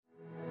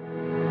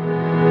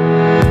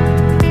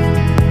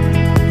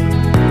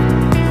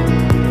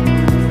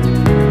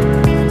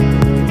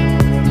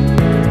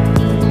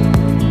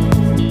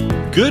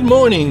Good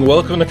morning.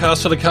 Welcome to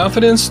Casa de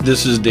Confidence.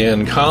 This is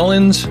Dan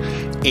Collins,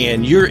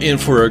 and you're in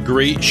for a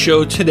great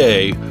show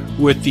today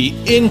with the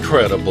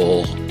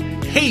incredible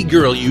Hey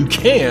Girl You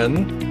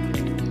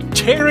Can,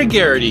 Tara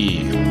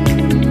Garrity.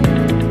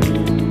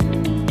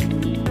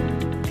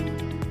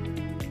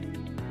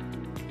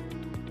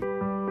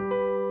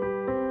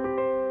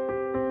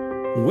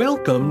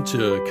 Welcome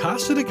to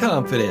Casa de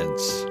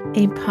Confidence,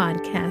 a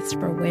podcast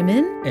for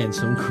women and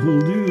some cool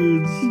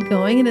dudes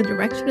going in the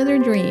direction of their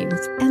dreams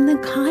and the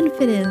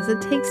confidence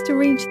it takes to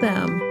reach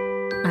them.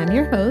 I'm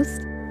your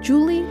host,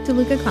 Julie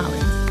DeLuca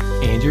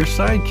Collins. And your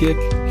sidekick,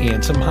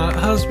 handsome hot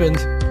husband.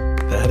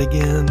 That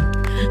again.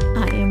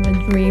 I am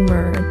a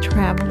dreamer, a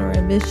traveler,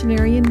 a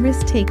visionary, and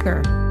risk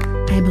taker.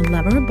 I am a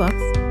lover of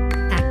books,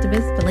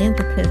 activist,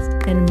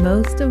 philanthropist, and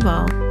most of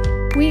all,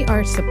 we are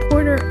a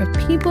supporter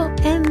of people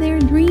and their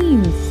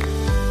dreams.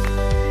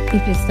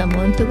 If you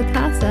stumble into the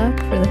casa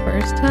for the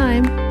first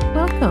time,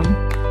 welcome.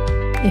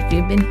 If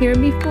you've been here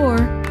before,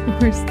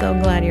 we're so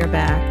glad you're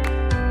back.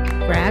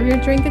 Grab your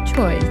drink of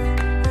choice,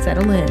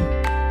 settle in,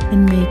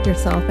 and make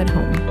yourself at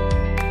home.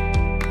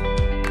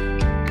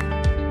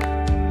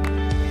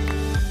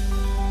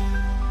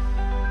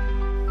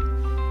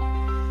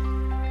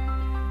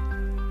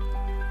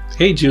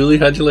 Hey Julie,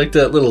 how'd you like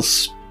that little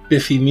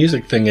spiffy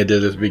music thing I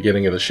did at the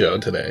beginning of the show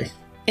today?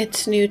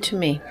 It's new to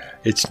me.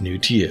 It's new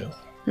to you.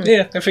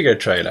 Yeah, I figured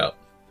I'd try it out.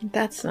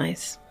 That's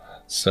nice.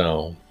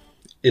 So,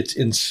 it's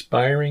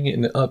inspiring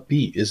and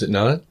upbeat, is it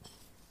not?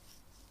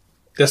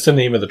 That's the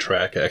name of the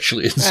track,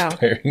 actually.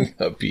 Inspiring,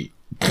 upbeat.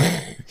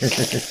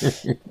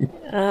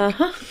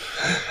 Uh-huh.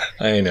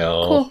 I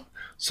know. Cool.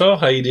 So,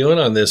 how you doing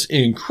on this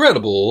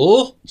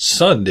incredible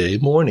Sunday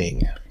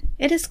morning?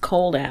 It is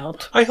cold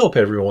out. I hope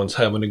everyone's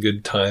having a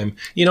good time.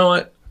 You know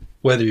what?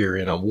 Whether you're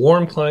in a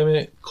warm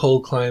climate,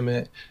 cold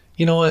climate,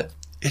 you know what?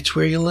 It's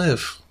where you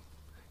live.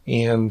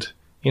 And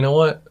you know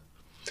what?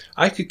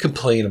 I could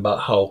complain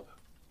about how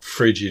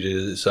frigid it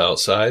is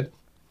outside,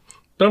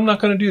 but I'm not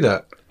going to do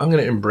that. I'm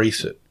going to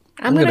embrace it.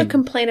 I'm going to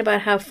complain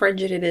about how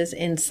frigid it is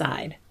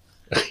inside.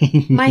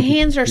 My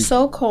hands are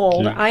so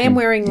cold. I am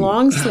wearing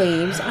long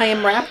sleeves. I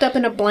am wrapped up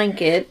in a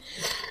blanket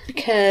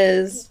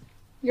because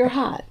you're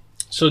hot.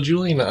 So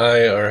Julie and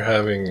I are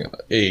having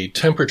a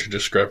temperature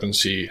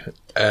discrepancy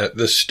at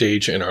this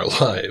stage in our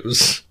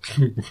lives.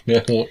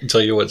 I won't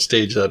tell you what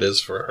stage that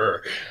is for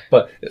her.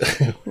 But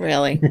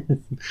really?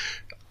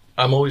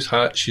 I'm always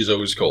hot, she's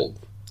always cold.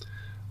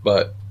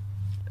 But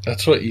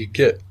that's what you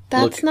get.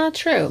 That's not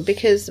true,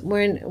 because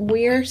when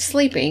we're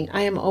sleeping,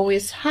 I am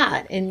always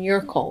hot and you're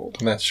cold.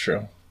 That's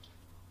true.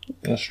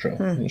 That's true.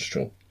 That's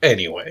true.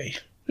 Anyway.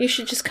 You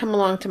should just come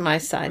along to my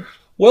side.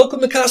 Welcome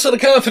to Casa de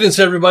Confidence,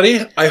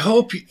 everybody. I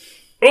hope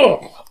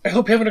you're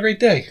having a great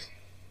day.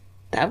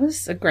 That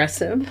was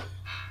aggressive.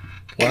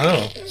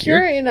 Wow.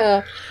 You're in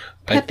a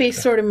peppy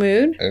sort of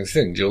mood. I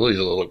think Julie's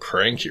a little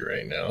cranky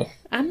right now.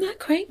 I'm not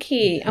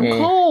cranky. I'm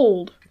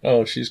cold.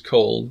 Oh, she's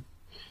cold.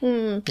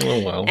 Oh,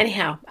 well.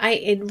 Anyhow,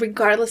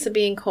 regardless of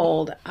being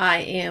cold, I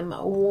am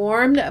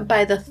warmed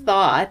by the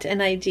thought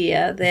and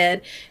idea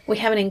that we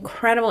have an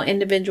incredible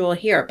individual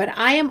here. But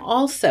I am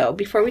also,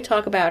 before we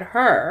talk about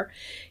her,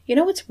 you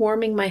know what's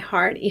warming my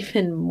heart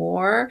even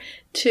more,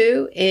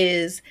 too,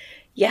 is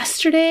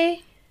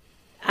yesterday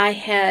I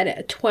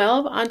had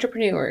 12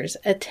 entrepreneurs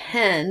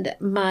attend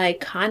my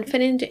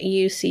Confident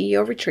You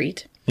CEO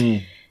retreat.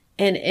 And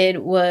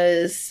it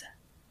was,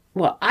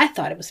 well, I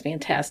thought it was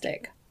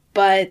fantastic.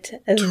 But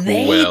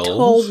they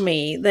told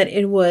me that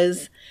it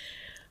was,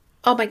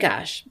 oh my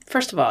gosh.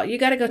 First of all, you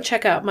got to go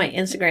check out my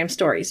Instagram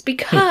stories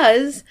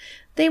because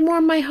they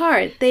warm my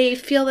heart. They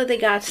feel that they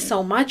got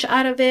so much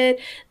out of it.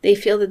 They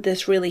feel that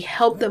this really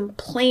helped them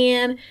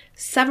plan.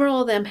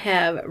 Several of them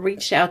have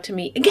reached out to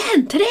me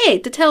again today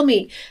to tell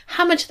me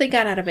how much they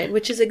got out of it,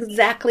 which is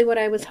exactly what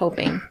I was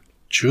hoping.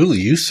 Julie,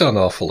 you sound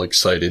awful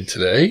excited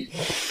today.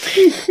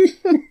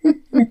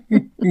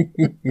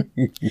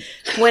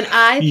 When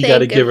I you got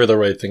to give her the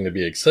right thing to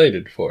be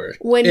excited for.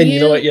 When and you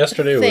know what?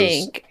 Yesterday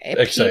was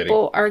exciting.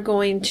 People are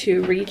going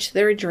to reach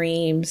their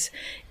dreams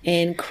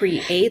and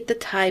create the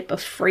type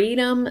of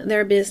freedom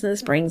their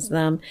business brings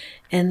them,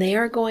 and they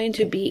are going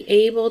to be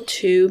able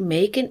to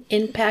make an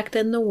impact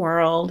in the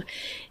world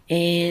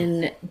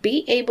and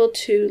be able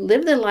to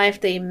live the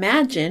life they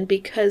imagine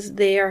because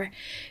they are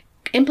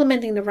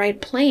implementing the right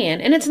plan.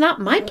 And it's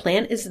not my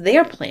plan, it's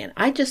their plan.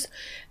 I just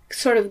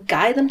sort of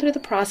guide them through the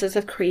process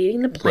of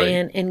creating the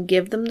plan and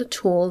give them the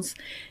tools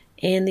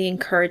and the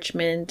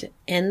encouragement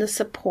and the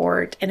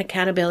support and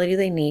accountability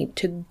they need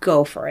to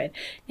go for it.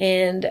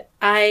 And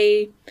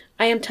I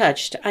am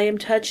touched. I am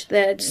touched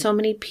that so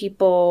many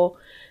people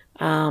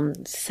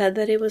said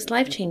that it was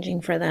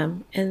life-changing for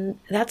them. And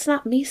that's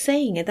not me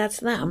saying it, that's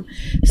them.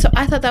 So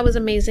I thought that was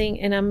amazing,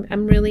 and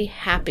I'm really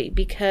happy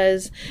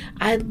because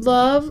I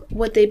love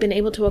what they've been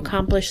able to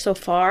accomplish so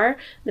far.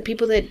 The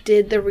people that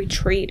did the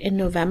retreat in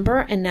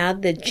November and now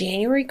the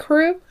January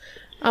crew,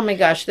 oh my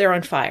gosh, they're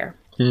on fire.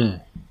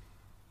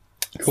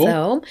 Cool.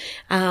 So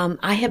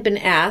I have been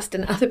asked,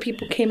 and other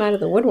people came out of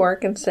the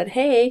woodwork and said,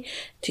 hey,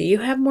 do you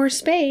have more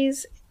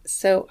space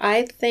So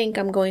I think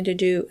I'm going to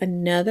do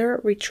another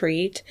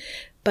retreat,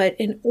 but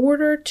in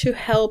order to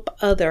help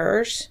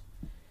others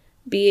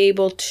be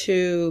able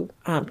to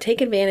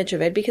take advantage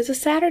of it, because a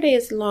Saturday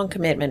is a long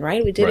commitment,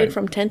 right? We did Right. it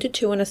from 10 to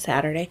 2 on a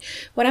Saturday.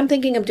 What I'm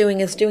thinking of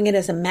doing is doing it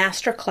as a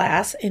master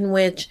class in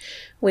which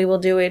we will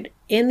do it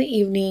in the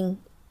evening,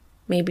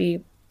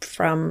 maybe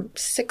from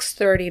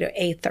 6:30 to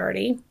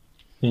 8:30,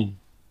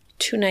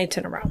 2 nights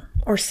in a row,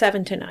 or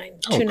 7 to 9,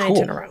 Oh, 2 nights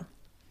cool. in a row.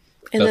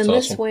 And That's then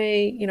this awesome.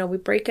 way, we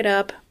break it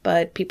up,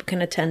 but people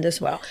can attend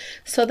as well.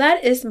 So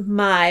that is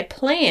my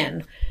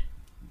plan.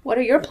 What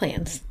are your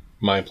plans?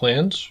 My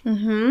plans?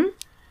 Mm-hmm.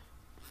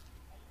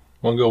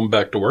 I'm going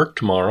back to work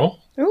tomorrow.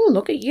 Oh,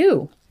 look at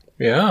you.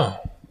 Yeah.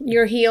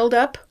 You're healed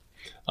up?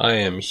 I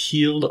am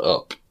healed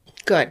up.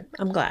 Good.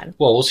 I'm glad.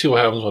 Well, we'll see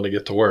what happens when I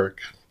get to work.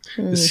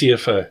 See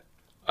if I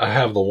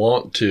have the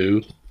want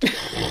to.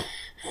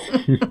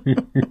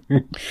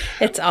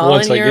 It's all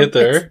Once in I your get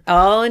there. It's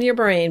all in your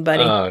brain,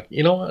 buddy.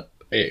 You know what?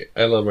 Hey,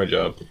 I love my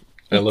job.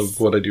 I love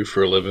what I do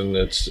for a living.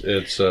 It's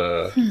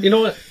you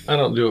know what? I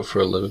don't do it for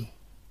a living.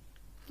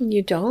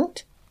 You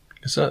don't?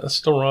 That's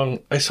still wrong.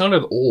 I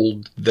sounded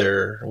old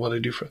there. What I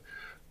do for,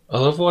 I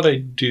love what I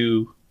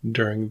do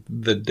during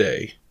the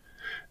day.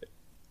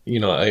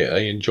 I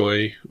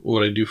enjoy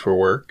what I do for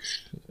work.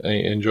 I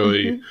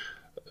enjoy,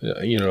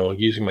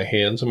 using my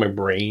hands and my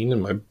brain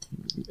and my.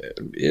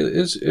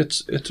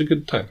 It's a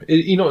good time.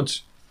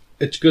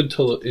 It's good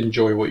to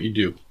enjoy what you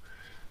do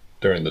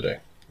during the day.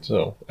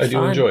 So I do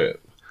Fun. enjoy it.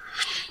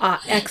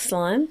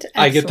 Excellent.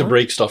 I get to Excellent.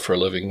 break stuff for a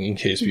living, in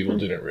case people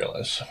didn't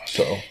realize.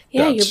 So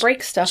Yeah, you that's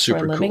break stuff for a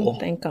super living. cool.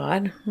 Thank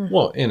God.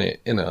 Well, in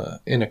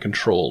a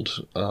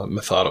controlled,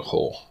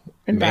 methodical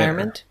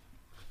Environment.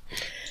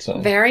 manner. So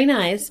Very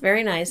nice.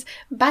 Very nice.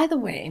 By the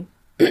way,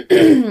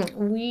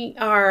 we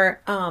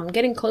are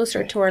getting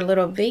closer to our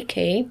little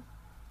vacay.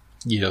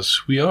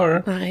 yes, we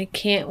are. I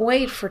can't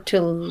wait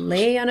to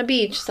lay on a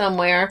beach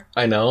somewhere.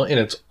 I know, and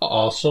it's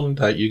awesome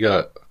that you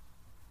got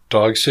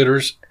dog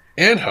sitters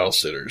and house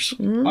sitters.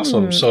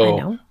 Awesome. I So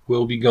know.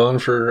 we'll be gone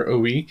for a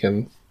week,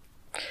 and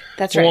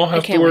That's we right. won't I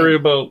have to can't worry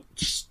wait. about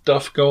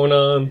stuff going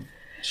on.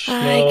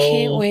 I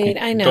can't Snow, wait.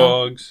 I know.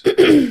 Dogs.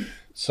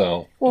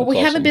 So Well, we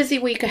that's have a awesome. busy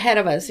week ahead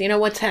of us. You know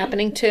what's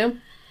happening too?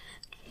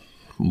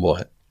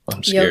 What?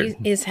 I'm scared.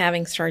 Yogi is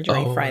having surgery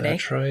Oh, Friday.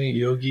 that's right.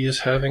 Yogi is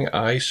having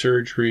eye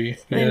surgery.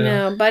 I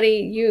know,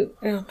 buddy.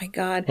 Oh my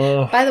God.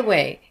 Oh. By the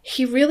way,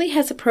 he really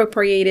has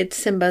appropriated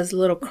Simba's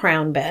little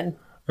crown bed.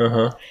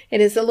 Uh-huh.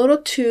 It is a little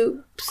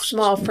too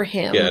small for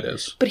him. Yeah, it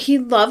is. But he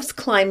loves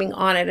climbing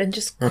on it and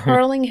just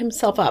curling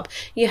himself up.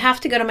 You have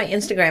to go to my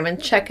Instagram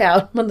and check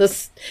out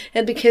this.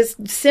 And because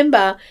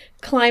Simba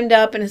climbed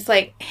up and it's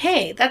like,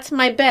 hey, that's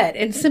my bed.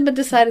 And Simba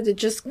decided to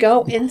just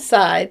go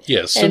inside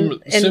Yeah, and Simba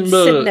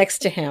sit next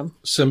to him.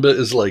 Simba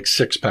is like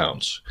 6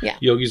 pounds. Yeah.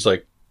 Yogi's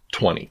like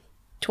 20.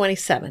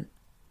 27.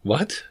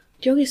 What?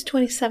 Yogi's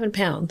 27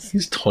 pounds.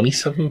 He's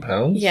 27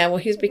 pounds? Yeah, well,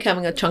 he's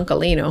becoming a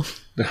chunkalino.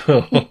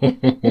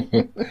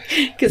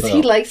 Because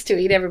he likes to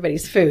eat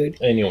everybody's food.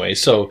 Anyway,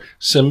 so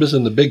Simba's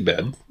in the big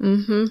bed.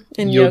 And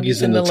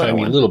Yogi's in the little tiny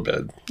one. little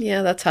bed.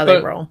 Yeah, that's how they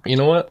But roll. you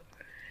know what?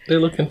 They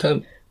look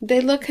content. They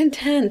look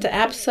content,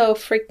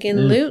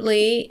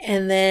 abso-freaking-lutely.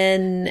 And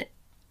then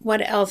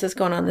what else is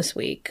going on this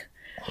week?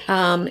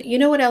 You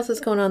know what else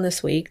is going on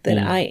this week that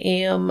I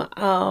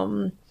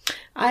am...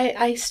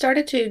 I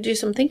started to do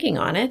some thinking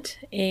on it,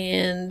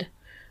 and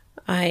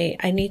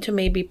I need to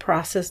maybe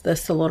process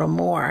this a little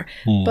more.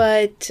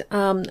 But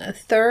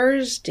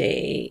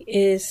Wednesday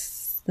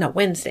is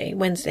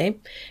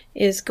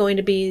going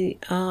to be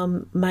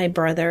my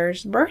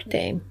brother's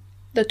birthday,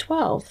 the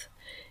 12th.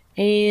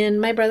 And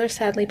my brother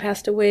sadly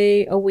passed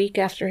away a week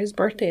after his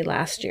birthday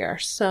last year.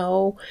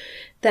 So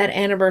that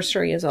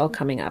anniversary is all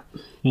coming up.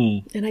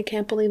 And I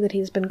can't believe that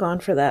he's been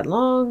gone for that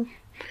long.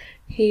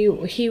 He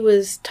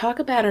was, talk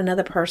about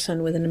another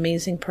person with an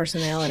amazing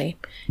personality.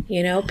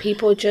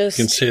 People just...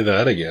 You can say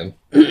that again.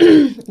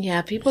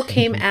 Yeah, people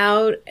came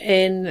out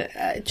and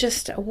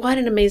just what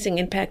an amazing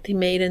impact he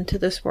made into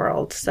this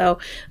world. So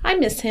I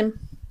miss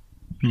him.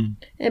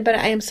 But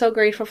I am so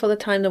grateful for the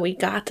time that we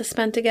got to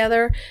spend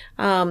together.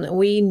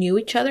 We knew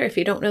each other. If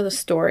you don't know the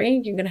story,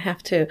 you're going to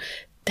have to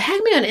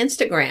tag me on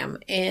Instagram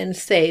and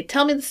say,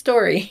 tell me the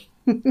story.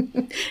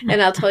 And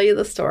I'll tell you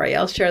the story.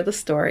 I'll share the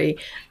story.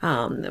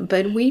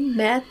 But we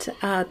met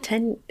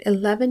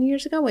 11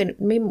 years ago. We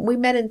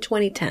met in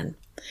 2010.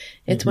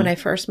 It's when I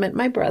first met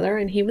my brother,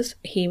 and he was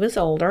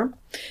older.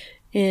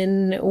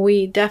 And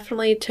we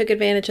definitely took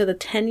advantage of the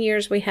 10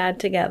 years we had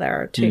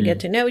together to get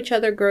to know each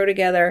other, grow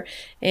together,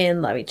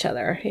 and love each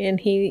other. And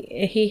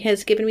he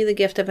has given me the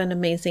gift of an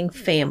amazing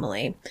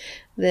family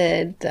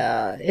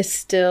that is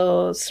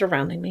still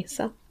surrounding me.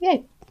 So,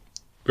 yay.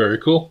 Very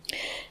cool.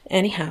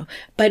 Anyhow,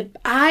 but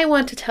I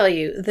want to tell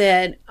you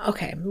that,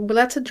 okay, well,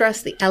 let's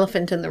address the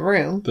elephant in the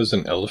room. There's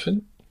an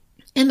elephant?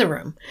 in the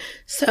room.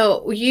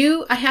 So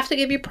I have to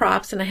give you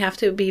props, and I have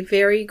to be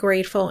very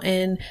grateful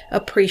and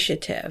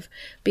appreciative,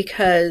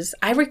 because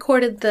I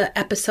recorded the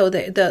episode,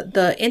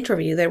 the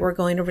interview that we're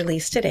going to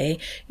release today.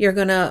 You're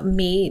going to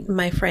meet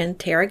my friend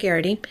Tara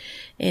Garrity,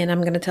 and I'm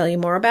going to tell you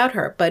more about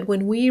her. But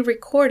when we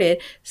recorded,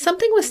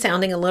 something was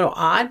sounding a little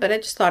odd, but I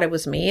just thought it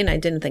was me, and I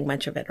didn't think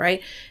much of it,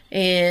 right?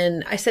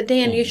 And I said,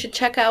 Dan, you should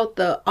check out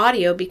the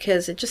audio,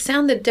 because it just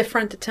sounded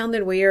different. It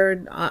sounded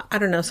weird. I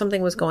don't know.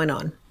 Something was going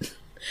on.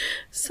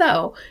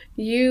 So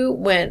you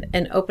went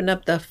and opened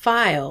up the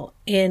file,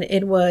 and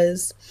it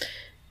was,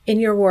 in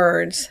your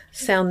words,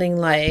 sounding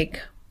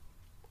like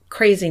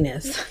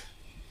craziness.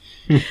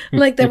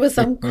 Like there was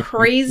some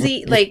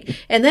crazy,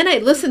 and then I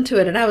listened to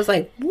it and I was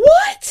like,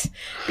 what?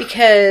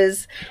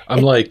 Because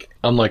I'm like,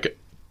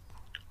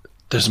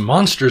 there's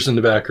monsters in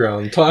the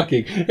background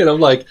talking, and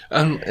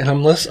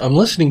I'm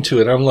listening to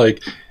it. I'm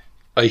like,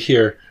 I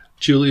hear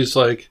Julie's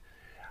like,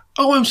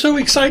 oh, I'm so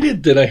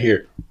excited. Then I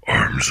hear,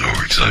 I'm so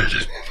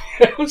excited.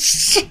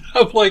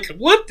 I'm like,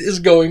 what is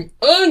going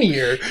on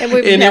here? And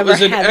it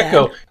was an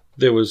echo. That.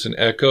 There was an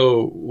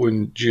echo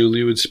when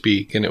Julie would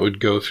speak, and it would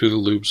go through the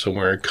loop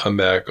somewhere and come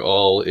back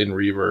all in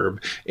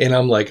reverb. And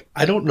I'm like,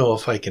 I don't know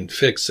if I can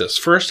fix this.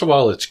 First of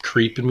all, it's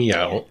creeping me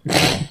out.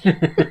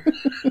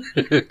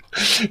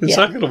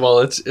 Second of all,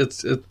 it's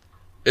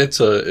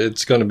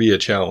going to be a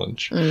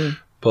challenge. Mm.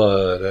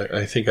 But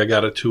I think I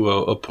got it to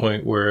a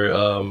point where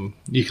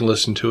you can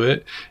listen to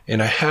it.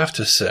 And I have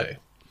to say,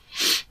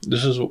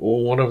 this is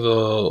one of the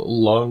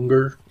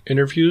longer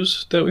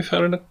interviews that we've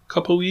had in a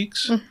couple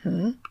weeks.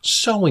 Mm-hmm.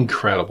 So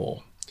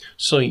incredible.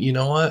 So you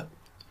know what?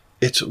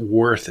 It's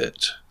worth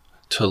it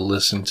to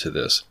listen to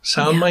this.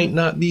 Sound might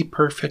not be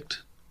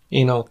perfect.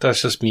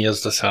 That's just me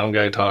as the sound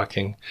guy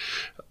talking.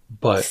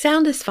 But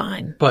sound is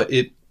fine. But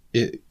it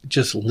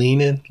just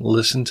lean in,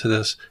 listen to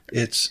this.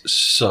 It's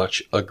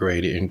such a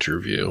great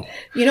interview.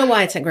 You know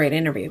why it's a great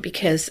interview?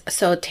 Because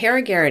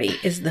Tara Garrity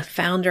is the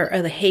founder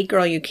of the Hey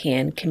Girl You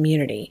Can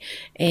community.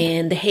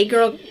 And the Hey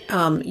Girl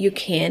You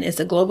Can is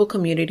a global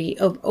community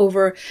of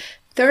over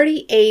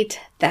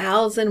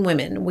 38,000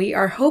 women. We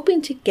are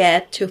hoping to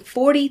get to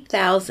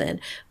 40,000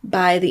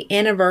 by the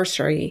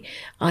anniversary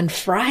on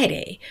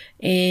Friday.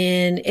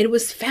 And it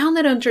was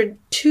founded under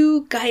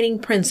two guiding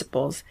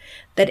principles: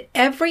 that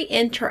every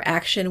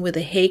interaction with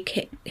a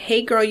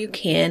Hey Girl You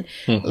Can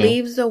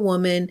leaves a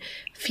woman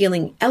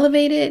feeling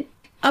elevated,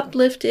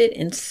 uplifted,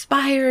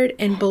 inspired,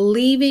 and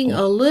believing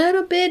a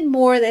little bit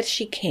more that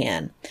she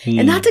can.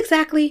 And that's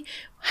exactly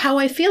how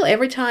I feel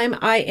every time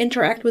I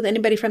interact with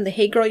anybody from the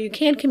Hey Girl You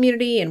Can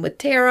community, and with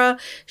Tara.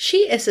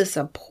 She is a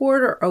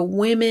supporter of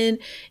women,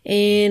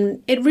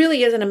 and it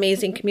really is an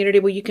amazing community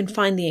where you can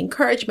find the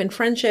encouragement,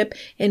 friendship,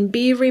 and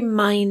be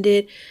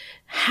reminded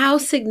how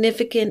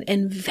significant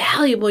and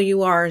valuable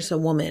you are as a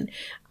woman. Yes.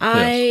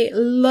 I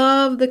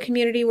love the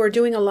community. We're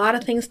doing a lot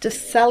of things to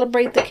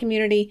celebrate the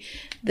community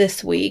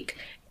this week.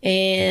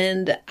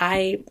 And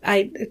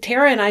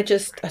Tara and I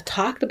just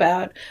talked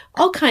about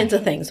all kinds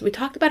of things. We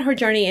talked about her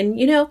journey. And,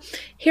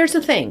 here's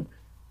the thing.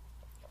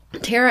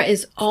 Tara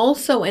is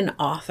also an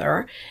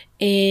author.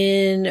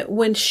 And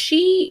when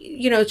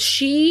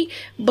she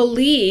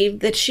believed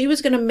that she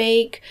was going to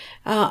make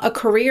a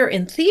career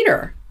in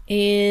theater.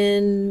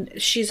 And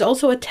she's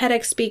also a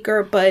TEDx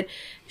speaker, but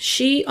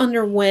she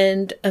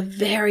underwent a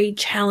very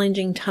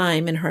challenging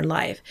time in her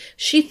life.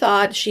 She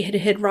thought she had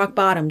hit rock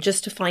bottom,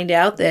 just to find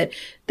out that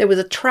there was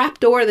a trap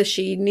door that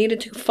she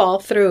needed to fall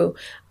through.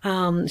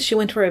 She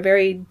went through a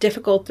very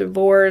difficult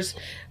divorce.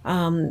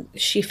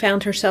 She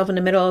found herself in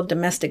the middle of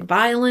domestic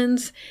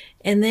violence.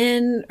 And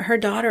then her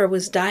daughter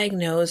was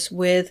diagnosed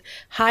with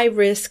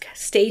high-risk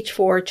stage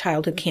 4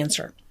 childhood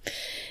cancer.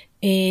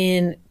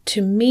 And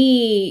to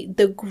me,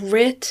 the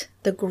grit,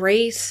 the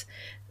grace,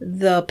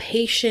 the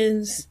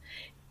patience,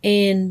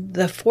 and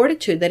the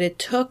fortitude that it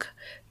took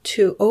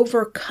to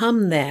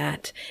overcome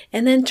that,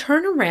 and then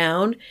turn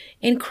around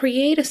and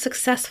create a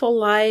successful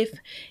life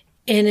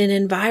in an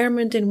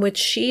environment in which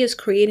she is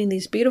creating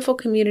these beautiful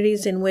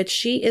communities, in which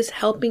she is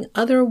helping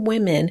other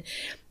women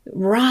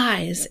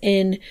rise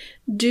and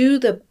do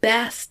the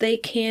best they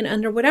can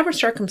under whatever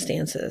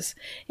circumstances,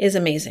 is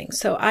amazing.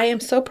 So I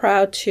am so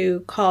proud to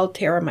call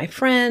Tara my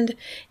friend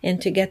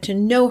and to get to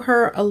know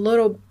her a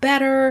little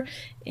better.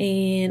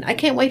 And I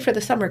can't wait for the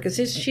summer, because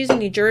she's in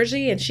New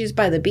Jersey and she's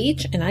by the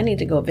beach, and I need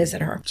to go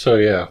visit her. So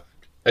yeah,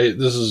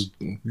 this is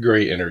a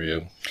great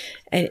interview.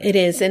 It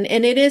is. And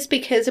it is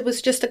because it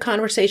was just a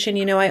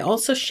conversation. I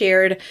also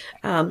shared,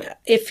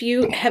 if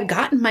you have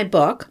gotten my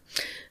book,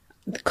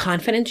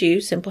 Confident You,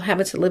 Simple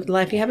Habits to Live the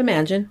Life You Have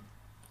Imagined,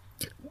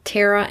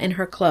 Tara and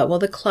her club. Well,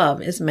 the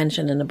club is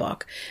mentioned in the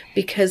book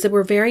because they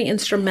were very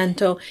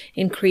instrumental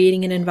in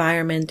creating an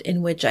environment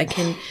in which I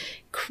can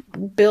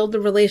build the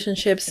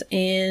relationships,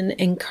 and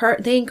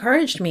they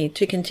encouraged me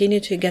to continue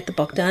to get the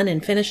book done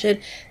and finish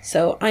it.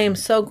 So I am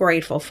so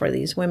grateful for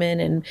these women,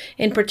 and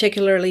in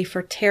particularly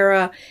for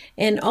Tara,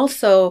 and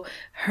also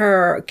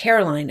her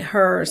Caroline,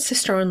 her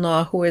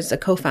sister-in-law, who is a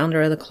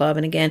co-founder of the club.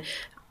 And again,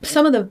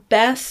 some of the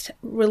best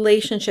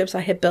relationships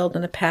I had built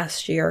in the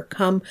past year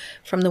come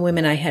from the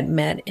women I had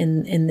met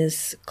in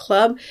this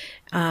club,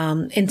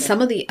 and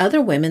some of the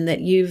other women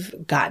that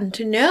you've gotten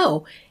to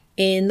know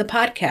in the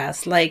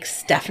podcast, like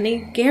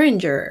Stephanie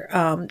Derringer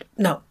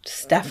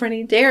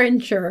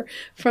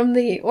from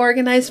the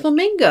Organized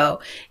Flamingo.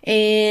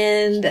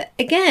 And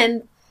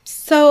again,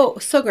 so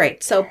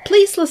great. So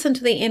please listen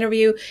to the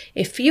interview.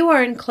 If you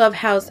are in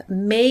Clubhouse,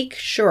 make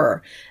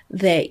sure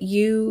that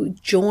you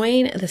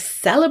join the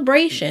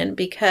celebration,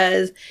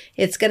 because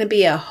it's going to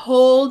be a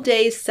whole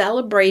day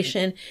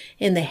celebration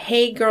in the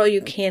Hey Girl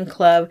You Can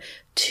Club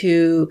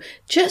to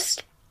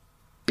just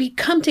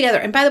come together.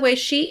 And by the way,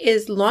 Tara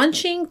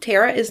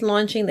is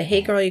launching the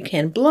Hey Girl You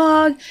Can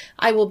blog.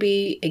 I will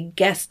be a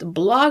guest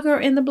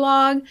blogger in the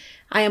blog.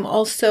 I am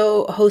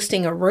also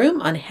hosting a room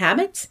on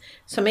habits.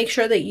 So make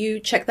sure that you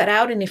check that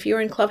out. And if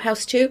you're in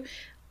Clubhouse too,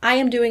 I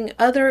am doing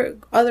other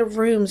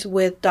rooms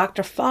with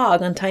Dr.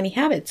 Fogg on Tiny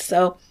Habits.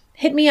 So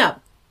hit me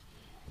up.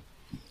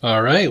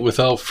 All right.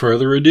 Without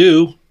further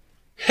ado,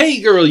 Hey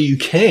Girl You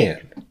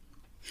Can.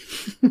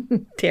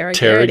 Tara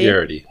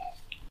Garrity.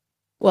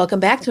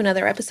 Welcome back to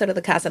another episode of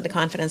the Casa de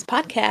Confidence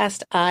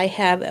podcast. I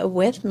have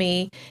with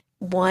me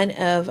one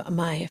of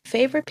my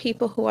favorite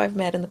people who I've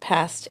met in the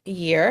past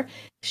year.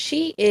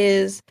 She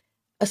is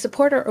a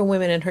supporter of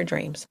women in her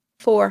dreams,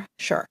 for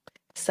sure.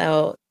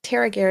 So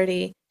Tara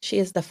Garrity, she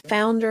is the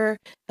founder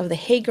of the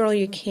Hey Girl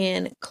You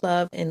Can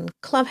Club in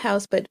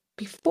Clubhouse. But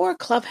before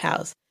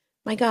Clubhouse,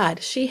 my God,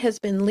 she has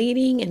been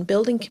leading and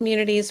building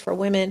communities for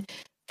women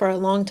for a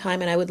long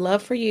time. And I would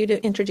love for you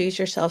to introduce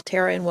yourself,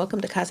 Tara, and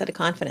welcome to Casa de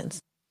Confidence.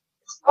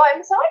 Oh,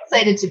 I'm so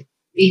excited to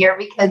be here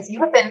because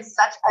you have been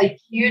such a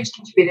huge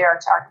contributor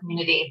to our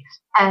community.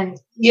 And,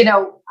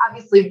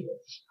 obviously,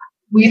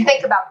 when you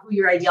think about who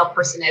your ideal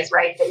person is,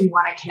 right, that you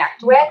want to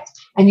connect with,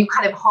 and you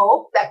kind of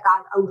hope that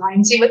God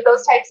aligns you with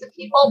those types of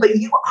people, but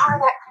you are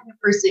that kind of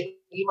person.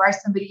 You are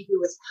somebody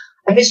who is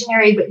a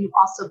visionary, but you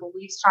also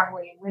believe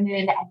strongly in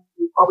women, and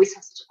you always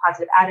have such a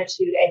positive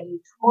attitude, and you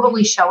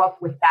totally show up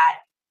with that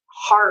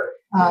heart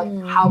of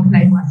how can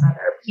I bless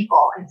other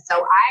people. And so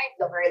I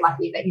feel very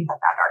lucky that you have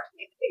found our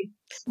community.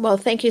 Well,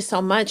 thank you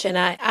so much. And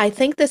I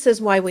think this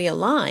is why we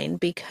align,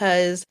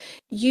 because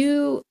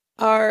you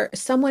are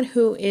someone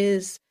who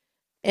is,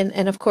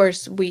 and of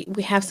course we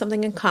have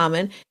something in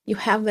common. You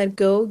have that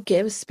go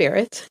give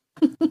spirit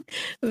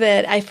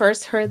that I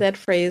first heard that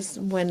phrase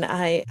when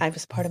I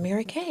was part of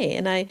Mary Kay.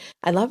 And I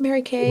love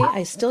Mary Kay.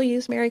 I still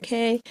use Mary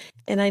Kay.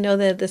 And I know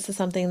that this is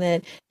something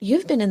that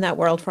you've been in that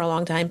world for a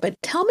long time. But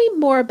tell me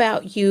more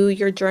about you,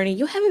 your journey.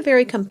 You have a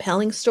very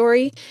compelling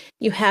story.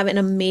 You have an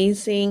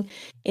amazing,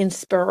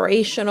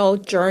 inspirational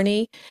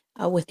journey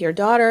with your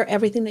daughter,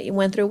 everything that you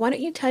went through. Why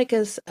don't you take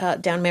us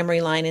down memory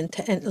lane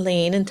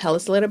and tell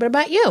us a little bit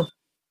about you?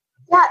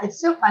 Yeah,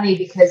 it's so funny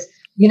because,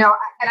 and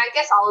I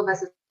guess all of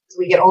us, as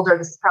we get older,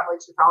 this is probably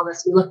true for all of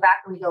us, we look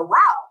back and we go,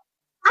 wow,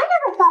 I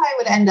never thought I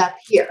would end up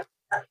here.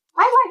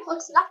 My life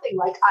looks nothing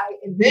like I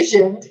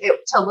envisioned it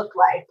to look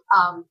like.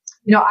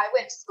 I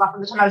went to school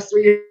from the time I was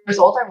 3 years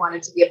old. I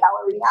wanted to be a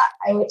ballerina.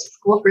 I went to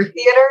school for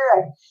theater,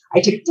 and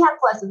I took dance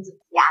lessons and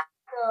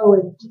piano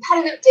and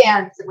competitive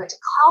dance, and went to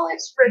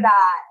college for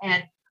that.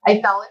 And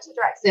I fell into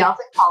direct sales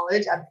in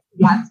college.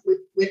 Yes,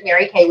 with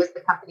Mary Kay was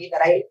the company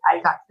that I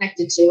got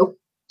connected to.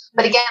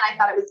 But again, I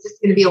thought it was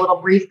just going to be a little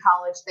brief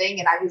college thing,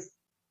 and I was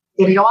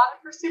going to go on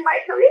and pursue my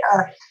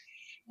career.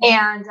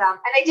 And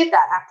I did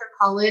that after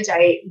college.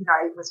 I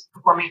was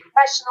performing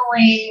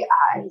professionally.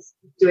 I was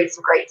doing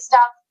some great stuff.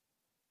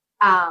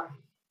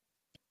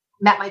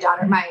 Met my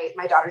daughter,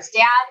 my daughter's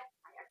dad,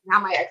 now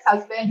my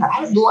ex-husband. But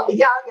I was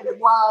young and in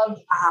love.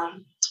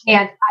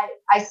 And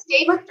I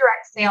stayed with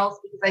direct sales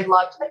because I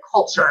loved the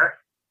culture.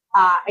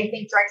 I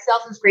think direct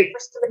sales is great for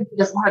somebody who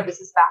doesn't have a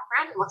business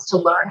background and wants to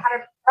learn how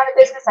to run a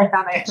business. I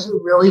found I actually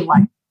really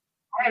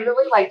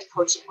liked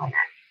coaching women.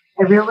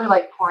 I really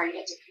liked pouring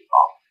into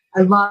people.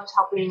 I loved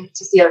helping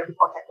to see other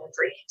people get their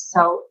dreams.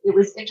 So it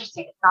was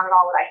interesting. It's not at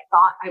all what I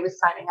thought I was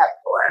signing up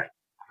for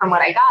from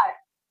what I got.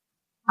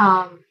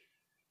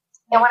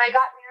 And when I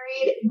got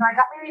married, I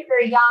got married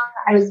very young.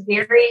 I was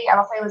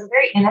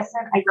very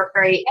innocent. I grew up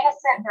very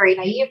innocent, very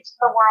naive to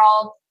the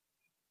world.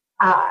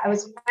 I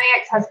was with my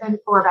ex-husband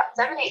for about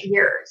 7-8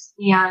 years,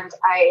 and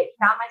I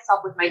found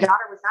myself with my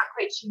daughter was not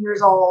quite 2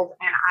 years old,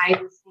 and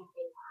I was in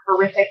a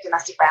horrific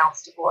domestic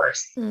violence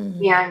divorce.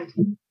 Mm-hmm.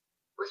 And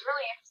what's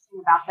really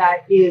interesting about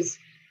that is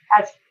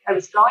as I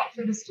was going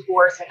through this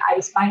divorce and I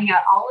was finding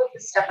out all of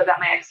this stuff about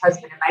my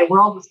ex-husband, and my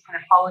world was kind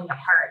of falling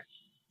apart.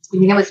 I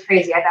mean, it was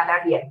crazy. I found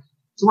out he had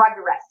drug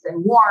arrests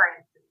and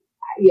warrants,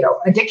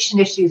 addiction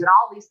issues and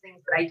all these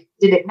things that I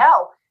didn't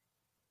know.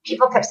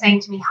 People kept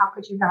saying to me, how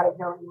could you not have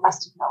known? You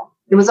must have known.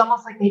 It was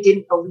almost like they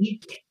didn't believe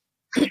me.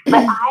 But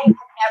I had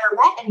never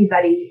met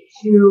anybody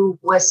who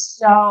was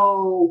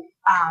so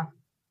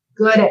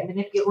good at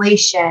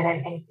manipulation.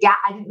 And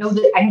I didn't know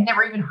that. I had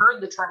never even heard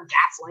the term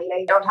gaslighting.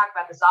 I don't talk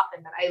about this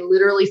often, but I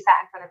literally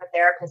sat in front of a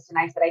therapist and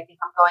I said, I think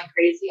I'm going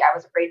crazy. I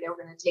was afraid they were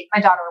going to take my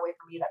daughter away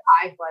from me, that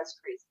I was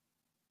crazy.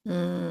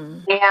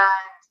 And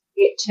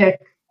it took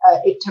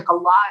it took a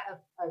lot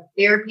of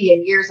therapy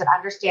and years and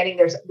understanding.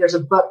 There's a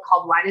book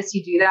called Why Does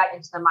He Do That?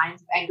 Into the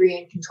Minds of Angry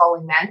and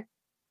Controlling Men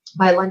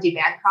by Lundy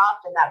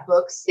Bancroft. And that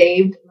book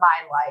saved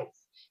my life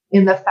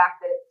in the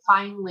fact that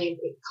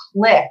it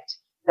clicked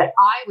that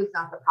I was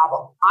not the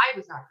problem. I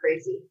was not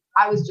crazy.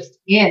 I was just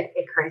in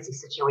a crazy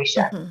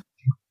situation.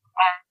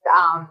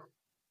 Mm-hmm.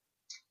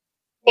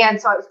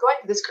 And so I was going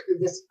through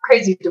this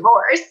crazy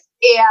divorce,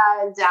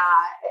 and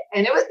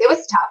it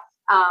was tough.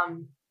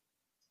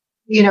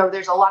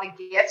 There's a lot of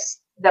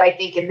gifts that I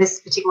think in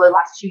this particular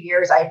last 2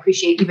 years I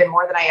appreciate even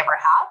more than I ever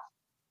have,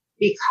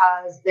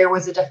 because there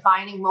was a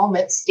defining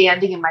moment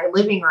standing in my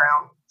living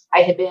room.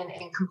 I had been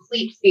in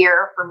complete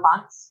fear for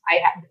months.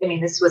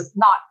 This was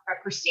not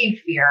a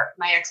perceived fear.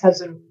 My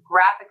ex-husband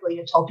graphically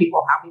had told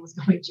people how he was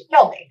going to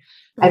kill me.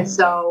 And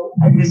so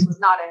this was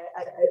not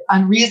an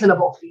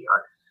unreasonable fear.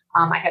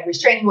 I had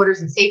restraining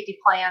orders and safety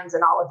plans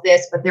and all of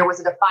this, but there was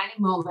a defining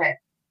moment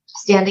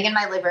standing in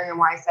my living room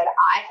where I said,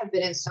 I have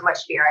been in so much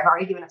fear. I've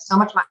already given up so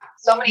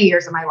many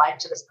years of my life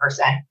to this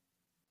person.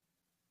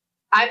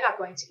 I'm not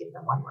going to give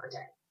them one more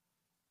day.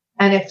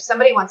 And if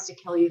somebody wants to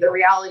kill you, the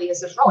reality is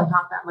there's really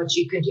not that much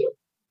you can do.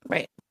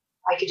 Right.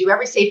 I could do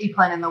every safety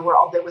plan in the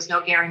world. There was no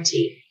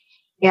guarantee.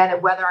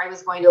 And whether I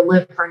was going to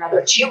live for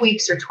another 2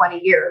 weeks or 20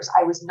 years,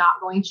 I was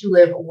not going to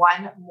live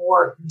one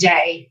more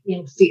day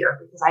in fear,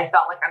 because I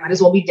felt like I might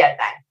as well be dead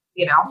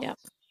then, Yeah.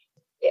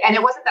 And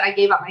it wasn't that I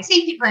gave up my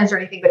safety plans or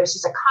anything, but it was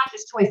just a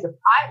conscious choice of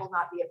I will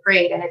not be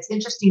afraid. And it's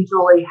interesting,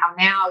 Julie, how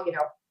now,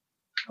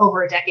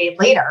 over a decade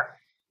later,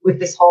 with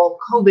this whole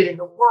COVID in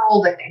the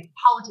world and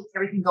politics,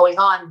 everything going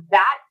on,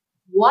 that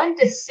one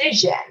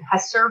decision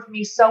has served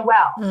me so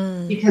well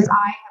because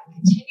I have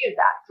continued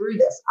that through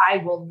this. I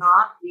will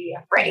not be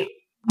afraid.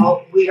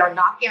 Well, we are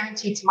not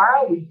guaranteed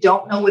tomorrow. We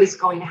don't know what is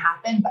going to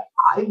happen, but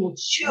I will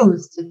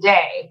choose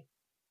today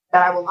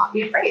that I will not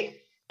be afraid.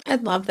 I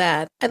love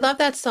that. I love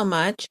that so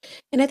much.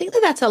 And I think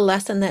that that's a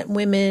lesson that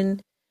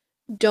women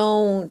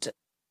don't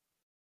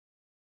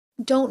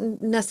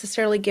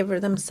necessarily give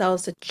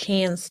themselves a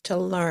chance to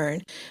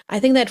learn. I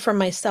think that for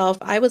myself,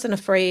 I wasn't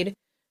afraid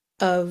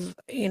of,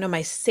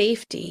 my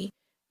safety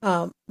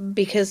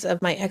because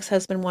of my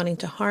ex-husband wanting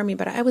to harm me,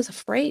 but I was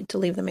afraid to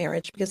leave the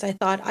marriage because I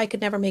thought I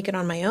could never make it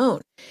on my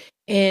own.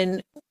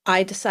 And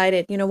I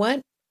decided, you know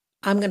what?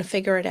 I'm going to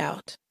figure it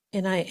out.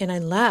 And I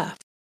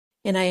left.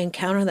 And I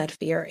encounter that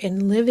fear,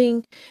 and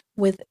living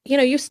with,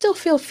 you still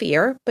feel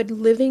fear, but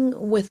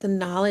living with the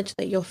knowledge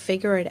that you'll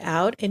figure it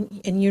out,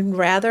 and you'd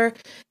rather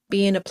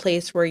be in a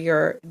place where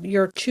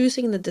you're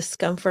choosing the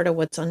discomfort of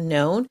what's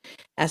unknown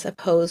as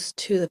opposed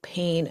to the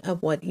pain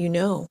of what you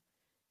know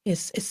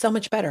is so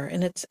much better.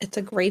 And it's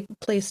a great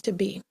place to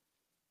be.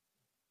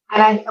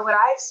 And what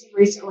I've seen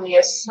recently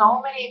is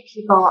so many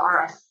people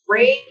are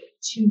afraid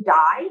to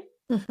die.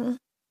 Mm-hmm.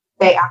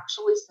 They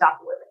actually stop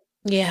living.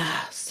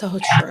 Yeah, so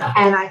true.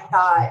 And I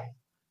thought,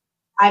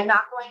 I'm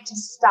not going to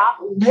stop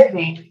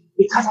living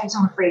because I'm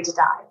so afraid to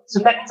die.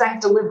 So if that means I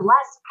have to live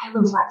less, I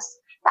live less.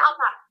 Now, I'm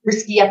not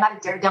risky. I'm not a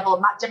daredevil.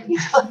 I'm not jumping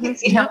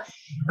buildings,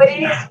 But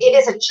it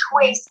is a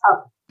choice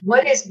of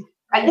what is,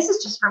 and this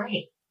is just for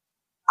me.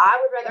 I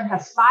would rather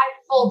have 5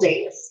 full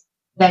days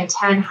than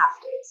 10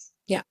 half days.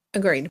 Yeah,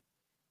 agreed.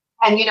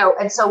 And,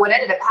 and so what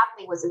ended up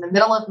happening was in the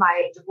middle of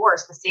my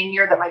divorce, the same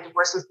year that my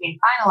divorce was being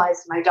finalized,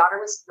 my daughter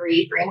was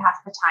 3 and a half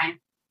at the time.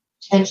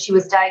 And she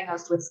was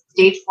diagnosed with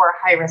stage 4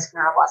 high-risk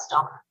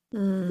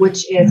neuroblastoma,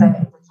 which is a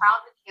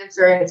childhood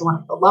cancer. It's one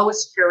of the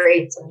lowest cure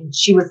rates. I mean,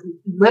 she was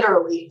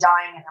literally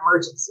dying in the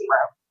emergency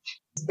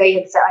room. They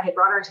had said, I had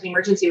brought her into the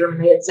emergency room,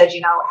 and they had said,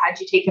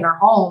 had you taken her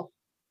home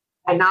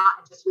and not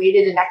just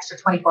waited an extra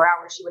 24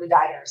 hours, she would have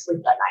died in her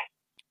sleep that night.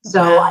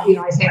 So, I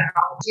say to her,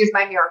 she was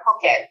my miracle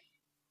kid.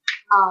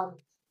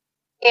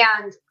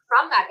 And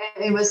from that,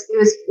 it was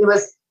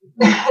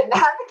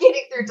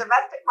navigating through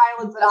domestic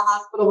violence in a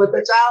hospital with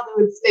a child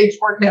who had stage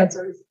 4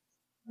 cancer is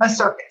a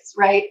circus,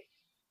 right?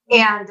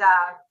 And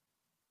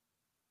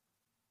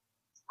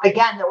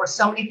again, there were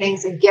so many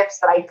things and gifts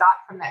that I got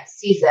from that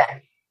season.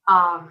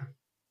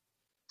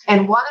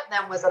 And one of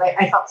them was that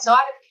I felt so out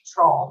of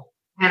control.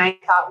 And I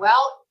thought,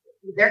 well,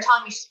 they're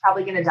telling me she's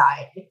probably going to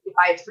die. If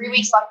I have 3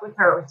 weeks left with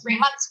her or 3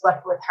 months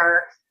left with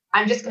her,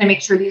 I'm just going to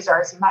make sure these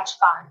are as much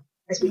fun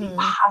as we can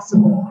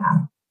possibly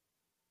have.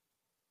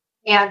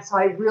 And so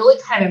I really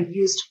kind of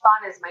used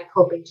fun as my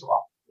coping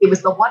tool. It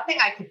was the one thing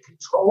I could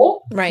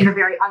control. Right. In a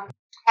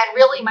and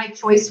really my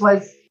choice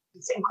was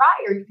you can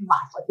cry or you can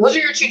laugh. Like those are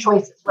your 2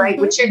 choices, right?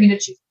 Mm-hmm. Which you're going to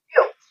choose to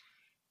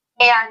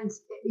do. And,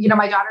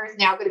 my daughter is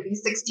now going to be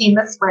 16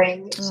 this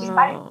spring. She's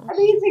my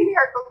amazing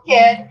miracle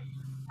kid.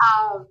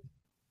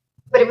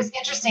 But it was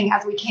interesting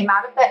as we came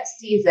out of that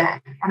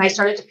season and I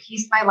started to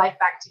piece my life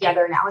back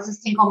together. And I was a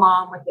single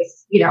mom with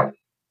this,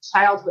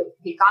 child who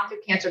had gone through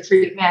cancer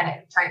treatment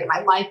and trying to get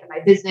my life and my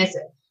business.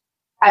 And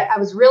I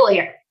was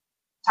really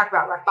talk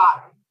about rock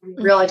bottom.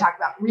 Really talk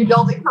about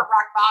rebuilding from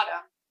rock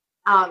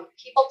bottom.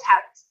 People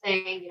kept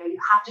saying, you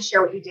have to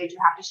share what you did. You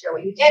have to share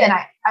what you did. And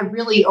I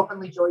really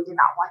openly, Joy, did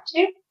not want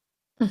to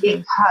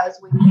because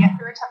when you get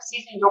through a tough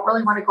season, you don't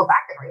really want to go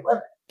back and relive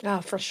it.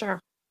 Oh, for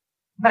sure.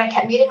 but I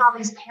kept meeting all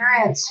these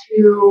parents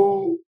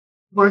who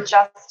were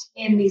just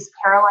in these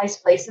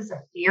paralyzed places of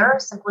fear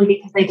simply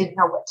because they didn't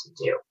know what to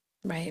do.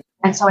 Right.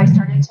 And so I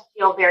started to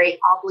feel very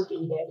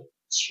obligated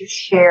to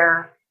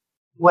share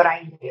what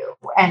I knew.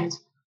 And,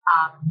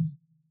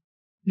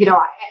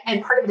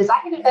 and part of it is I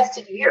had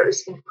invested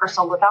years in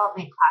personal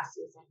development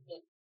classes and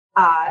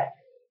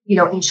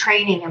in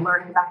training and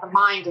learning about the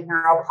mind and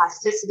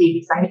neuroplasticity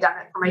because I had done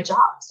it for my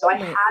job. So I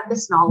had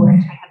this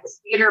knowledge. I had this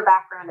theater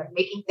background of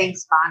making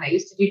things fun. I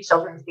used to do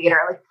children's theater.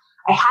 Like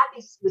I had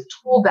this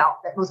tool belt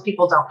that most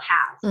people don't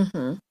have.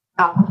 Mm-hmm.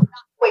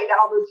 Wait,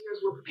 all those years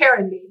were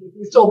preparing me with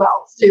these tool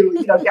belts to,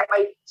 get my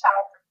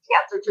child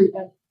cancer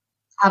treatment.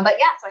 So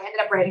I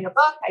ended up writing a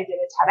book. I did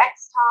a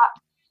TEDx talk.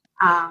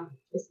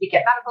 I speak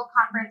at medical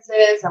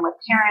conferences and with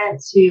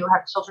parents who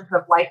have children who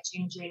have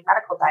life-changing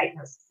medical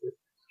diagnoses.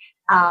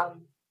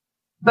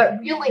 But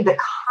really the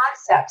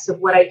concepts of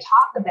what I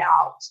talk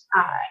about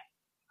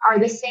are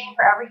the same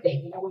for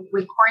everything.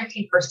 When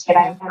quarantine first hit,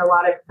 I had a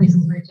lot of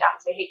places reach out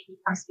and say, hey, can you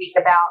come speak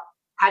about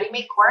how do you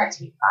make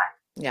quarantine fun?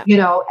 Yeah.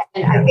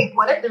 And I think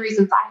one of the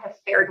reasons I have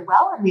fared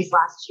well in these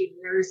last 2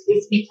 years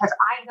is because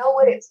I know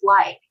what it's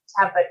like to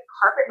have the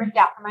carpet ripped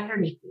out from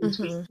underneath you,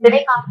 to be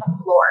sitting on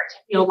the floor, to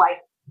feel like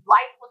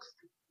life looks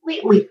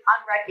completely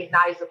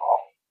unrecognizable.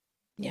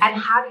 Yeah.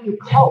 And how do you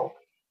cope?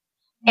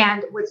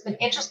 And what's been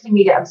interesting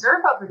me to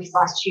observe over these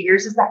last 2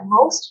 years is that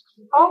most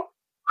people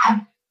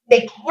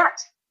they can't,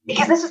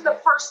 because this is the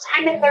first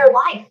time in their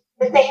life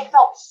that they have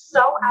felt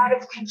so out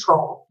of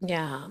control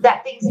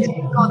that things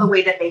didn't go the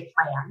way that they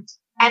planned.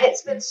 And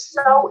it's been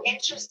so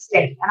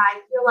interesting. And I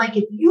feel like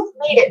if you've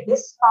made it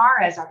this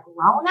far as a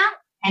grown-up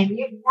and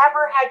you've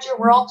never had your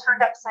world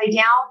turned upside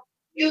down,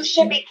 you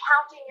should be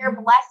counting your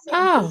blessings.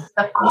 Oh. This is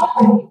the first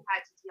time you've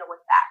had to deal with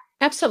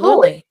that.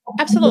 Absolutely.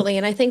 Absolutely.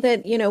 And I think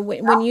that,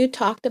 when you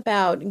talked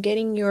about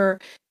getting your,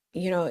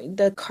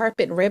 the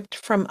carpet ripped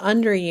from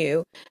under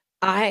you,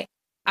 I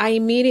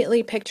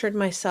immediately pictured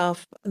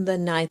myself the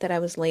night that I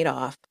was laid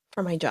off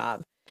from my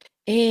job.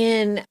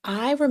 And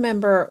I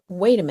remember,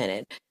 wait a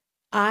minute,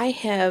 I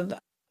have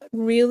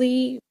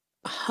really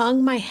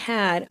hung my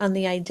hat on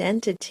the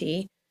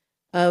identity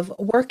of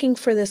working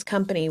for this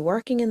company,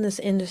 working in this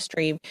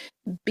industry,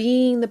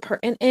 being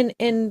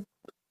and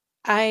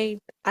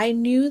I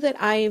knew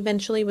that I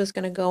eventually was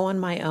going to go on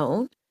my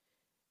own.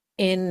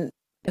 And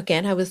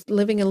again, I was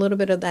living a little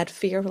bit of that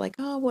fear of like,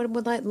 oh, what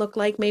would that look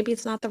like? Maybe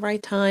it's not the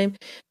right time,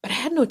 but I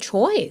had no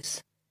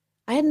choice.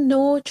 I had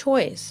no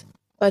choice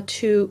but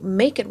to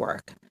make it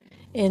work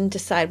and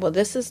decide, well,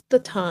 this is the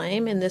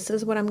time and this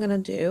is what I'm going to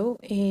do.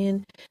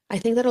 And I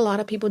think that a lot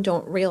of people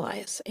don't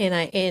realize,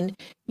 and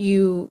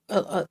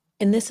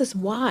this is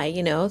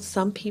why,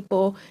 some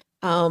people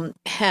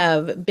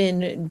have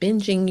been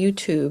binging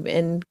YouTube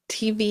and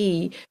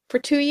TV for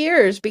 2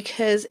 years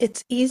because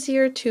it's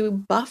easier to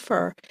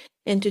buffer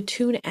and to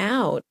tune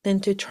out than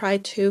to try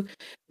to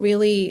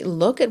really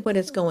look at what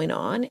is going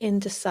on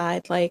and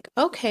decide like,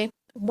 okay,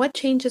 what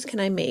changes can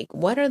I make?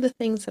 What are the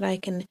things that I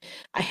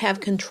have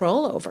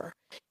control over?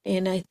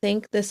 And I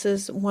think this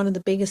is one of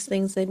the biggest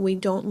things that we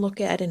don't look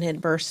at in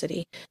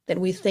adversity, that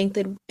we think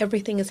that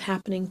everything is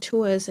happening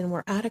to us and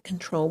we're out of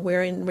control,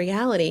 where in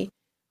reality,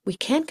 we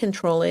can't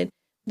control it.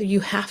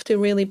 You have to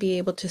really be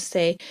able to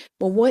say,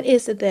 well, what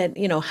is it that,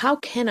 how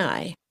can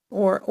I,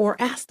 or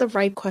ask the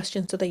right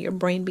question so that your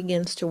brain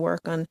begins to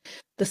work on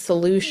the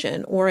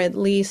solution or at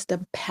least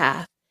a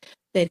path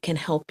that can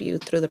help you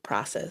through the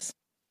process.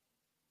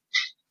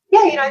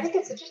 Yeah, I think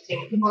it's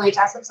interesting. People need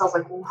to ask themselves,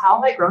 like, well, how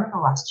have I grown in the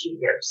last 2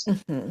 years?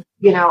 Mm-hmm.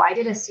 I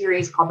did a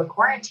series called The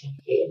Quarantine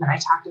Cave, and I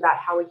talked about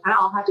how we kind of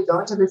all had to go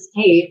into this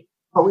cave,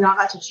 but we all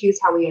got to choose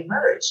how we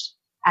emerged.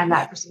 And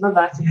that for some of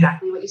us,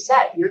 exactly what you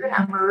said, you're going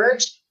to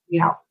emerge,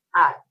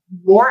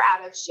 more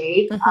out of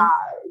shape,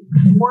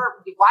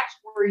 more, you watch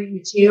more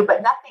YouTube,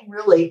 but nothing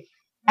really.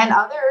 And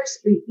others,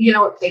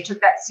 they took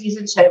that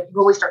season to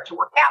really start to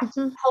work out,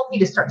 healthy,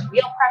 to start to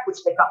meal prep, which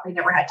they thought they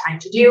never had time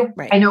to do.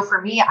 Right. I know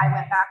for me, I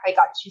went back, I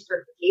got 2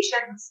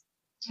 certifications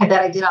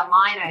that I did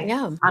online.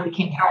 I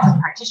became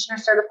counseling practitioner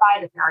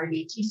certified and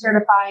REBT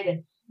certified,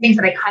 and things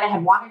that I kind of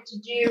had wanted to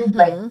do,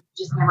 but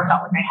just never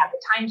felt like I had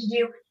the time to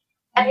do.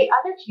 And the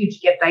other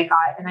huge gift I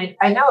got, and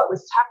I know it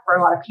was tough for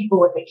a lot of people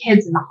with the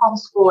kids and the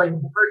homeschooling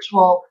and the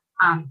virtual,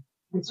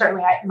 and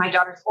certainly my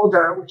daughter's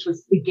older, which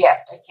was the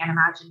gift. I can't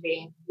imagine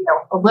being,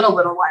 a little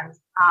ones.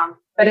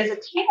 But as a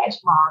teenage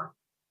mom,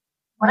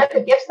 one of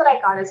the gifts that I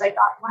got is I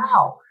thought,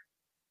 wow,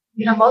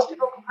 most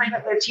people complain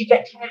that their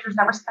teenagers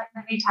never spend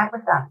any time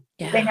with them.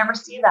 Yeah. They never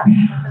see them.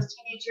 Those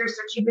teenage years,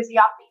 they're too busy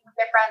off being with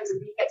their friends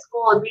and being at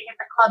school and being at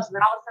the clubs. And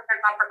then all of a sudden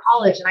they're gone for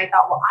college. And I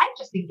thought, well, I've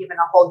just been given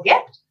a whole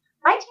gift.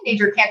 My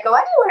teenager can't go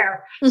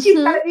anywhere. She's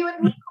got to be with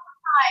me all the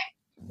time.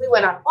 We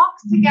went on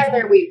walks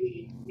together.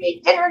 We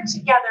made dinner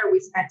together. We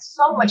spent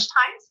so much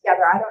time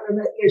together. I don't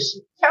know that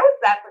she chose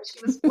that, but she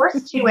was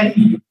forced to. And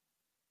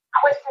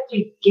that was such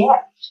a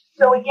gift.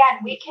 So again,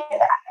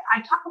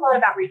 I talk a lot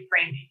about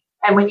reframing.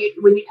 And when you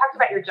talked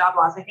about your job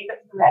loss, I think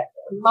that's something that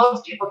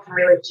most people can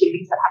relate to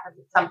because it happens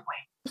at some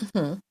point.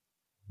 Mm-hmm.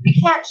 We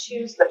can't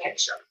choose the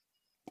picture.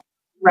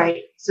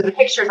 right? So the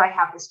pictures, I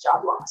have this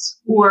job loss,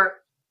 or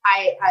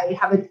I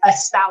have a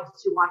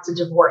spouse who wants a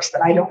divorce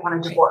that I don't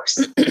want to divorce,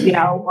 or I have a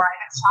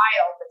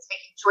child that's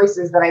making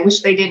choices that I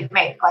wish they didn't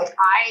make. Like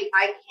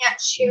I can't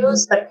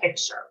choose the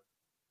picture.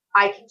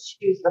 I can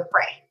choose the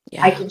frame.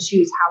 Yeah. I can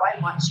choose how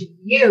I want to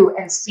view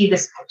and see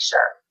this picture.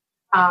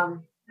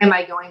 Am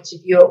I going to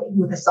view it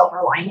with a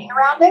silver lining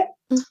around it?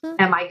 Mm-hmm.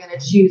 Am I going to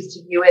choose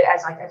to view it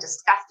as like a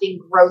disgusting,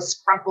 gross,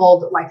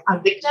 crumpled, like a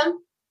victim?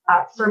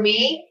 For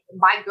me,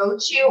 my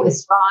go-to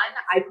is fun.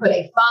 I put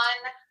a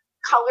fun,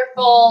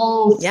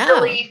 colorful,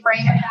 silly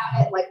frame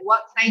about it. Like,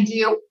 what can I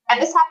do?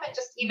 And this happened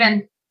just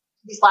even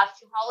these last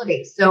 2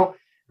 holidays. So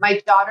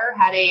my daughter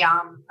had a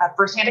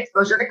firsthand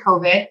exposure to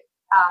COVID.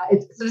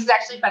 So this is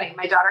actually funny.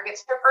 My daughter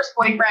gets her first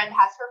boyfriend,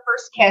 has her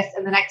first kiss,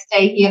 and the next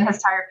day he and his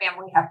entire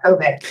family have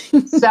COVID.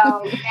 So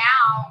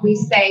now we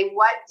say,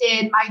 what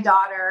did my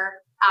daughter,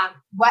 how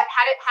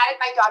did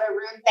my daughter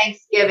ruin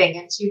Thanksgiving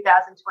in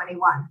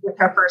 2021 with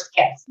her first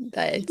kiss?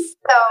 Nice.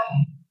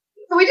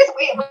 So we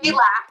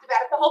laughed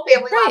about it. The whole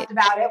family laughed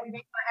about it. We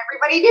made fun.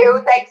 Everybody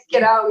knew, thanks,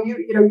 kiddo.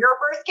 Your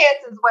first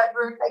kiss is what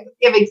ruined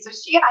Thanksgiving. So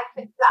she and I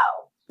could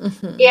go.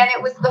 Mm-hmm. And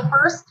it was the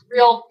first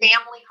real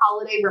family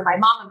holiday where my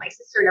mom and my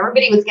sister and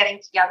everybody was getting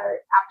together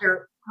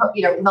after,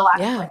 in the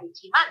last 18 months.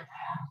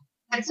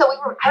 And so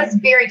I was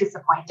very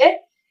disappointed.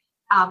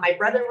 My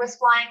brother was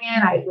flying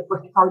in. I was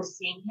looking forward to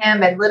seeing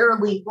him. And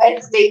literally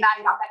Wednesday night,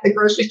 I'm at the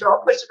grocery store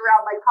pushing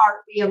around my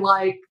cart being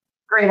like,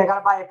 great, I got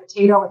to buy a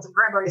potato and some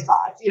cranberry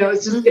sauce.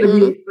 It's just going to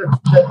be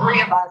the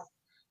 3 of us.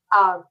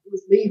 It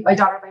was me, my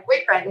daughter, and my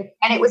boyfriend.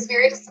 And it was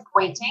very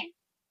disappointing.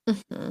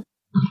 Mm-hmm.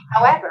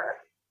 However,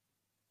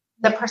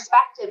 the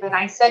perspective, and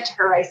I said to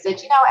her, and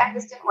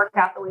this didn't work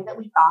out the way that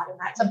we thought, and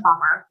that's a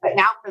bummer. But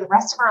now for the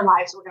rest of our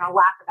lives, we're going to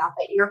laugh about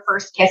that. Your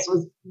first kiss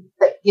was,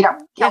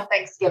 killed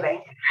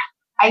Thanksgiving.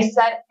 I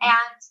said,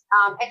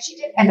 and she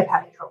did end up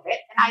having COVID,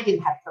 and I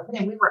didn't have COVID,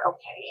 and we were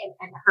okay.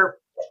 And her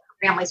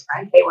family's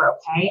friend, they were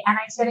okay. And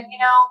I said,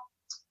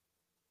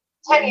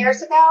 10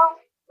 years ago,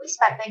 we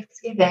spent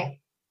Thanksgiving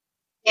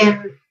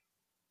in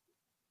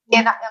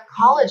a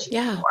college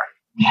resort.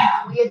 We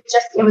had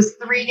it was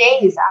 3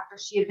 days after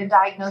she had been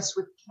diagnosed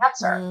with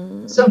cancer.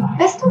 So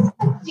this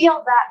doesn't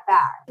feel that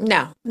bad.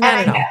 No, not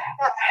at all.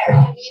 That's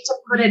where you need to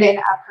put it in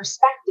a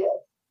perspective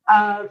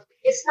of,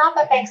 it's not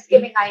the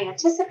Thanksgiving I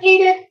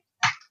anticipated,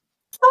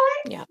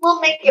 but we'll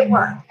make it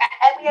work.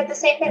 And we had the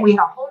same thing. We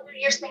had a whole New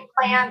Year's thing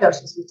planned. There was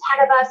supposed to be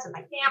 10 of us and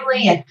my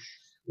family, and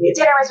we had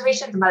dinner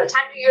reservations. And by the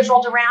time New Year's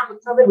rolled around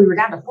with COVID, we were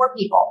down to 4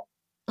 people.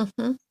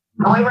 Mm-hmm. And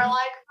we were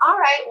like, all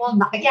right, well,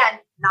 not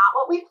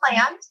what we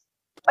planned.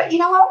 But you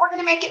know what? We're going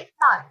to make it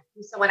fun.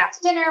 We still went out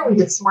to dinner. We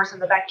did s'mores in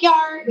the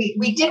backyard.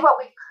 We did what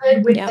we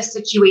could with the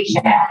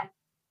situation. I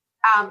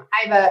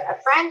have a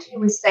friend who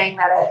was saying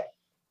that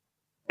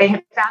they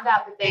had found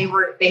out that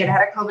they had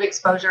had a COVID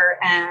exposure,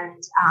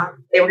 and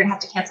they were going to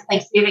have to cancel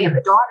Thanksgiving. And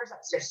the daughter's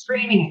upstairs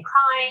screaming and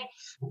crying.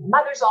 And the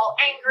mother's all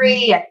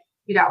angry. And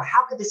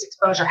how could this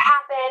exposure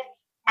happen?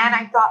 And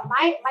I thought,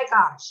 my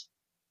gosh,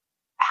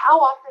 how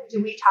often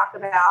do we talk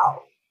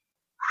about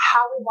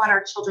how we want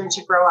our children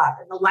to grow up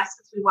and the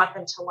lessons we want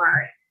them to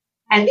learn?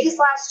 And these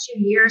last 2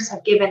 years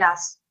have given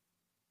us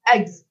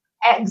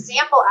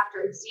example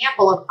after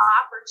example of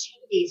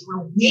opportunities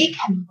where we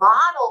can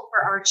model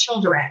for our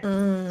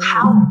children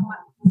how we want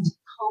them to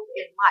cope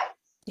in life.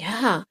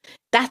 Yeah,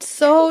 that's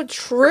so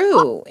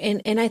true.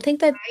 And I think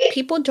that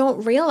people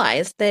don't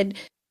realize that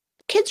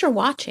kids are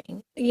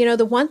watching.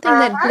 The one thing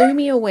that blew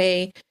me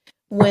away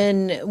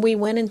when we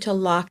went into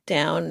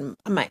lockdown,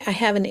 I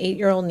have an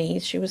 8-year-old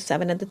niece. She was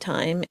 7 at the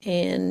time,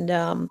 and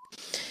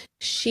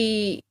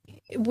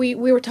we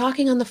were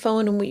talking on the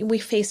phone, and we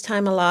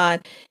FaceTime a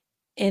lot.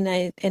 And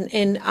I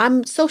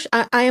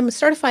am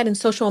certified in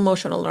social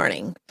emotional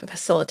learning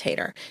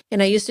facilitator,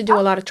 and I used to do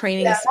a lot of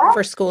trainings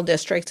for school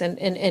districts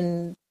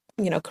and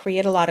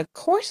create a lot of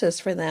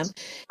courses for them.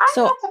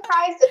 I'm not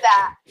surprised at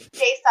that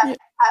based on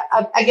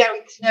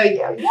getting to know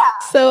you. Yeah.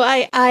 So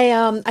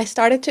I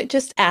started to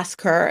just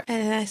ask her,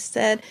 and I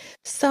said,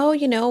 so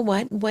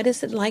what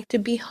is it like to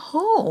be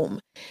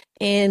home?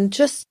 And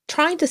just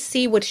trying to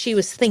see what she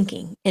was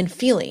thinking and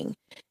feeling.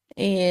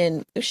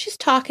 And she's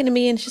talking to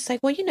me, and she's like,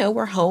 well,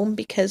 we're home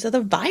because of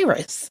the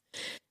virus.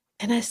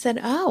 And I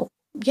said, oh,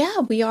 yeah,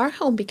 we are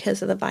home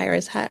because of the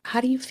virus. How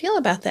do you feel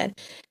about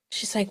that?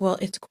 She's like, well,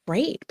 it's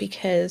great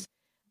because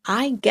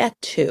I get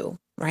to,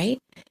 right?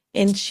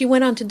 And she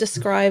went on to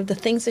describe the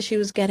things that she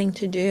was getting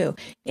to do.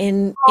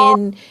 And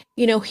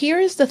here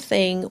is the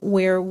thing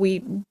where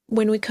when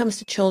it comes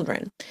to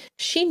children,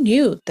 she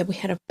knew that we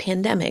had a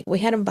pandemic, we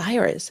had a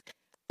virus.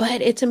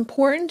 But it's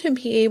important to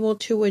be able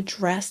to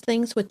address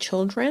things with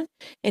children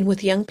and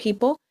with young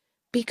people,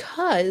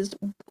 because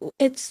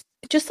it's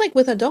just like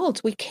with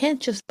adults. We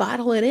can't just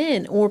bottle it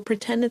in or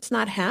pretend it's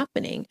not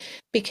happening,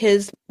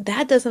 because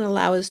that doesn't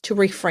allow us to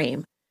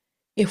reframe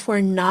if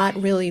we're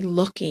not really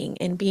looking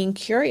and being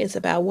curious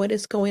about what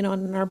is going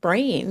on in our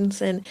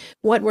brains and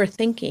what we're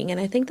thinking. And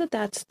I think that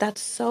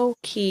that's so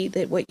key,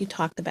 that what you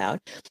talked about,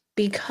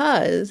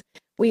 because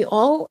we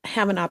all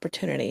have an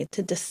opportunity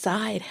to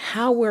decide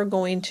how we're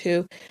going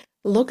to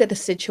look at a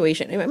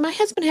situation. I mean, my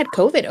husband had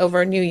COVID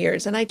over New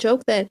Year's, and I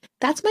joke that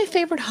that's my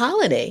favorite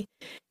holiday.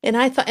 And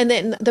I thought, and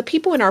then the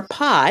people in our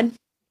pod,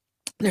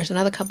 there's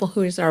another couple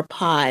who is our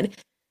pod,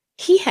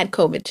 he had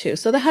COVID too.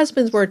 So the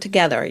husbands were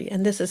together,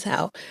 and this is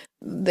how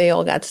they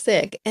all got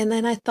sick. And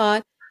then I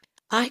thought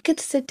I could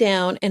sit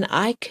down and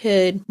I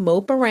could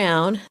mope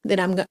around that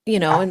and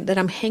that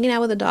I'm hanging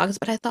out with the dogs.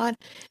 But I thought,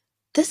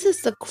 this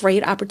is a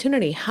great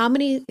opportunity. How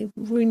many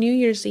New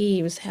Year's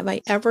Eves have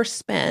I ever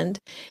spent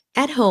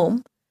at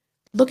home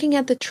looking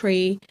at the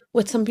tree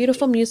with some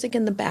beautiful music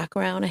in the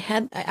background?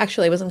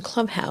 I was in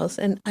Clubhouse,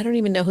 and I don't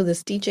even know who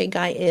this DJ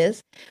guy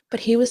is,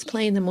 but he was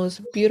playing the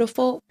most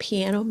beautiful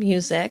piano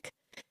music.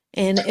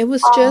 And it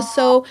was just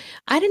so,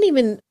 I didn't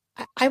even,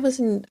 I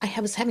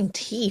was having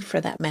tea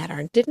for that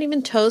matter. Didn't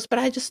even toast, but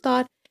I just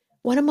thought,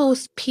 what a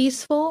most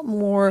peaceful,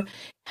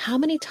 how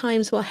many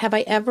times have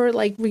I ever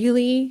like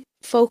really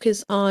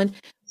focused on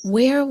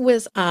where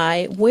was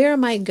I? Where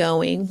am I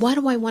going? What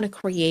do I want to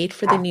create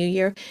for the new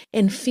year?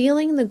 And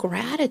feeling the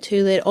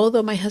gratitude that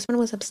although my husband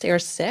was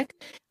upstairs sick,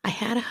 I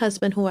had a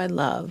husband who I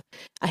love.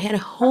 I had a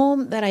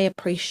home that I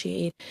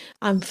appreciate.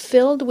 I'm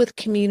filled with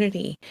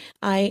community.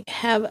 I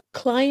have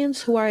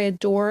clients who I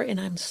adore and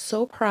I'm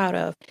so proud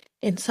of.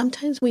 And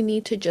sometimes we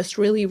need to just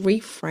really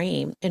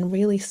reframe and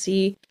really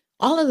see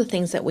all of the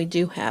things that we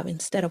do have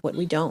instead of what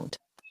we don't.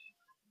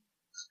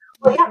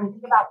 Well, yeah, I mean,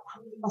 think about how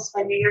many people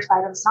spend New Year's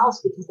by themselves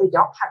because they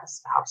don't have a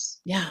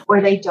spouse, or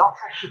they don't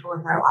have people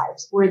in their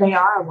lives, where they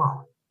are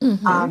alone.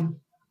 Mm-hmm.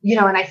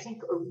 And I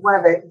think one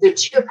of the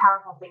two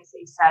powerful things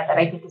that you said that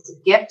I think is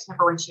a gift,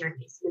 number one, to your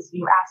niece, is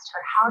you asked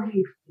her, how do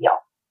you feel?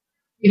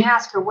 You didn't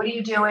ask her, what are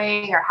you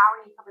doing? Or how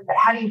are you coming? But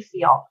how do you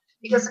feel?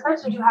 Because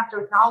sometimes we do have to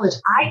acknowledge,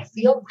 I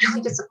feel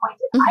really disappointed.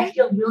 Mm-hmm. I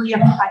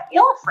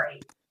feel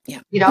afraid. Yeah.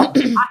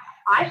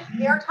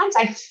 There are times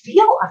I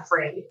feel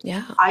afraid.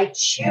 Yeah. I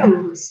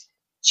choose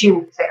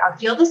to say, I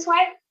feel this way.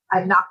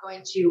 I'm not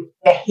going to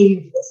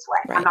behave this way.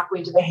 Right. I'm not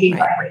going to behave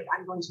afraid.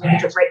 I'm going to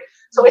behave afraid.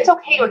 So it's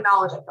okay to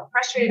acknowledge I feel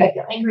frustrated. I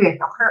feel angry. I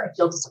feel hurt. I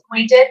feel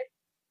disappointed.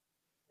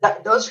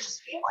 Those are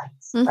just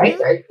feelings, right?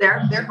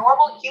 They're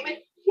normal human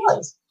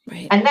feelings.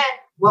 Right. And then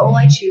what will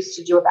I choose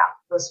to do about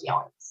those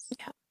feelings?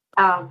 Yeah.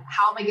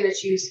 How am I going to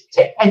choose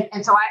to,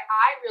 and so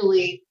I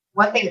really,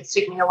 one thing that's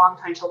taken me a long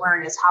time to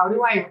learn is I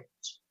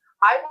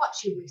want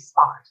to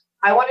respond.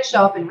 I want to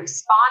show up and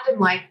respond in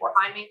life where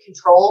I'm in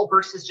control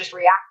versus just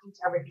reacting to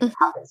everything that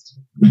happens to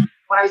me.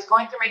 When I was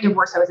going through my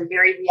divorce, I was a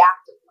very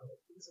reactive mode.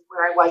 This is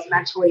where I was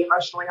mentally,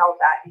 emotionally, all of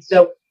that. And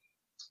so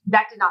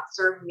that did not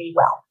serve me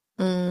well.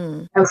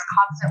 I was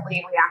constantly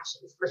in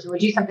reaction. This person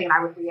would do something and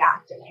I would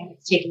react. And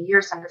it's taken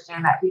years to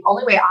understand that the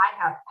only way I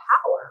have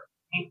power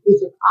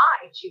is if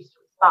I choose to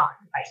respond.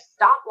 If I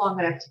stop long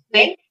enough to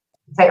think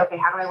and say, okay,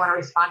 how do I want to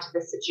respond to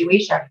this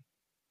situation?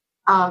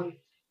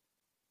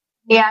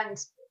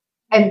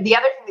 And the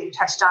other thing that you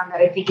touched on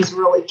that I think is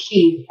really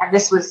key, and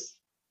this was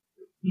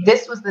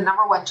the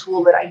number one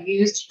tool that I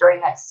used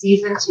during that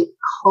season to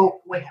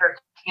cope with her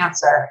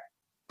cancer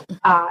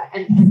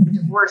and the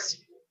divorce,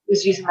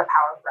 was using the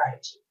power of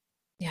gratitude.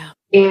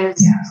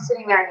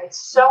 Sitting there, and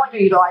it's so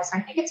underutilized.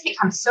 And I think it's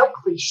become so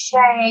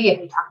cliche,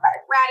 and we talk about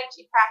a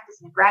gratitude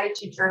practice and a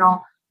gratitude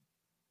journal.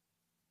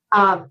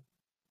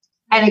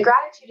 And a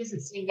gratitude isn't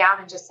sitting down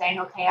and just saying,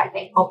 okay, I'm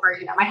thankful for,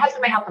 my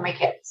husband, my health, and my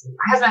kids.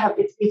 My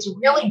husband, it's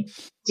really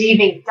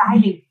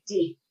diving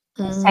deep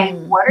and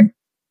saying, what are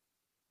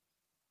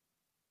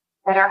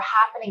that are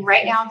happening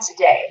right now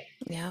today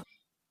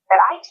that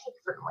I take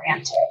for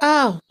granted?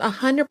 Oh,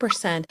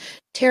 100%.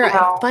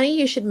 Tara, funny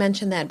you should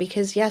mention that,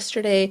 because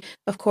yesterday,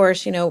 of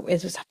course, it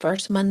was the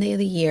first Monday of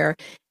the year.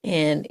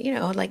 And,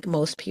 like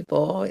most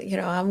people,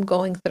 I'm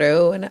going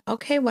through and,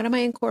 okay, what am I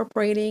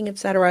incorporating, et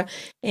cetera.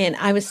 And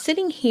I was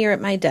sitting here at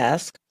my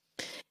desk,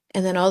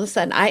 and then all of a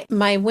sudden I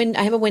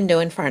have a window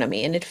in front of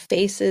me and it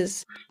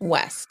faces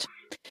west.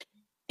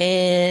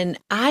 And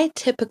I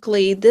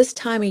typically, this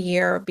time of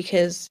year,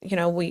 because,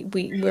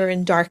 we're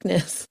in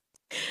darkness,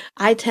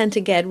 I tend to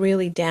get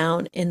really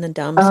down in the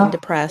dumps and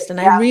depressed, and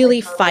I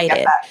really fight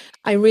it.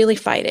 I really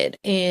fight it.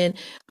 And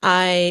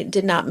I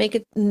did not make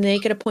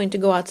it a point to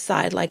go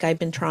outside like I've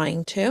been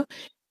trying to.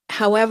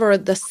 However,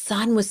 the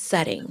sun was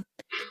setting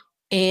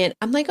and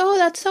I'm like, oh,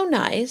 that's so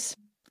nice.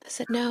 I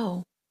said,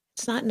 no,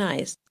 it's not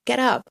nice. Get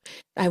up.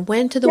 I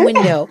went to the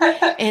window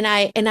and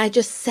I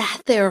just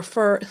sat there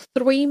for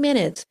 3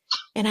 minutes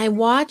and I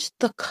watched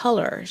the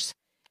colors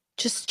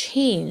just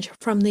change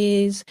from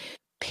these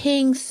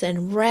pinks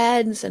and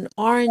reds and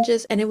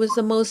oranges. And it was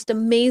the most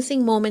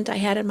amazing moment I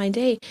had in my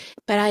day.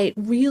 But I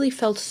really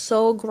felt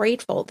so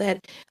grateful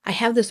that I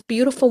have this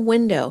beautiful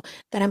window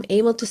that I'm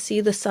able to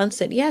see the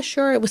sunset. Yeah,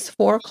 sure, it was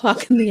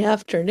 4:00 in the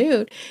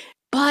afternoon,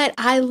 but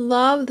I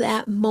love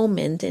that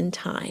moment in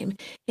time.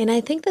 And I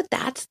think that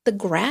that's the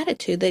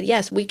gratitude that,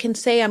 yes, we can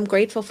say, I'm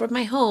grateful for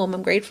my home,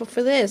 I'm grateful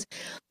for this,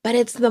 but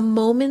it's the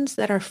moments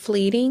that are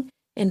fleeting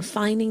and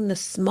finding the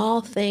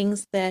small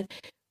things that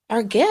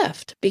our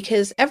gift,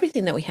 because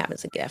everything that we have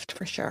is a gift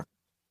for sure.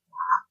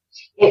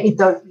 It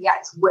does. Yeah,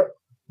 it's what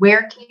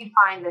where can you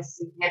find the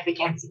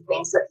significance in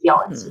things that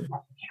feel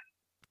insignificant?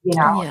 You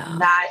know, Yeah.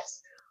 and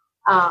that's,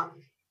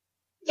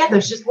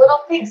 there's just little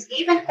things,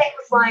 even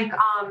things like,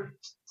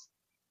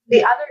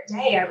 the other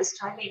day I was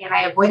driving and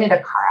I avoided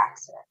a car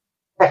accident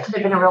that could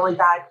have been a really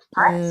bad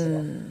car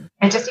accident.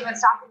 And just even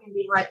stopping and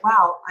being like,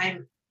 wow,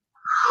 I'm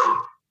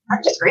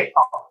just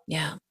grateful.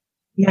 Yeah.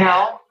 You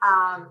know,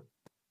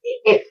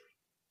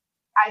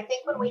 I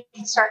think when we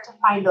start to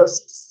find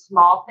those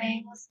small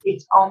things,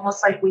 it's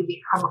almost like we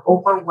become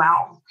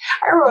overwhelmed.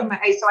 I remember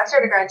so I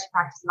started gratitude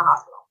practice in the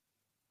hospital.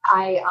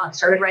 I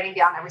started writing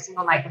down every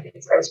single night the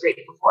things that I was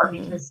grateful for,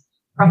 because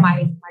from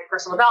my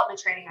personal development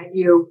training, I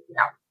knew, you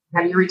know,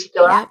 have your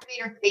reticular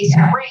activator face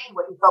your brain.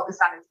 What you focus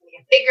on is going to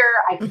get bigger.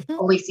 I could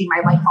only see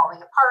my life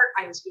falling apart.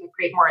 I was going to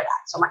create more of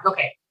that. So I'm like,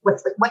 okay,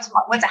 what's a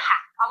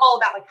hack? I'm all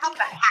about like, how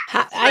can I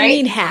hack this, right? I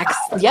need hacks.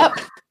 Yep.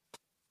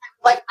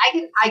 Like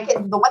I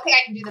can. The one thing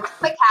I can do that's a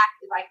quick hack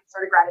is I can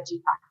start a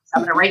gratitude practice.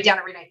 I'm going to write down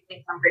every night the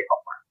things I'm grateful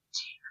for.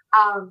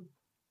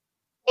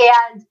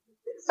 And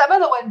some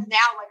of the ones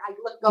now, like I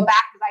go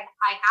back because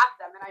I have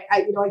them, and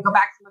I go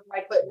back to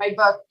my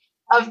book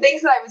of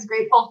things that I was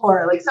grateful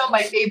for. Like some of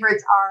my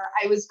favorites are,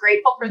 I was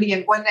grateful for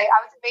one day I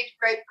was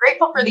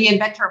grateful for the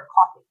inventor of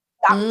coffee.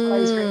 That was what I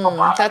was grateful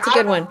for. That's a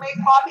good one. I don't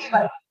make coffee,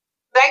 but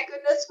thank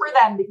goodness for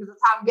them, because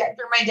it's how I'm getting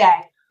through my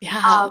day. Yeah.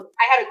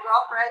 I had a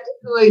girlfriend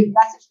who had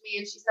messaged me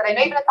and she said, I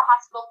know you've been at the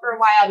hospital for a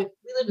while.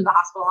 We lived in the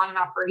hospital on and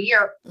off for a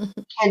year.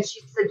 And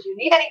she said, do you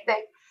need anything?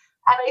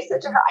 And I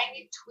said to her, I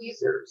need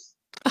tweezers.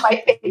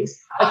 My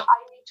face. Like, I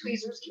need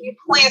tweezers. Can you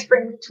please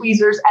bring me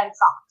tweezers and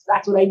socks?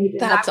 That's what I needed.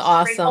 That's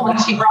awesome. When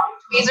she brought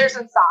me tweezers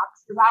and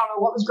socks, because I don't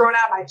know what was growing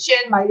out of my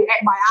chin, my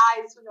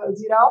eyes, who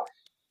knows, you know?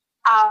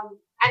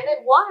 And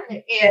then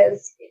one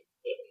is,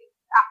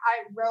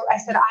 I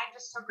said, I'm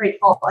just so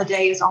grateful a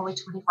day is only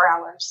 24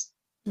 hours.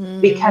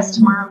 Because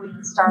tomorrow we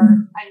can start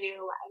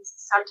anew. And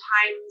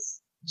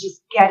sometimes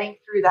just getting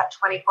through that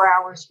 24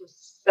 hours was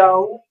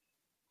so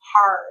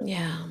hard.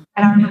 Yeah.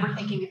 And I remember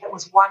thinking, if it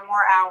was one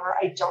more hour,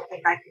 I don't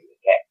think I could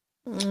make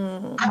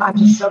it. I'm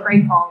just so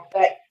grateful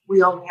that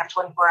we only have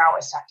 24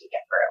 hours to have to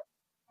get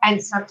through.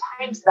 And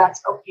sometimes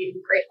that's okay to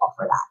be grateful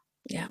for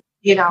that. Yeah.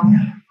 You know,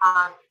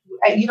 I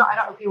don't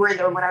know if you were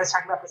there when I was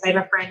talking about this. I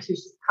have a friend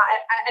who's just,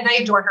 and I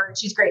adore her and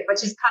she's great, but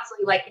she's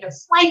constantly like, you know,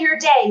 slay your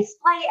day,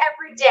 slay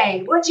every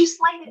day. What'd you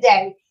slay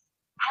today?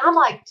 And I'm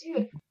like,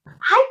 dude,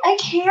 I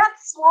can't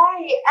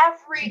slay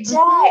every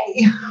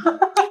day.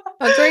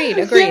 Agreed.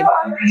 There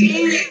are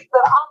days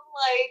that I'm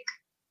like,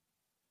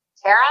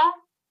 Tara,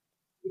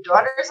 your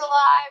daughter's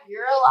alive,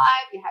 you're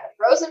alive, you had a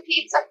frozen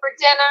pizza for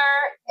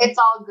dinner, it's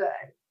all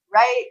good,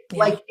 right? Yeah.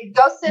 Like,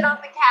 go sit on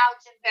the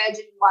couch and veg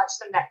and watch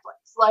some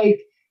Netflix. Like,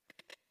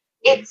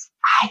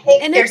 I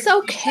think and it's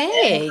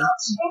okay.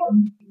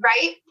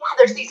 Right? Yeah,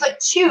 there's these like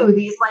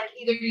these like,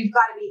 either you've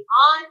got to be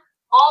on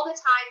all the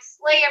time,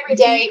 slay every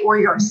day, or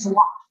you're a sloth.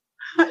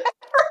 Right?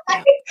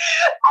 And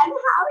how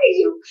do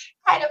you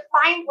kind of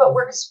find what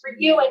works for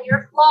you and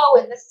your flow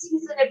in the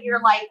season of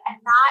your life,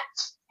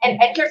 and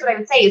here's what I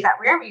would say is that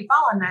wherever you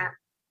fall in that,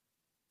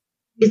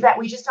 is that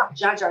we just don't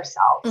judge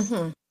ourselves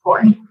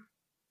for it.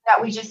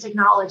 That we just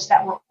acknowledge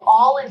that we're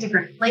all in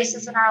different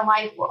places in our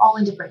life. We're all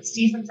in different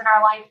seasons in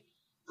our life.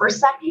 For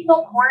some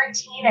people,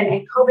 quarantine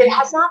and COVID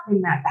has not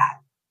been that bad.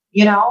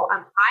 You know,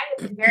 I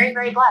have been very,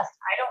 very blessed.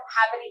 I don't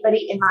have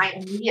anybody in my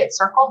immediate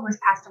circle who has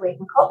passed away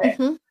from COVID. I have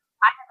another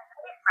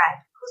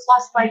friend who's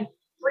lost like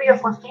 3 or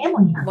 4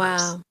 family members.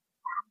 Wow.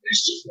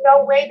 There's just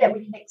no way that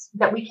we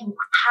can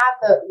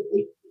have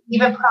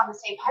even put on the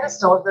same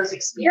pedestal of those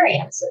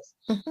experiences.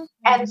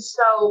 And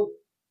so,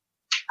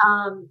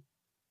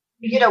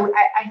 you know,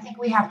 I think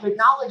we have to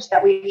acknowledge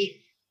that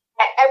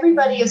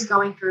everybody is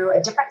going through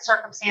a different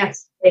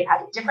circumstance. They've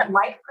had different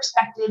life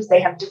perspectives. They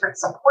have different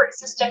support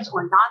systems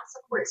or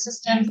non-support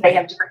systems. They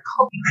have different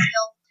coping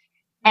skills.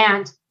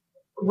 And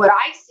what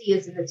I see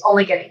is that it's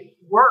only getting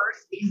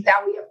worse, because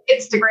now we have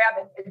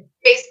Instagram and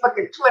Facebook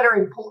and Twitter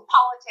and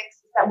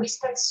politics, that we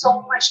spend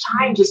so much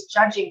time just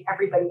judging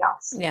everybody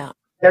else. Yeah.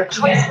 Their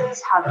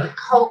choices, how they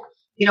cope.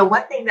 You know,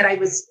 one thing that I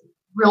was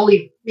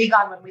really big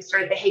on when we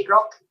started the Hey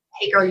Girl,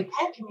 You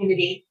Can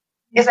community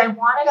is I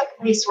wanted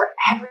a place where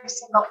every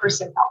single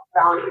person felt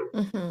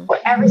valued, where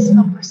every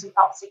single person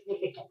felt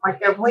significant, like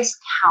their voice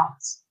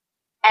counts.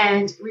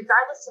 And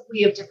regardless if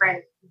we have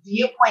different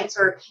viewpoints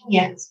or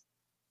opinions,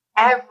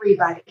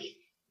 everybody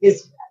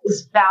is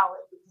valid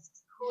because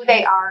it's who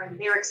they are and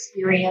their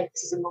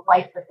experiences in the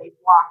life that they've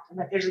walked, and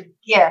that there's a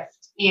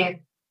gift in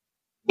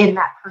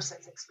that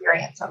person's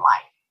experience in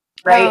life.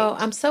 Right. Oh,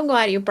 I'm so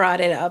glad you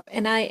brought it up.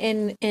 And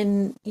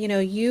you know,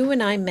 you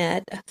and I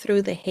met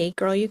through the Hey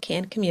Girl You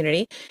Can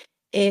community.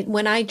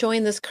 When I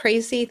joined this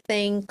crazy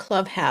thing,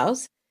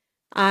 Clubhouse,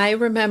 I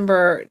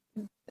remember,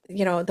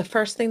 you know, the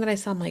first thing that I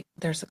saw, I'm like,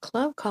 there's a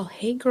club called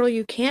Hey Girl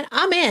You Can.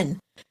 I'm in.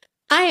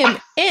 I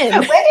am in.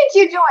 When did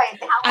you join?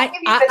 How long have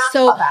you been on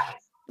Clubhouse?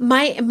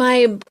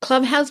 My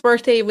Clubhouse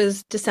birthday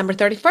was December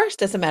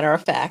 31st, as a matter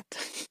of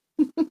fact.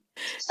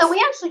 So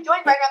we actually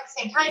joined right around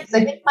the same time because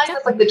I think mine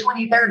was like the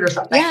 23rd or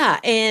something. Yeah,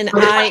 and It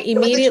was I it was the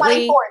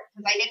immediately 24th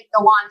because I didn't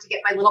go on to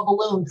get my little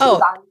balloon because it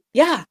was on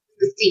yeah,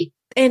 the seat.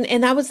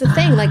 and that was the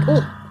thing. Like,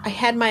 oh, I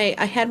had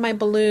my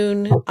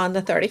balloon on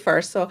the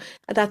 31st, so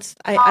that's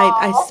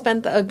I Oh,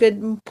 spent a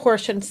good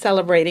portion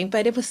celebrating,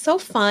 but it was so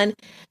fun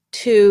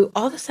to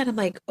all of a sudden I'm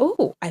like,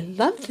 oh, I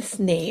love this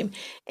name.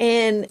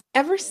 And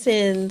ever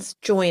since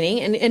joining,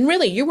 and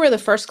really you were the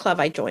first club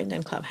I joined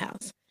in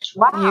Clubhouse.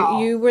 wow.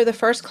 You were the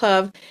first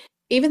club,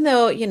 even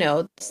though,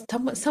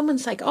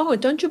 someone's like, "Oh,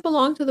 don't you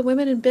belong to the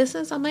women in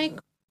business?" I'm like,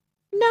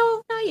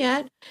 "No, not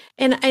yet."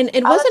 And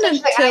it Oh, wasn't that's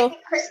interesting. And I until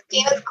think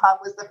Christina's club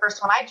was the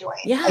first one I joined.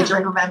 I yeah.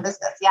 joined Women in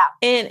Business. Yeah.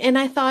 And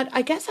I thought,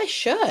 I guess I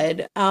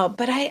should.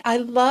 But I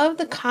love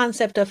the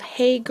concept of,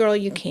 hey, girl,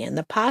 you can.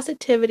 The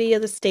positivity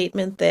of the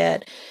statement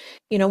that,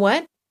 you know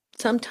what?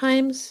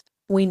 Sometimes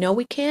we know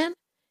we can,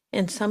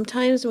 and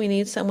sometimes we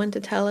need someone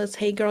to tell us,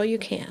 hey, girl, you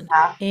can.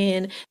 Yeah.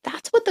 And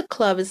that's what the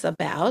club is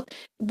about.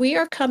 We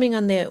are coming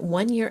on the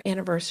 1 year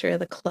anniversary of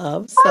the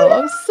club, so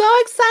I'm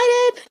so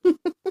excited.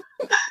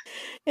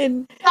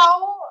 And So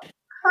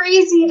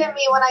crazy to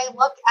me when I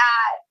look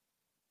at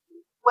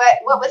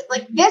what was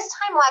like this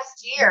time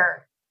last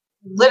year.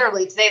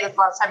 Literally today, this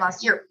last time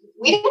last year,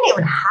 we didn't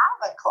even have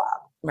a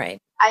club. right.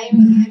 I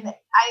mean,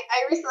 I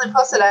recently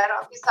posted, I don't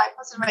know if you saw, I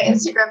posted my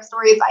Instagram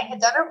stories. I had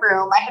done a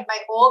room. I had my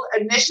old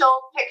initial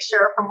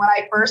picture from when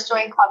I first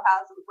joined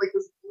Clubhouse. It was like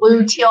this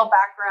blue teal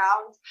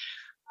background.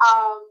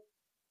 Um,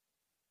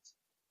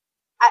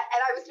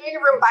 and I was doing a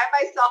room by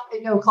myself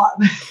in no club.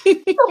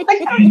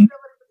 Like, I don't even know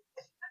what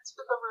it was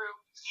for the room.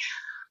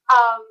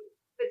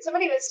 But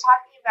somebody was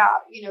talking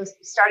about,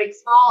 starting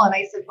small. And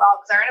I said, well,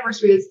 because our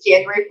anniversary was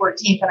January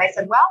 14th. And I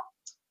said, well,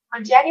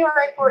 on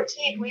January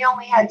 14th, we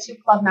only had 2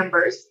 club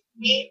members,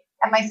 me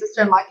and my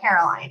sister-in-law,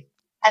 Caroline.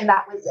 And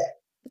that was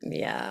it.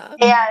 Yeah.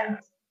 And,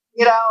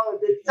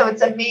 so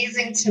it's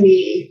amazing to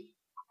me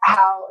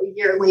how a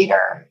year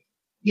later,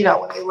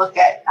 when we look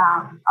at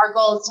our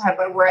goal is to have,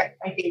 we're at,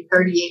 I think,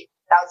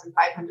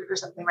 38,500 or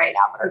something right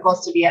now, but our goal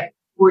is to be at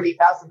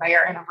 40,000 by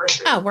our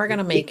anniversary. Oh, we're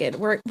gonna make it.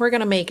 We're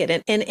gonna make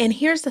it. And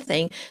here's the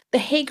thing: the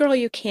Hey Girl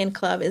You Can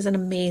Club is an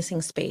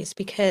amazing space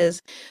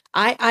because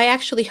I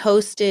actually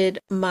hosted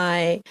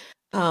my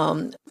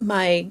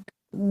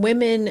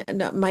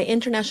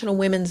International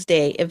Women's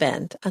Day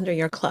event under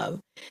your club,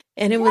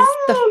 and it was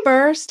the Yes.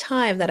 first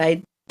time that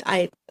I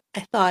I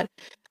thought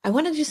I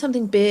want to do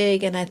something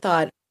big, and I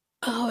thought,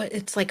 oh,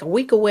 it's like a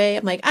week away.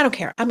 I'm like, I don't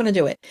care. I'm gonna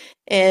do it.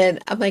 And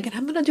I'm like, and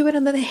I'm gonna do it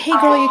under the Hey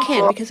Girl You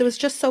Can Oh, because it was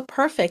just so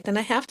perfect. And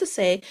I have to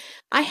say,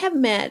 I have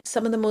met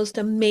some of the most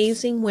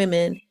amazing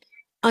women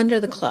under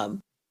the club.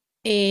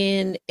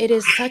 And it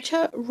is such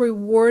a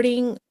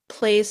rewarding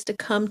place to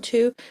come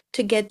to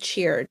get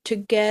cheered, to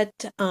get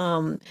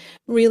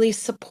really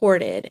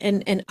supported.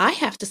 And I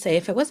have to say,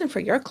 if it wasn't for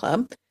your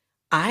club,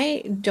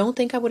 I don't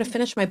think I would have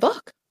finished my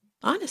book,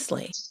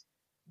 honestly.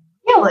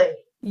 really?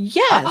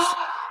 Yes.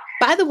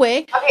 By the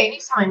way, Okay, you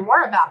need to tell me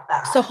more about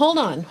that. so hold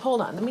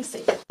on, let me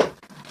see.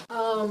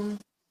 Um,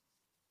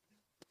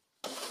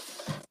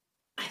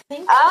 I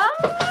think.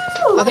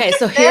 Oh, Okay,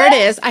 so here it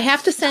is. I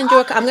have to send you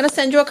I'm going to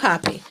send you a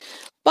copy.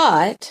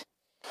 But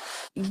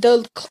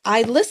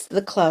I listed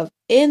the club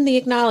in the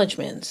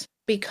acknowledgments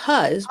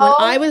because when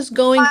I was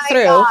going my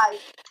through, God.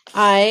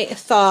 I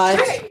thought,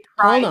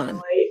 hold on.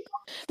 Joy.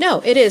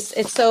 No, it is.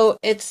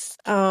 It's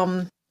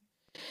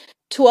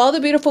to all the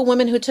beautiful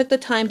women who took the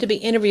time to be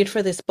interviewed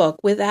for this book.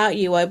 Without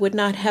you, I would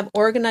not have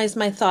organized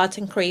my thoughts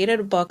and created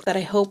a book that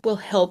I hope will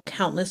help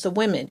countless of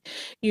women.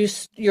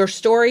 Your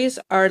stories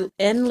are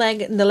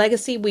the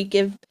legacy we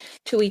give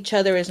to each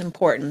other is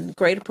important.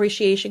 Great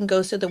appreciation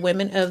goes to the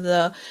women of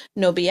the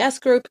No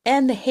BS group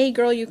and the Hey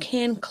Girl You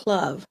Can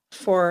Club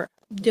for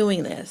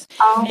doing this.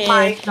 Oh And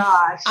my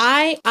gosh.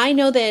 I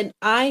know that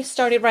I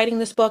started writing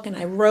this book and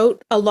I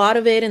wrote a lot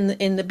of it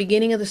in the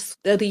beginning of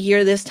the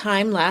year this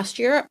time last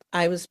year.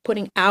 I was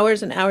putting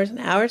hours and hours and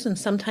hours, and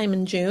sometime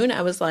in June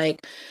I was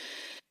like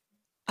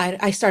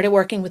I started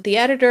working with the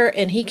editor,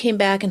 and he came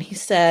back and he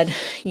said,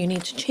 you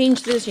need to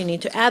change this, you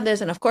need to add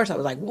this. And of course I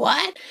was like,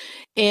 what?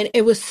 And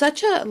it was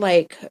such a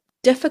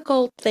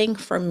difficult thing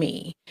for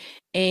me.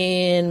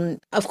 And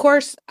of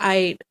course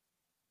I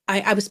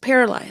was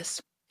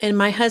paralyzed. And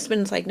my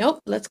husband's like,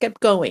 nope, let's get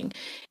going.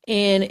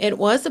 And it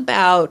was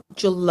about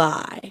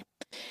July.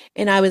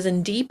 And I was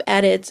in deep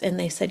edits, and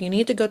they said, you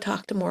need to go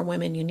talk to more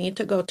women. You need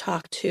to go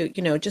talk to,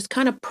 just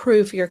kind of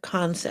prove your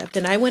concept.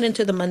 And I went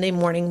into the Monday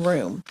morning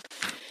room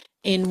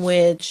in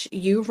which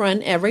you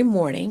run every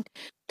morning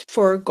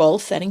for goal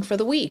setting for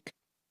the week.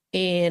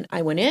 And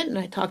I went in and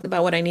I talked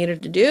about what I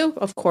needed to do.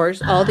 Of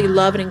course, all the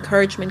love and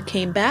encouragement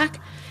came back.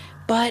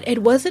 But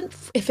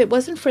if it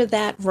wasn't for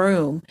that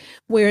room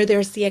where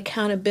there's the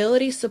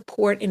accountability,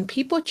 support, and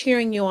people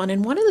cheering you on.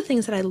 And one of the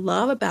things that I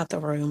love about the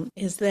room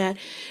is that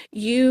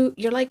you're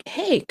like,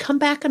 hey, come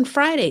back on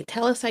Friday.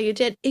 Tell us how you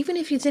did, even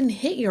if you didn't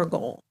hit your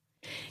goal.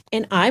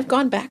 And I've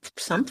gone back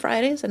some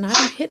Fridays and I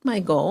don't hit my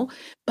goal,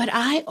 but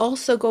I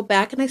also go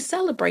back and I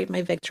celebrate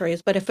my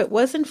victories. But if it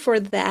wasn't for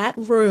that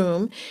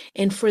room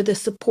and for the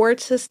support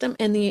system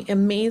and the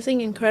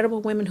amazing,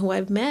 incredible women who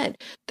I've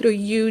met through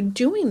you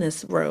doing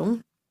this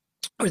room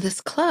or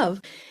this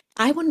club,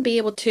 I wouldn't be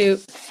able to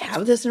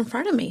have this in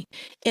front of me.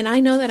 And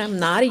I know that I'm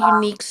not a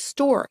unique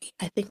story.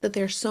 I think that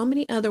there's so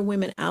many other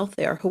women out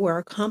there who are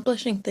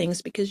accomplishing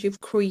things because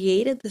you've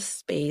created this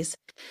space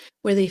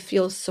where they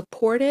feel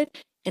supported,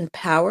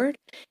 empowered,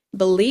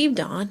 believed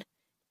on,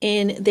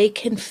 and they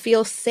can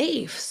feel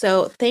safe.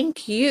 So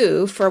thank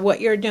you for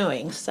what you're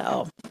doing.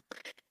 So,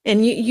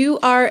 and you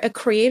are a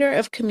creator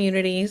of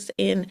communities.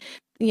 And,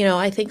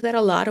 I think that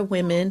a lot of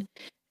women,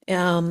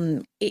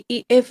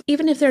 if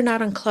even if they're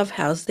not on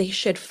Clubhouse, they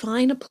should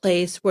find a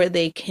place where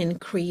they can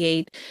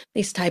create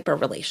these type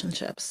of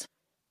relationships.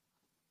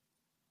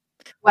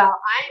 Well,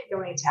 I'm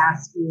going to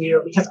ask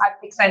you because I'm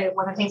excited.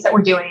 One of the things that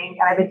we're doing,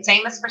 and I've been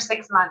saying this for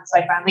 6 months, so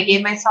I finally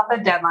gave myself a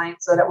deadline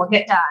so that we'll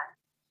get done,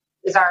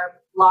 is our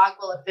blog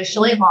will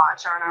officially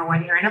launch on our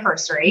 1-year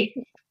anniversary.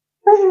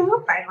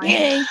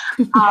 Finally.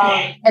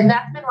 And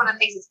that's been one of the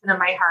things that's been in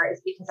my heart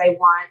is because I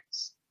want,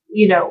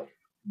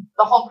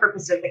 the whole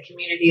purpose of the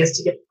community is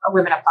to give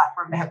women a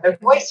platform to have their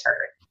voice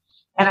heard.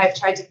 And I've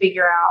tried to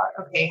figure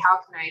out, okay, how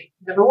can I,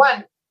 number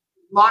one,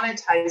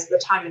 monetize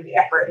the time and the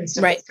effort and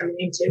stuff that's coming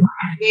into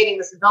creating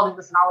this and building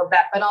this and all of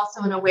that, but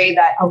also in a way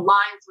that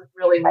aligns with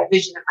really my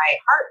vision and my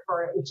heart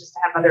for it, which is to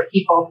have other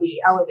people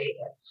be elevated.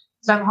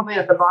 So I'm hoping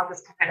that the blog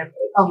is kind of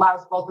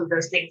allows both of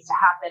those things to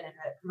happen and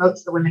it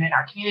promotes the women in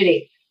our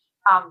community.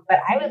 But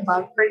I would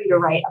love for you to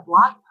write a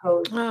blog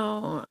post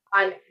on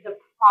the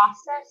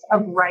process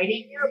of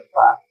writing your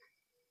book,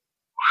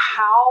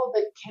 how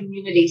the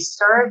community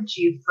served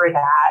you for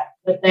that,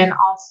 but then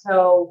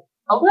also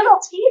a little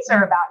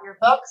teaser about your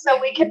book so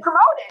we can promote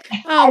it.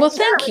 Oh, well,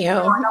 thank you.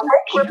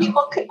 Where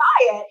people could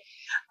buy it.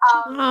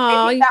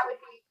 I think that would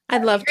be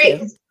I'd love great.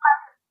 to.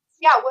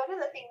 Yeah, one of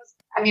the things,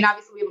 I mean,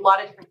 obviously we have a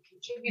lot of different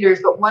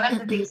contributors, but one of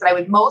the things that I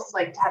would most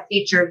like to have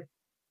featured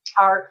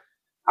are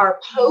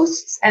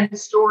posts and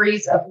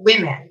stories of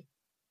women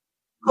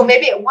who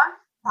maybe at one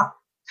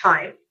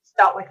time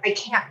felt like I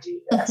can't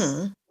do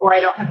this, or I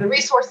don't have the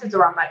resources,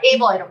 or I'm not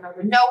able, I don't know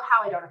the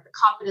know-how, I don't have the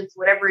confidence,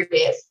 whatever it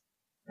is,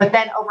 but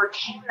then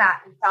overcame that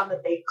and found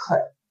that they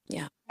could.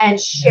 Yeah. And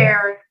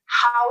shared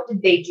how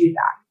did they do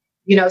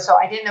that? So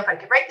I didn't know if I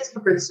could write this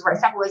book or this is where I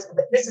step was,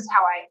 but this is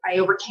how I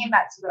overcame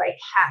that so that I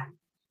can.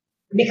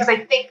 Because I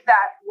think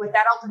that what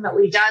that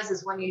ultimately does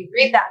is when you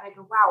read that and I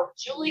go, wow, if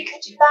Julie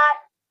could do that,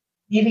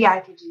 maybe I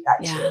could do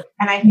that too.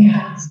 And I think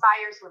that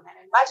inspires women.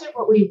 And much of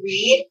what we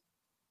read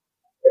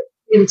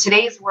in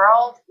today's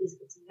world is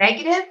it's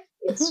negative,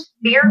 it's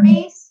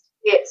fear-based,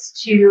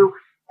 it's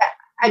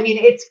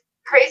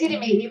crazy to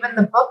me, even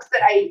the books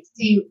that I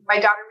see my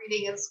daughter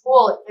reading in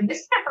school, and this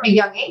is from a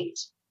young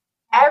age,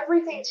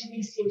 everything to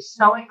me seems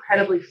so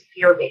incredibly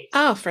fear-based.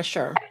 Oh, for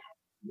sure.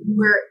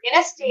 We're in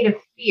a state of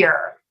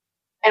fear,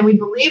 and we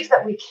believe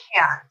that we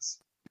can't.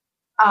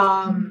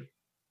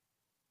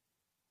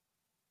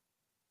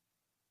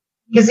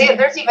 Because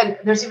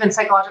there's even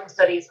psychological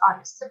studies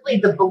on simply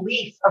the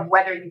belief of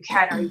whether you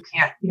can or you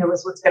can't,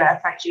 is what's going to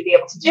affect you to be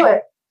able to do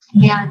it.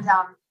 And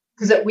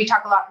because we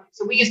talk a lot,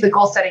 so we use the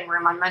goal setting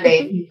room on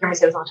Monday. You hear me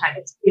say this all the time.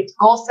 It's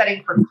goal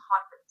setting for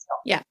confidence.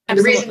 Yeah, and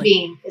the reason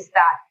being is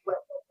that what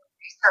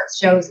research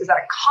shows is that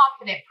a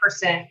confident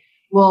person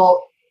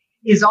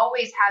is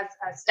always has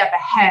a step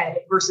ahead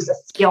versus a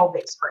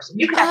skill-based person.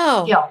 You can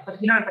have skill, but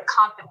if you don't have the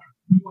confidence,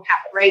 you won't have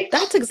it, right?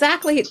 That's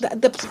exactly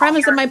the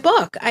premise of my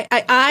book.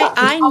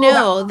 I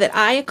know that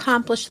I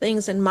accomplish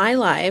things in my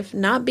life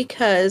not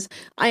because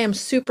I am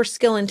super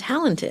skilled and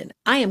talented.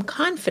 I am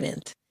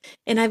confident.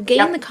 And I've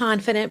gained the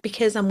confidence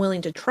because I'm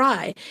willing to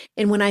try.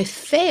 And when I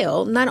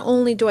fail, not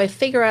only do I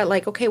figure out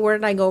like, okay, where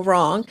did I go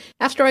wrong?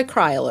 After I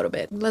cry a little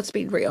bit, let's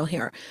be real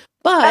here.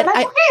 But that's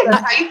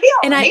how you feel,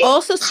 and right? I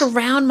also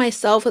surround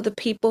myself with the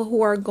people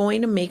who are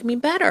going to make me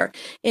better.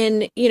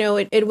 And,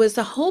 it was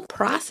a whole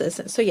process.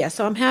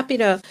 So I'm happy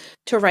to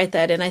write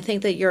that. And I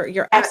think that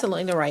you're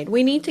absolutely right.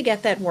 We need to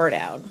get that word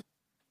out.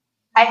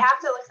 I have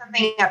to look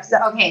something up. So,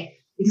 okay.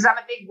 Because I'm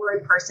a big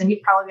word person.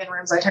 You've probably been in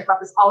rooms. I talk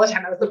about this all the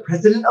time. I was the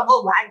president of a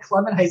Latin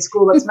club in high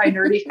school. That's my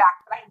nerdy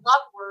fact. But I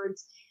love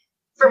words.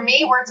 For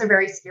me, words are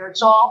very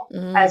spiritual.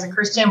 As a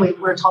Christian,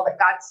 we're told that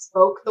God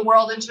spoke the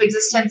world into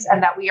existence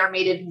and that we are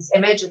made in his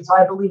image. And so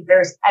I believe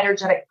there's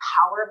energetic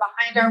power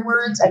behind our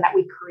words and that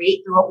we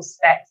create through what we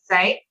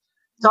say.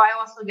 So I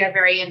also get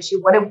very into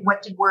what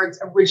did words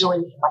originally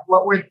mean? Like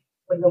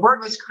when the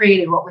word was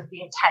created, what was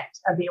the intent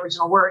of the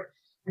original word?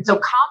 And so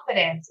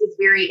confidence is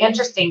very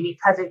interesting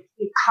because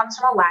it comes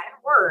from a Latin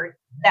word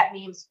that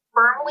means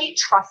firmly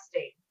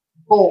trusting,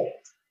 bold.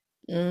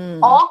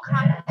 All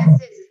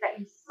confidence is that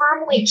you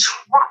firmly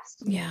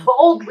trust,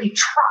 boldly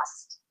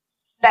trust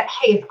that,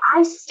 hey, if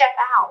I step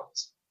out,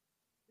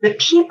 the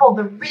people,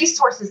 the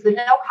resources, the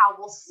know-how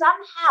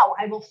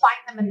I will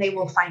find them and they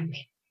will find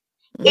me.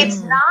 It's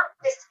not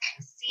this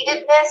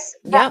conceitedness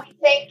that we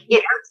think.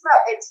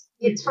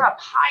 It's from a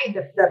pie,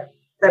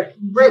 the the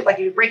root, like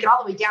you break it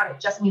all the way down, it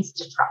just means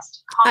to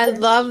trust. I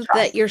love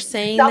that you're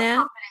saying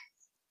that.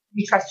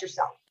 You trust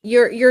yourself.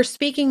 You're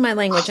speaking my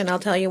language, and I'll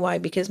tell you why.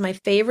 Because my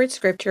favorite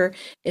scripture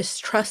is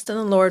trust in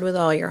the Lord with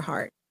all your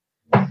heart.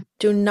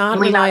 Do not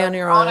rely on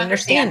your own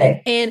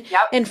understanding.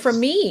 And for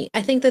me,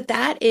 I think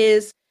that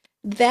is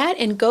that,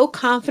 and go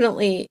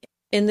confidently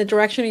in the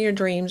direction of your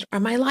dreams are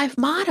my life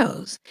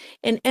mottos.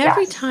 And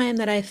every time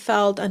that I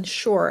felt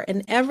unsure,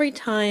 and every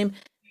time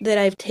that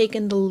I've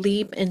taken the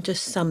leap into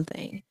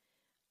something,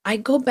 I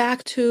go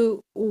back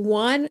to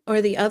one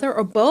or the other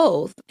or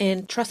both,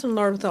 and trust in the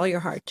Lord with all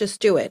your heart. Just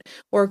do it.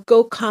 Or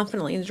go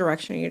confidently in the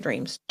direction of your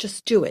dreams.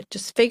 Just do it.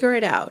 Just figure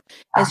it out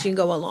as you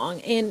go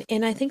along.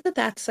 And I think that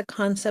that's a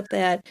concept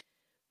that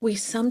we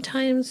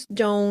sometimes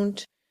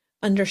don't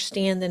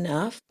understand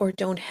enough, or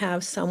don't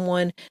have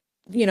someone,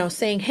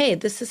 saying, hey,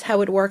 this is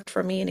how it worked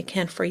for me and it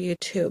can for you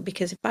too.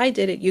 Because if I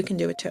did it, you can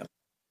do it too.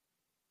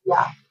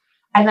 Yeah.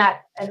 And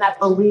that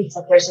belief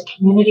that there's a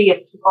community of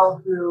people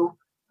who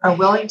are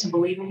willing to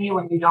believe in you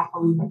when you don't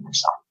believe in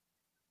yourself.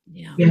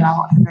 Yeah. And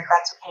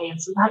that's okay.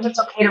 And sometimes it's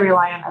okay to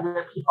rely on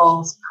other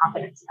people's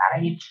confidence in that.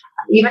 I mean,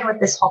 even with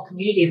this whole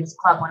community, this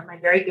club, one of my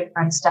very good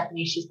friends,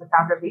 Stephanie, she's the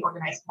founder of the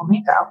Organized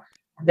Flamingo.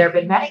 And there have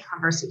been many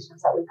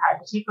conversations that we've had,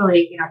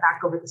 particularly,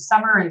 back over the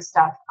summer and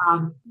stuff,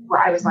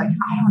 where I was like,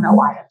 I don't know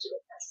why I'm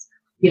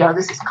doing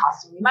this. This is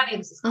costing me money.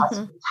 This is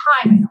costing me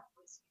time.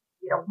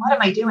 What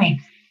am I doing?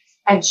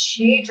 And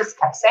she just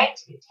kept saying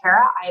to me,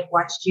 Tara, I have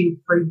watched you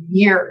for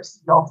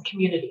years build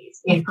communities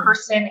in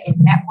person, in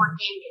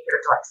networking, in your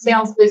direct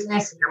sales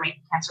business, in your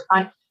Making Cancer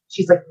Fund.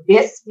 She's like,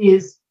 this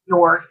is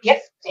your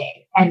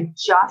gifting, and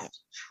just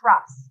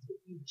trust. If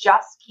you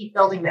just keep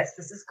building this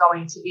is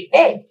going to be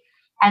big.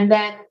 And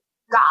then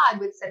God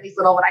would send these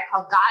little, what I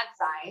call God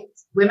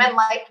signs, women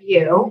like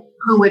you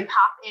who would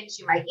pop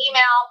into my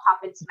email,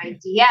 pop into my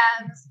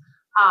DMs,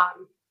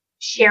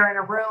 share in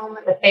a room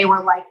that they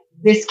were like,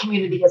 this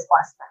community has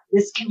blessed them.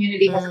 This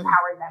community has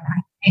empowered them. And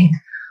I think,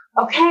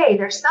 okay,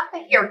 there's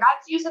something here.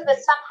 God's using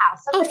this somehow.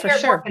 Something here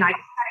is working. I keep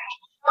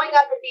showing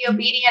up and be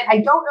obedient. I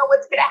don't know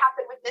what's going to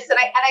happen with this. And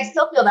I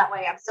still feel that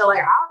way. I'm still like,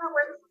 I don't know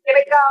where this is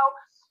going to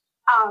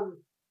go.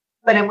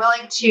 But I'm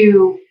willing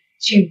to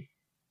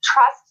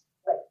trust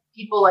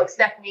people like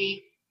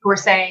Stephanie who are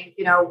saying,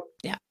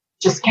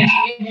 just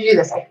continue to do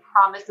this. I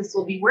promise this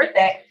will be worth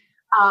it.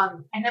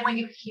 And then when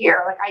you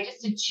hear, like I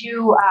just did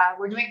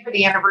we're doing for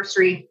the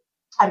anniversary,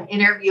 I'm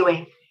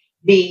interviewing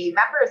the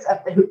members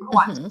of the who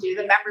want to do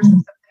the members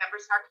of the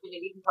members in our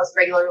community who post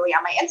regularly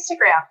on my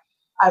Instagram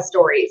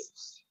stories.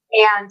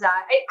 And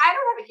I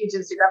don't have a huge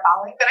Instagram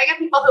following, but I get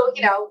people who,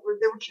 we're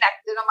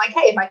connected. I'm like,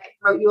 hey, if I could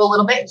promote you a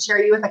little bit and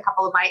share you with a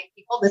couple of my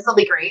people, this will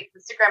be great.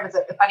 Instagram is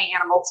a funny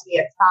animal to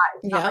me. It's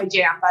not my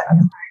jam, but I'm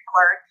trying to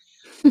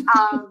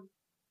learn.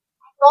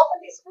 Both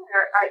of these women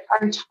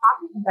are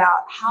talking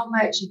about how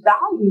much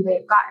value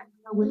they've gotten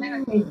from the women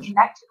that they've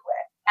connected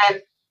with.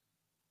 And,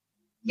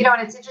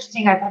 and it's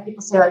interesting. I've had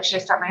people say, like, should I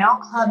start my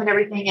own club and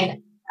everything?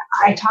 And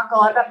I talk a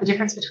lot about the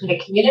difference between a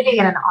community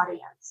and an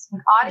audience.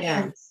 An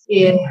audience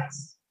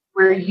is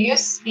where you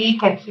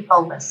speak and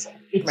people listen.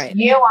 It's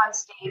you on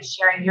stage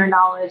sharing your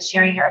knowledge,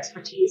 sharing your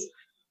expertise.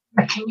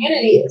 A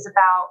community is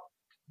about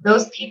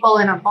those people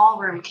in a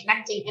ballroom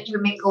connecting,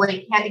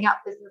 intermingling, handing out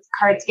business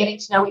cards, getting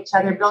to know each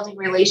other, building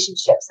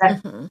relationships.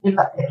 And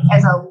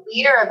as a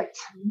leader of a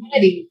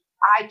community,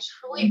 I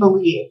truly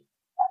believe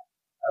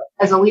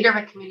as a leader of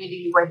a community,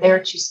 you are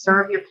there to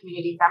serve your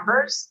community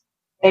members.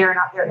 They are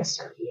not there to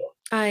serve you.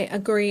 I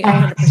agree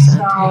 100%.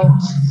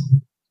 100%.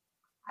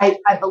 So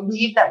I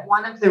believe that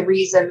one of the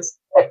reasons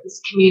that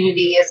this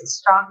community is as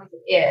strong as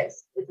it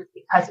is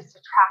because it's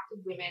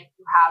attracted women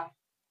who have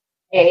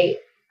a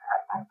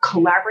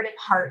collaborative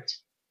heart,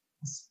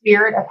 a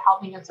spirit of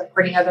helping and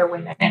supporting other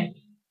women, and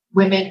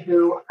women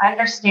who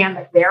understand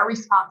that they're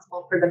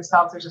responsible for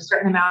themselves. There's a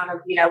certain amount of,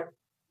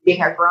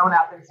 being a grown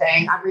up and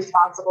saying, I'm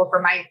responsible for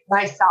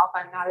myself.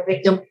 I'm not a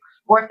victim.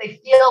 Or if they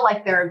feel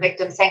like they're a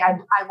victim, saying, I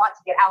want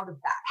to get out of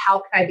that. How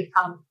can I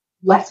become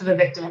less of a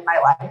victim in my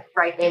life?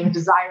 Right? They have a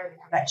desire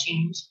to have that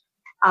change.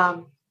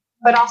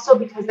 But also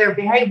because they're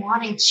very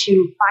wanting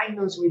to find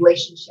those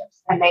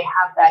relationships. And they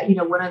have that,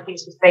 one of the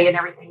things we say and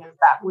everything is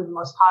that we're the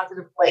most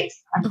positive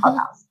place on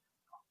Clubhouse.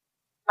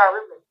 Our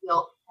room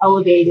feel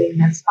elevated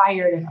and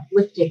inspired and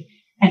uplifting.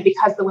 And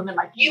because the women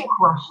like you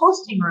who are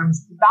hosting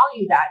rooms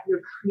value that, you're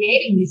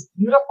creating these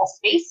beautiful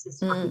spaces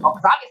for people.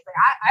 Because obviously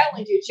I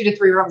only do 2 to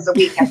 3 rooms a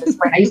week at this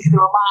point. I used to do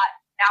a lot.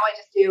 Now I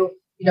just do,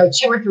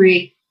 2 or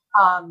 3.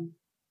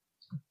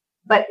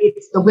 But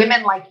it's the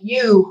women like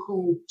you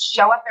who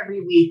show up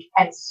every week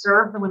and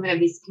serve the women of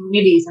these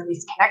communities and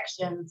these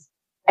connections.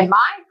 And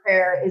my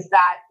prayer is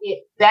that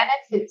it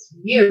benefits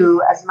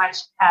you as much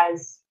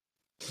as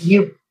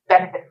you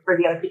benefit for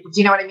the other people.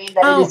 Do you know what I mean?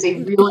 That it is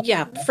a real,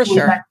 for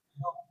sure.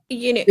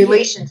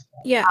 Relationship.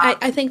 Yeah,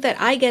 I think that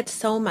I get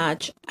so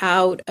much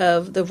out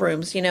of the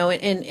rooms,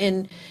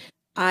 and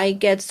I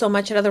get so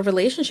much out of the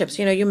relationships.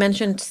 You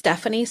mentioned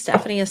Stephanie.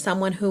 Stephanie is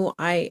someone who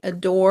I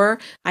adore.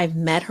 I've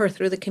met her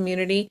through the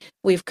community.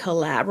 We've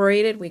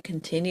collaborated. We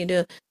continue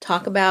to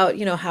talk about,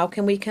 how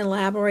can we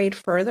collaborate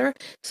further?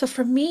 So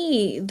for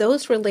me,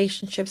 those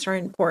relationships are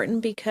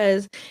important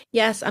because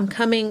yes, I'm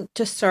coming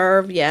to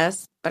serve,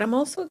 yes, but I'm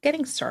also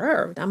getting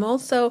served. I'm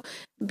also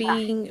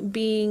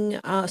being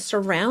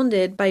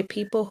surrounded by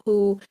people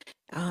who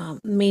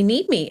may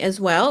need me as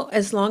well,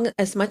 as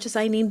much as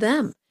I need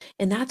them.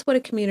 And that's what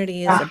a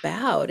community is Yeah.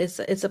 about.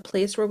 It's a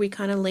place where we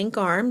kind of link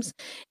arms,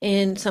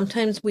 and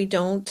sometimes we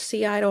don't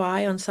see eye to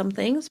eye on some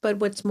things, but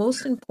what's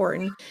most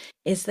important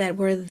is that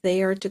we're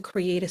there to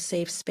create a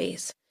safe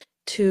space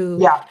to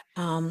Yeah.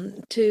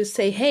 to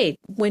say, hey,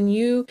 when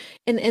you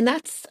and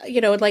that's,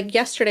 like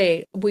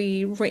yesterday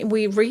we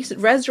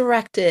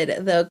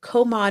resurrected the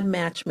co-mod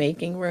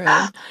matchmaking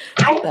room. I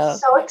am So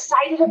so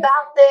excited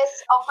about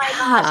this. Oh my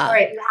gosh. All yeah,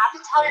 right. You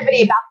have to tell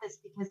everybody about this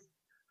because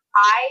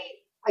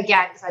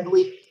because I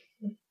believe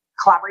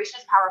collaboration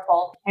is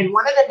powerful. And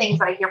one of the things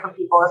that I hear from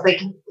people is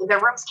their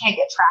rooms can't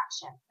get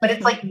traction, but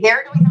it's like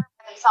they're doing the room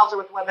by themselves or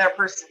with one other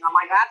person. I'm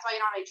like, that's why you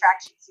don't have any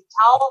traction. So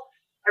tell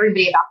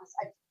everybody about this.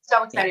 I'm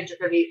so excited you're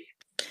going to be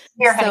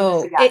spearheading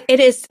this so again.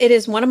 it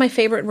is one of my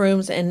favorite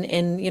rooms,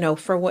 and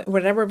for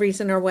whatever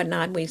reason or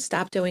whatnot, we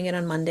stopped doing it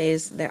on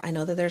Mondays. I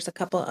know that there's a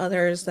couple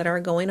others that are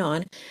going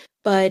on,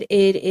 but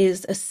it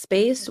is a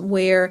space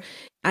where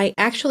I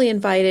actually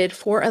invited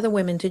 4 other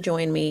women to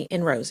join me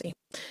in Rosie,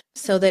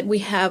 so that we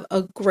have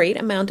a great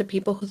amount of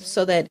people,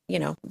 so that we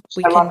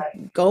I love can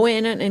it. go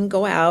in and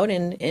go out,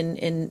 and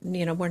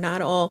we're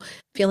not all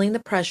feeling the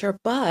pressure,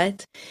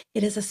 but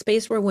it is a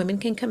space where women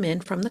can come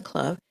in from the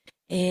club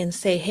and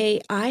say, hey,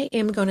 I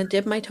am going to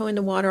dip my toe in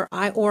the water.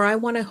 I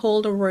want to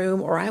hold a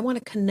room, or I want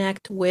to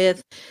connect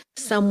with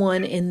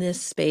someone in this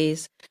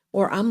space,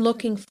 or I'm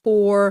looking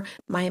for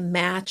my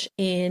match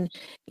in,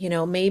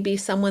 maybe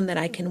someone that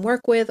I can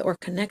work with or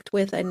connect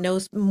with and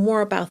knows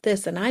more about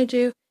this than I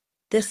do.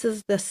 This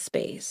is the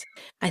space.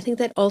 I think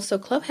that also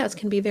Clubhouse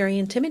can be very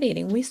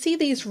intimidating. We see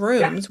these Yeah.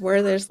 rooms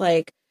where there's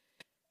like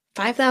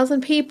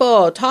 5,000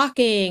 people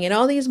talking and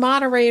all these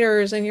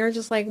moderators, and you're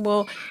just like,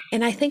 well,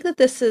 and I think that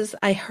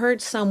I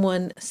heard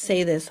someone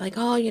say this, like,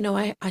 oh,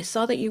 I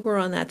saw that you were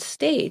on that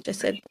stage. I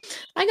said,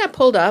 I got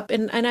pulled up,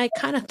 and I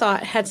kind of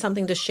thought had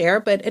something to share,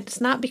 but it's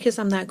not because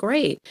I'm that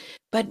great.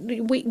 But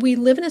we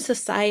live in a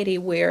society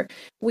where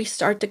we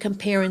start to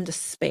compare and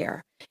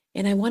despair.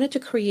 And I wanted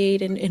to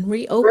create and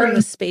reopen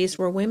the space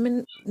where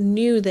women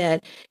knew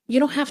that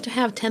you don't have to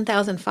have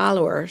 10,000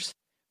 followers,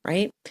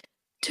 right,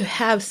 to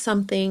have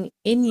something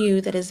in you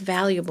that is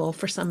valuable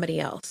for somebody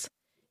else.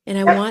 And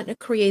I want to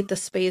create the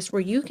space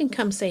where you can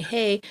come say,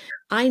 hey,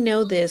 I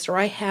know this, or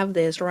I have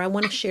this, or I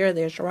want to share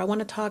this, or I want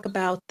to talk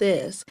about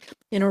this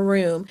in a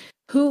room.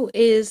 Who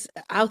is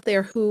out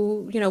there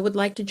who, would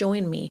like to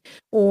join me,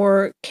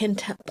 or can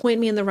point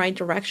me in the right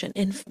direction,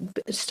 and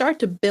start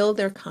to build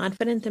their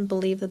confidence and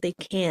believe that they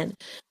can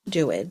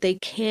do it. They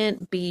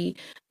can be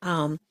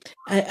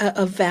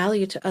a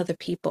value to other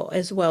people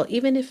as well,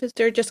 even if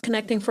they're just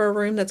connecting for a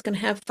room that's going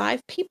to have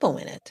 5 people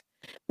in it,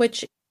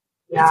 which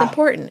it's Yeah.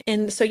 important.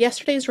 And so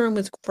yesterday's room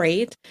was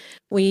great.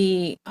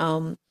 We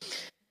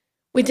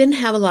didn't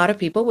have a lot of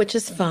people, which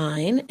is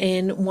fine.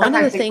 And one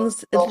of the Sometimes it goes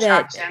things a little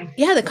that, traction.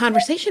 yeah, the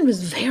conversation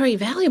was very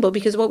valuable,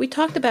 because what we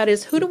talked about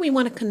is, who do we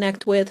want to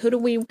connect with? Who do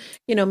we,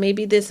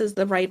 maybe this is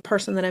the right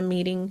person that I'm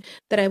meeting,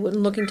 that I'm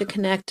looking to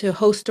connect to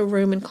host a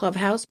room in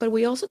Clubhouse. But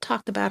we also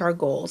talked about our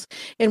goals.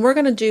 And we're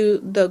going to do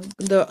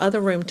the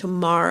other room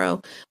tomorrow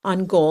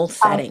on goal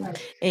setting.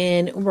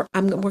 And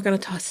we're going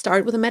to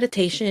start with a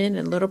meditation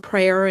and a little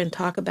prayer and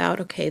talk about,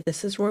 okay,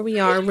 this is where we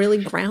are, really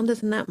ground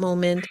us in that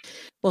moment.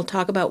 We'll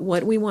talk about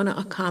what we want to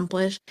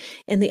accomplish.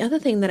 And the other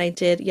thing that I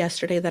did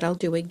yesterday that I'll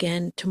do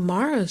again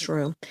tomorrow's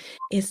room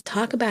is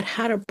talk about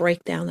how to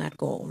break down that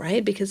goal,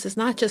 right? Because it's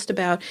not just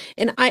about,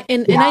 and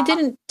I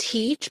didn't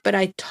teach, but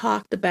I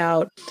talked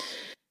about,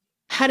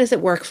 how does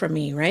it work for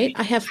me, right?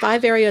 I have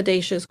 5 very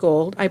audacious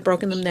goals. I've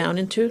broken them down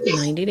into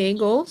 90-day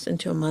goals,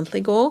 into a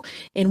monthly goal,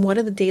 and what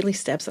are the daily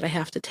steps that I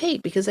have to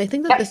take? Because I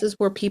think that this is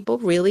where people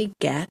really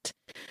get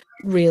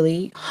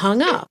really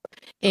hung up.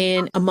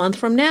 And a month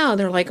from now,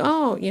 they're like,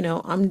 oh,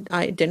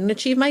 I didn't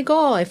achieve my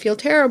goal. I feel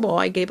terrible.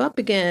 I gave up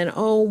again.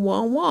 Oh,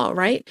 wah,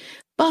 right?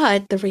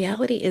 But the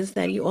reality is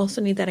that you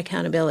also need that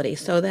accountability.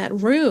 So that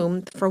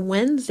room for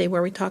Wednesday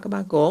where we talk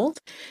about goals,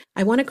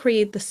 I want to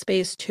create the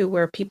space too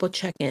where people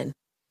check in.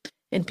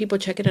 And people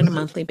check it on a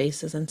monthly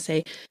basis and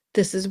say,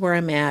 this is where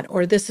I'm at,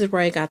 or this is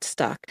where I got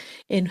stuck.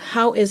 And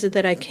how is it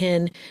that I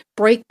can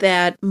break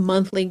that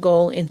monthly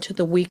goal into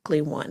the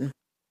weekly one?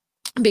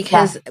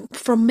 Because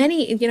for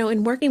many,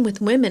 in working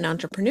with women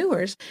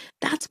entrepreneurs,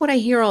 that's what I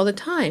hear all the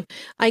time.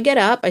 I get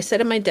up, I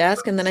sit at my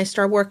desk, and then I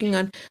start working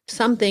on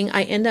something.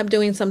 I end up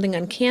doing something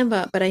on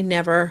Canva, but I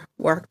never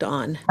worked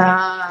on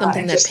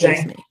something that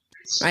pays me,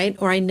 right?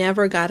 Or I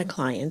never got a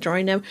client, or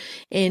I never,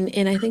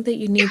 and I think that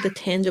you need the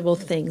tangible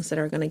things that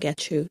are going to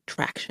get you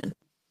traction.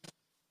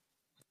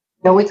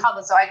 No, we call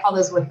this. So I call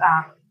this with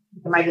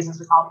my business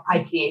we call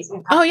them IPAs.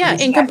 Oh yeah,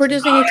 income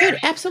producing activity,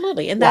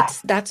 absolutely, and Yeah.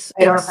 that's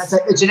I don't know if that's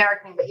a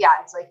generic thing, but yeah,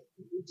 it's like,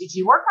 did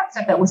you work on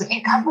stuff that was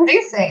income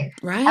producing?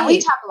 right. And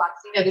we talk a lot,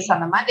 because you know this on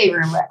the Monday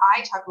room, but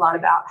I talk a lot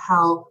about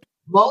how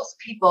most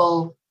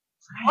people,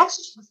 I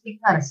actually was speaking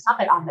on a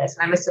summit on this,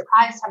 and I was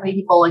surprised how many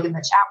people like in the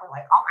chat were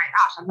like, oh my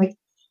gosh. I'm like,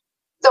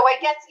 so I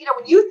guess, you know,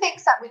 when you think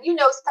something, when you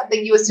know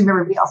something, you assume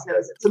everybody else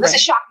knows it. So this Right.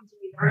 is shocking to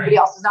me that everybody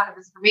else does not have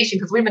this information,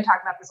 because we've been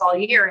talking about this all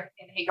year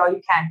in Hey Girl,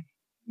 You Can,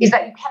 is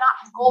that you cannot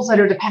have goals that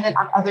are dependent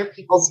on other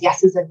people's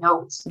yeses and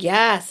nos.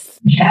 Yes.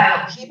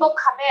 Yeah. People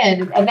come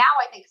in, and now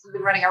I think, because we've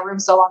been running our room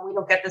so long, we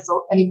don't get this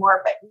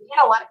anymore, but we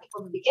had a lot of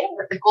people in the beginning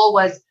that the goal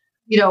was,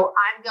 you know,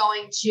 I'm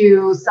going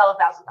to sell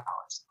 $1,000.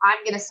 I'm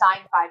going to sign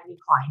 5 new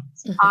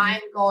clients. Mhm.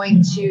 I'm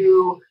going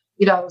to,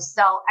 you know,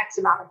 sell X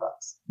amount of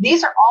books.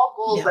 These are all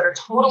goals Yeah. that are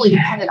totally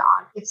dependent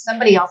on if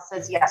somebody else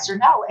says yes or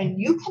no, and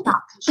you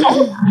cannot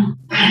control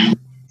that.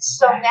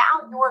 So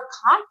now your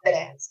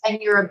confidence and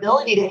your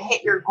ability to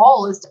hit your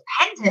goal is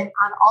dependent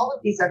on all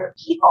of these other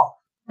people.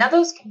 Now,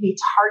 those can be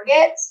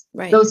targets.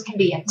 Right. Those can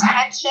be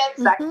intentions.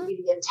 That can Mhm.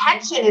 be the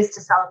intention is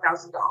to sell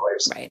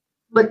 $1,000. Right.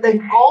 But the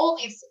goal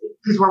needs to be,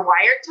 because we're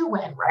wired to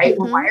win, right? Mhm.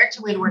 We're wired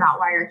to win. We're not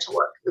wired to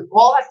work. The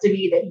goal has to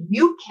be that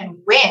you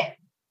can win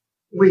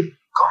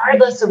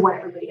regardless of what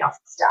everybody else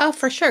does. Oh,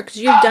 for sure, because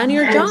you've done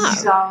your And job.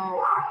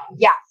 so,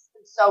 yes.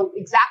 So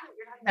exactly what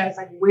you're talking about is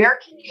like, where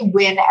can you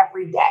win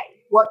every day?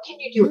 What can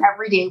you do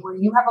every day where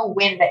you have a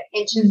win that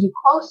inches you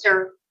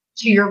closer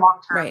to your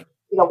long-term, Right.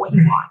 you know, what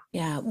you want?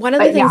 Yeah. One of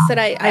the But things yeah.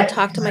 that I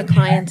talk to my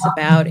clients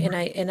about,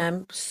 and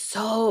I'm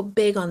so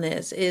big on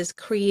this, is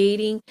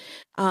creating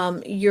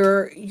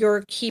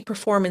your key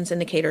performance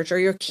indicators or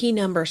your key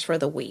numbers for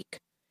the week.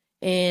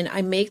 And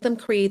I make them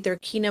create their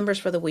key numbers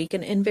for the week.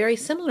 And very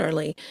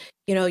similarly,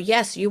 you know,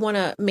 yes, you want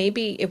to,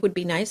 maybe it would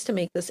be nice to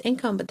make this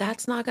income, but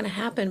that's not going to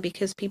happen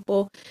because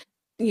people,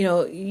 you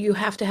know, you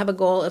have to have a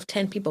goal of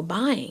 10 people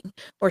buying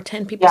or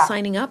 10 people Yeah.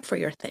 signing up for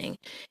your thing.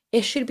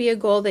 It should be a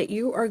goal that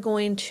you are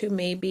going to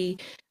maybe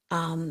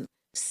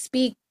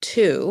speak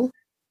to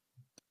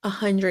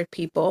 100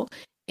 people,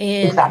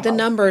 and Exactly. the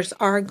numbers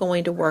are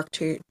going to work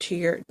to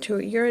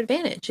your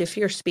advantage. If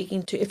you're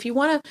speaking to, if you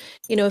want to,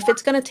 you know, if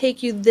it's going to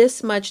take you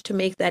this much to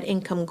make that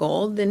income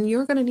goal, then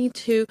you're going to need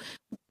to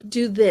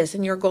do this,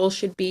 and your goal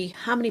should be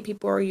how many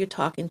people are you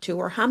talking to,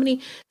 or how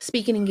many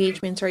speaking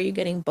engagements are you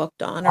getting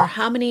booked on, or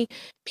how many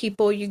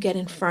people you get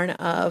in front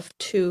of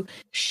to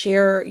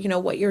share, you know,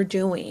 what you're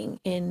doing,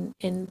 and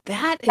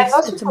that And is,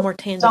 most it's a people more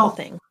tangible don't-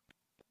 thing.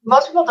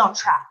 Most people don't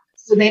track,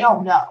 so they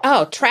don't know.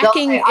 Oh, They'll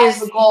tracking say, I is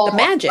have a goal the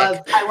magic. of,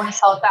 I want to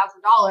sell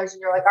 $1,000, and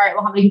you're like, all right,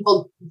 well, how many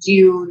people do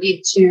you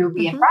need to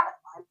be in Mhm. front of?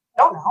 I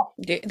don't know.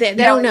 They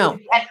don't know.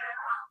 And,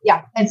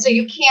 yeah. And so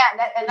you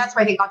can't, and that's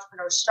why I think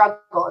entrepreneurs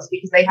struggle, is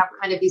because they have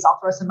kind of these, I'll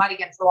throw some money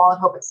against the wall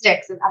and hope it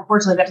sticks. And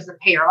unfortunately, that doesn't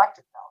pay your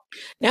electric bill.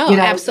 No, You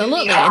know,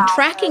 absolutely. you And have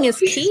tracking is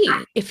to- key.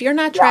 If you're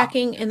not Yeah.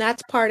 tracking, and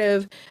that's part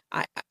of,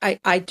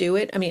 I do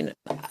it. I mean,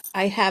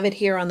 I have it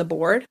here on the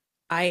board.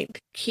 I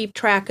keep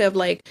track of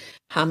like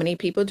how many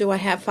people do I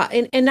have,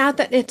 and not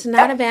that it's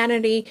not a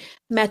vanity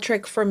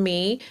metric for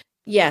me.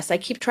 Yes, I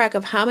keep track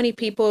of how many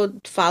people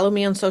follow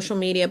me on social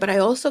media, but I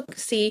also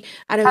see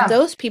out of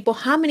those people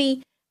how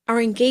many are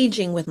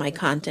engaging with my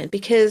content.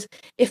 Because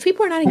if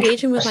people are not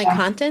engaging with my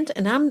content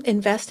and I'm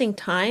investing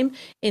time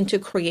into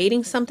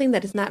creating something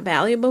that is not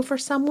valuable for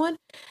someone,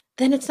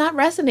 then it's not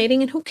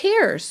resonating, and who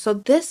cares? So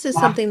this is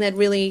something that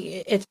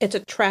really, it's a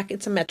track,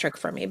 it's a metric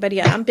for me. But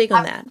yeah, I'm big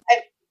on that.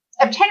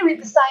 I'm trying to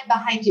read the sign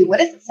behind you. What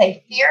does it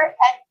say? Fear and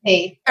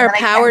faith Are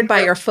powered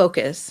by your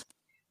focus.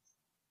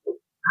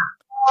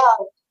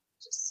 Oh,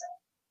 just so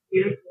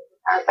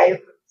powered by your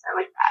focus. I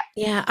like that.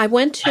 Yeah, I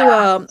went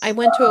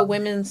to a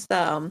women's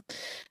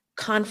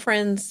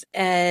conference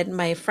at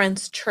my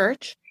friend's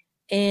church,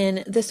 and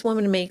this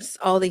woman makes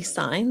all these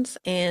signs,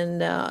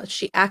 and I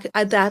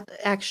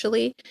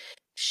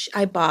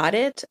bought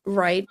it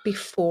right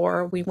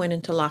before we went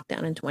into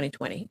lockdown in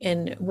 2020.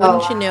 And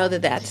wouldn't you know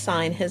that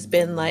sign has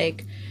been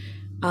like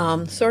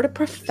sort of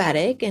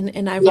prophetic,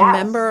 and I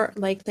remember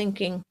like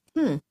thinking,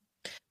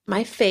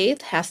 my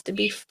faith has to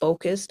be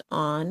focused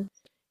on,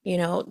 you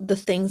know, the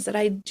things that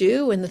I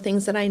do and the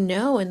things that I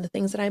know and the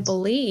things that I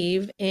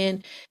believe,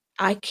 and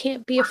I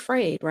can't be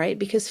afraid, right?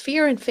 Because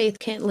fear and faith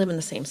can't live in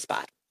the same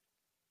spot.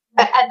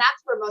 And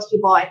that's where most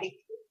people, I think,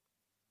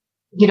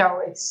 you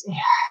know,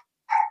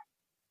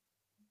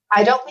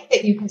 I don't think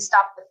that you can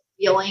stop the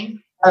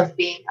feeling of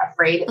being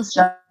afraid. It's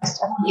just a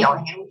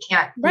feeling, and we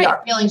can't, you know,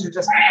 our feelings are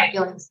just our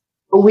feelings,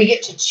 but we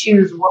get to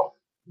choose what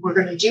we're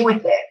going to do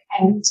with it.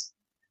 And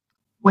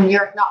when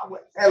you're not,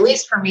 at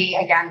least for me,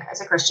 again,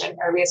 as a Christian,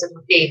 or as a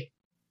faith,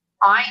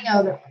 I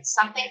know that when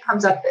something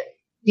comes up that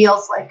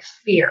feels like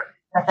fear,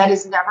 that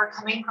is never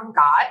coming from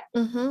God.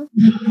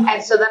 Mm-hmm.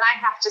 And so then I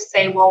have to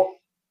say, well,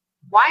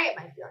 why am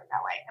I feeling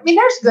that way? I mean,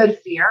 there's good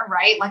fear,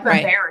 right? Like a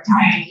bear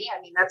attacking me.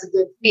 I mean, that's a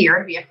good fear,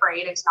 to be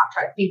afraid and to not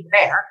try to feed the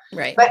bear.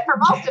 Right. But for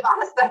most of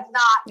us, that's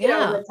not, you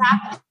know, what's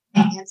happening.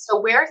 And so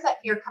where is that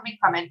fear coming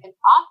from? And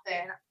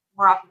often,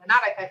 more often than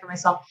not, I find for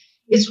myself,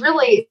 is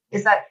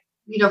that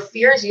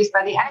fear is used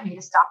by the enemy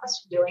to stop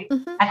us from doing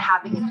and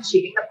having and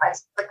achieving the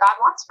plans that God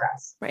wants for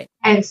us. Right.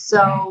 And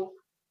so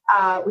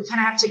we kind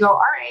of have to go, all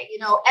right,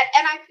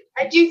 and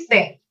I do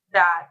think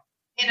that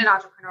in an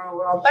entrepreneurial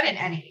world, but in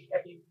any,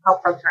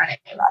 health or any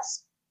of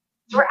us,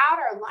 throughout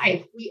our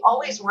life, we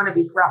always want to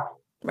be growing,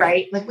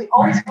 right? Like we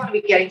always want to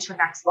be getting to a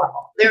next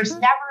level. There's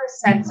never a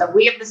sense of,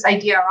 we have this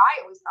idea, or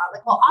I always thought,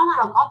 like, well,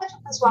 all the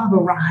jobs will have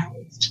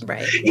arrived.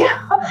 Right.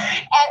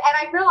 And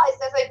I realized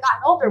as I've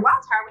gotten older, wow,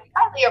 Tara, when you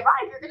finally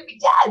arrive, you're going to be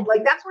dead.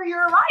 Like that's where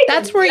you're arriving.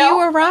 That's where you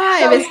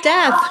arrive, is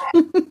death.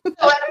 So when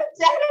I'm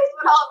dead is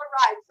when I'll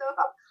arrive. So if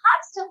I'm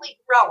constantly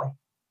growing,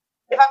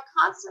 if I'm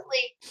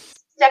constantly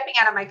stepping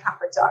out of my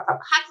comfort zone, if I'm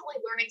constantly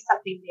learning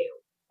something new,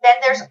 then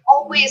there's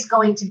always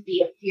going to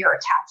be a fear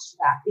attached to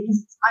that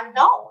because it's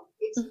unknown,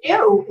 it's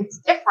new, it's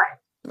different.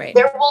 Right.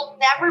 There will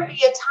never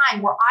be a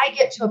time where I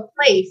get to a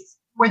place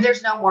where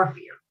there's no more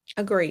fear.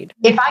 Agreed.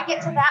 If I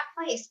get to that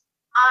place,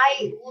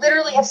 I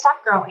literally have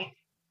stopped growing.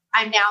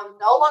 I'm now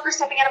no longer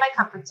stepping out of my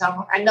comfort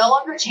zone. I'm no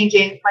longer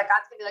changing. Like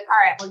God's gonna be like,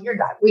 all right, well, you're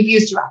done. We've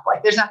used you up.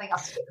 Like there's nothing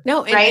else to do.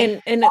 No, right?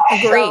 and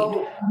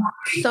agreed.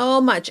 So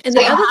much. And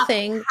the other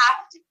thing, have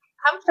to be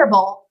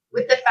comfortable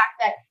with the fact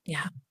that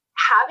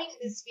having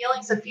these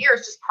feelings of fear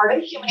is just part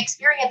of the human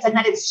experience, and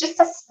that it's just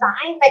a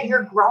sign that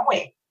you're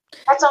growing.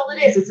 That's all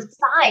it is. It's a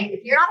sign.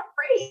 If you're not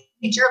afraid,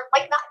 you're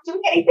like not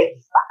doing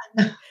anything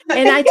fun.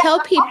 And I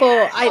tell people,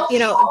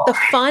 the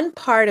fun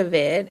part of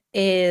it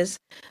is,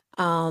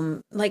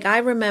 like I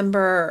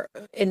remember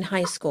in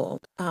high school,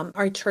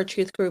 our church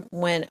youth group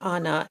went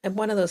on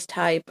one of those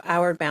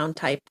outward bound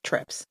type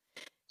trips.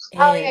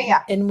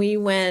 And we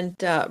went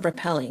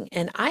rappelling,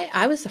 and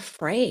I was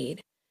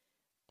afraid,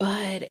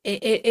 but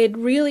it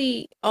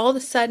really all of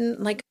a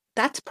sudden, like,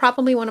 that's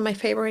probably one of my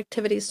favorite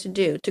activities to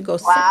do, to go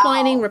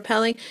ziplining,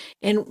 rappelling.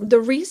 And the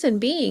reason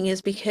being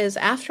is because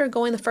after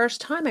going the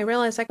first time, I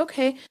realized, like,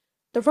 okay,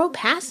 the road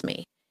passed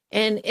me.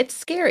 And it's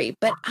scary,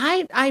 but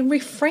I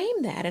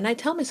reframe that, and I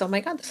tell myself, "Oh my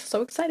God, this is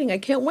so exciting! I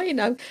can't wait!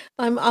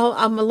 I'm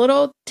a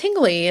little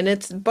tingly, and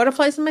it's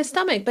butterflies in my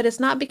stomach. But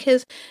it's not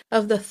because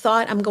of the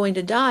thought I'm going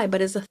to die,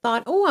 but it's the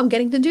thought, oh, I'm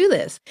getting to do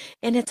this.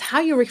 And it's how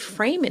you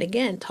reframe it.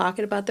 Again,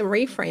 talking about the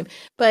reframe.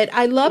 But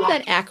I love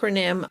that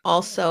acronym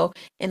also,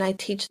 and I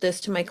teach this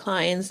to my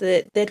clients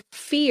that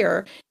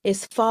fear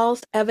is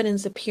false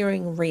evidence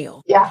appearing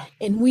real. Yeah,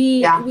 and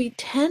we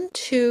tend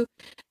to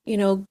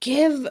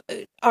give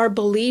our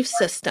belief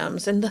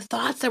systems and the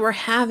thoughts that we're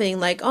having,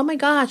 like, oh my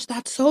gosh,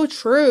 that's so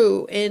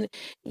true. And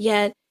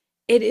yet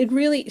it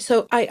really,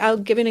 so I'll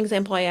give you an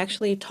example. I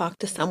actually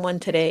talked to someone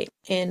today,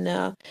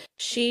 and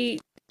she's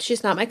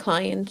not my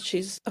client,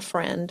 she's a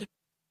friend,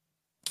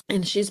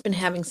 and she's been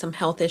having some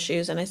health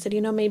issues. And I said,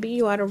 maybe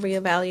you ought to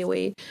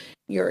reevaluate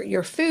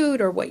your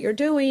food or what you're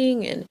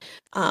doing.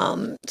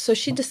 And so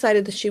she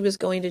decided that she was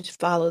going to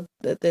follow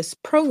this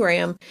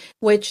program,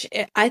 which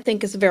I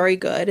think is very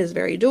good, is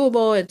very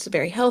doable. It's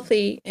very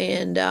healthy.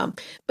 And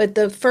but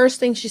the first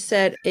thing she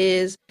said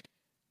is,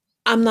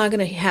 I'm not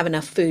going to have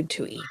enough food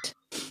to eat.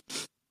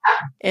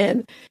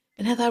 And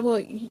I thought, well,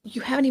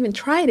 you haven't even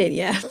tried it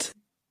yet.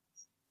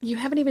 You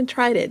haven't even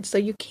tried it. So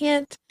you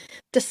can't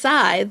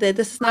decide that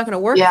this is not going to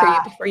work for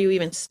you before you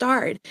even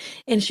start.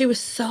 And she was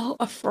so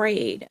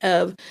afraid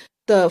of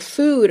the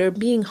food or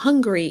being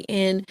hungry.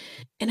 And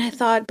I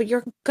thought, but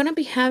you're going to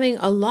be having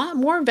a lot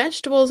more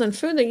vegetables and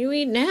food than you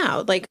eat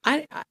now. Like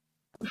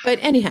but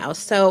anyhow,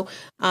 so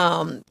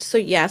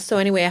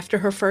anyway, after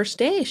her first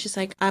day, she's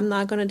like, I'm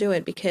not going to do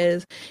it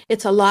because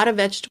it's a lot of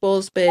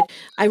vegetables, but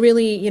I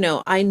really,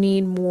 I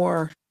need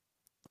more,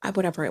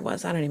 whatever it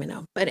was. I don't even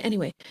know. But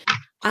anyway,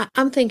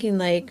 I'm thinking,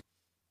 like,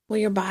 well,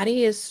 your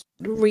body is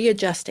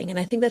readjusting. And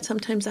I think that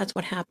sometimes that's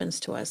what happens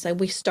to us. Like,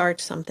 we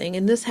start something,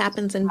 and this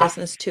happens in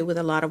business too with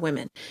a lot of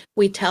women.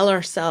 We tell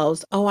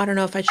ourselves, oh, I don't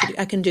know if I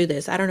can do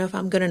this. I don't know if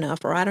I'm good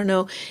enough, or I don't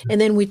know. And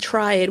then we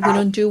try it, we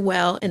don't do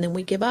well, and then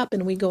we give up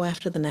and we go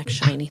after the next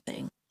shiny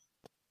thing.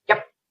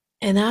 Yep.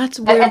 And that's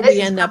where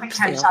we end up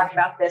talking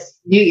about this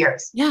New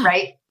Year's,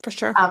 right? For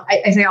sure.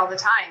 I say all the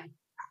time,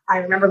 I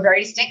remember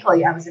very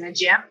distinctly, I was in a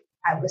gym.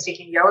 I was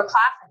taking yoga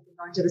class. I've been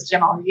going to this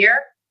gym all year.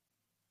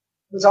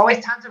 There was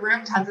always tons of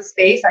room, tons of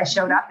space. I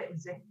showed up. It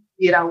was in,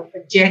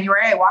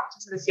 January. I walked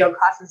into this yoga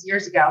classes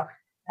years ago,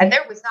 and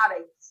there was not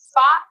a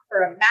spot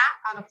or a mat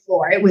on a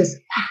floor. It was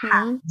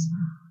packed.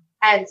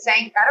 And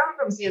saying, I don't know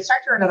if it was the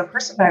instructor or another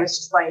person, but I was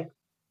just like,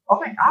 oh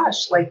my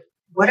gosh, like,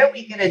 what are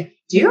we going to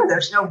do?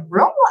 There's no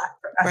room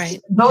left for us.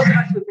 Right. Those of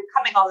us who've been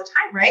coming all the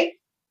time, right?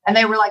 And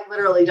they were like,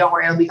 literally, don't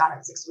worry, it'll be gone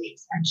in 6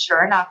 weeks. And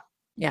sure enough,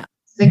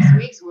 6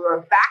 weeks, we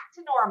were back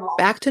to normal.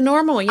 Back to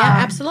normal. Yeah,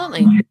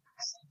 absolutely.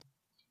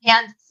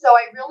 And so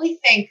I really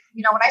think,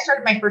 when I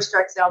started my first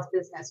direct sales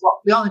business,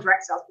 well, the only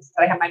direct sales business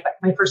that I had,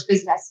 my first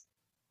business,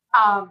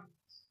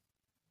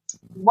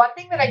 one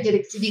thing that I did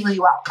exceedingly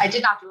well, I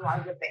did not do a lot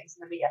of good things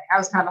in the beginning. I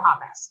was kind of a hot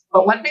mess.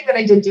 But one thing that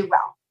I did do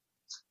well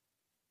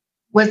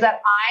was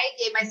that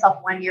I gave myself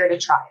 1 year to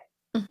try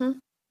it. Mm-hmm.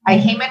 I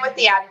came in with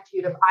the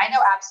attitude of, I know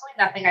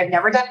absolutely nothing. I've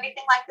never done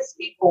anything like this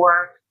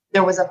before.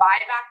 There was a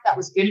buyback that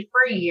was good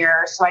for a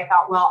year. So I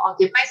thought, well, I'll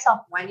give myself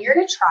 1 year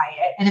to try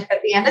it. And if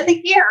at the end of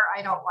the year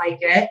I don't like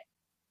it,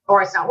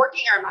 or it's not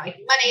working, or I'm not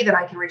making money, then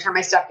I can return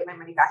my stuff, get my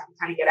money back, and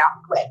kind of get out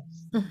and quit.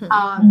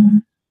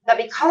 But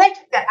because I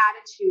took that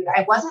attitude,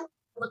 I wasn't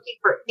looking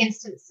for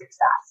instant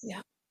success.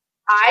 Yeah.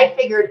 I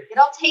figured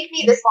it'll take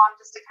me this long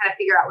just to kind of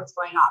figure out what's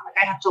going on. Like,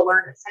 I have to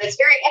learn this. And it's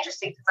very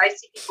interesting because I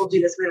see people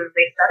do this, whether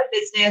they start a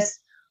business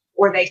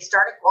or they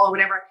start a goal or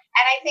whatever.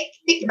 And I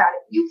think about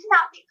it. You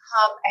cannot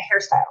become a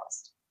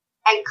hairstylist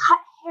and cut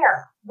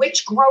hair,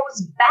 which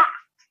grows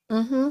back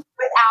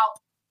without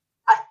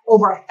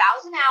over 1,000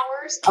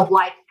 hours of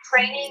like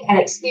training and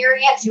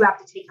experience. You have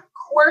to take a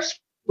course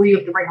where you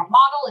have to bring a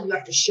model and you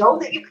have to show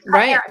that you can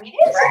cut hair. I mean,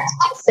 it's an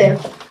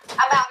expensive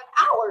amount of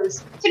hours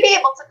to be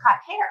able to cut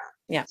hair.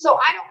 Yeah. So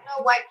I don't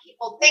know why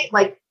people think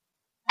like,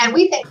 and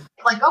we think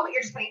like, oh, but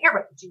you're just putting hair,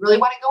 but do you really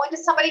want to go into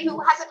somebody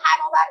who hasn't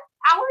had all that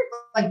hours?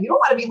 Like, you don't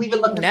want to be leaving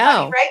looking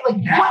funny, right?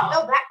 Like, you want to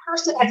know that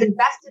person has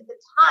invested the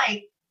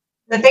time,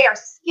 that they are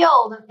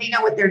skilled and they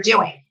know what they're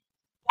doing.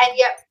 And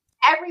yet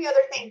every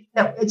other thing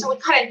and so we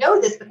kind of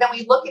know this, but then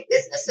we look at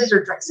businesses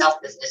or direct sales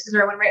businesses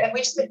or whatever, and we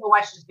just think, well,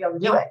 why should I just be able to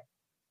do it?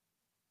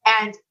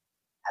 And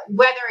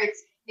whether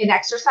it's an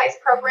exercise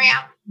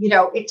program,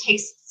 it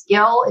takes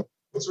skill.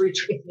 It's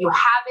new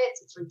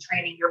habits. It's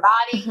retraining your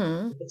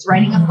body. It's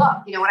writing a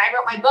book. When I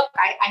wrote my book,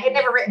 I had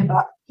never written a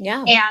book. Yeah.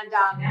 And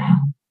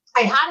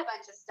I had a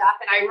bunch of stuff.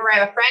 And I remember I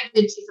have a friend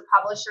and she's a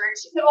publisher. And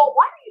she said, well,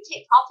 why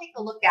don't I'll take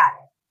a look at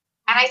it.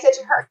 And I said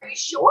to her, are you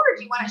sure?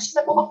 Do you want to? She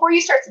said, well, before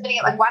you start submitting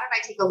it, like, why don't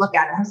I take a look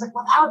at it? I was like,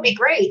 well, that would be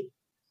great.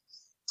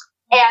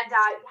 And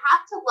you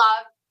have to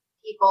love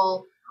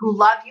people who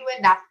love you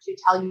enough to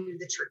tell you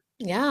the truth.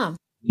 Yeah.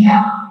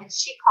 And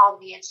she called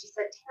me and she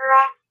said,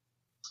 Tara,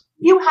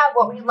 you have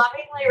what we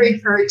lovingly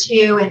refer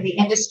to in the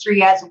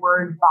industry as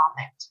word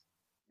vomit.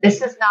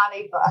 This is not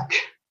a book.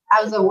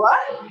 I was like,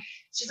 what?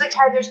 She's like,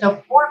 Tara, there's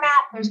no format.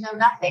 There's no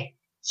nothing.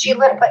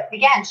 But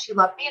again, she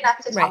loved me enough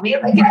to tell me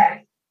it like it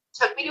is.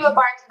 Took me to a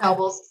Barnes &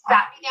 Noble's,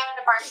 sat me down in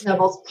a Barnes &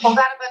 Noble's, pulled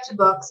out a bunch of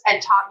books, and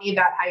taught me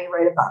about how you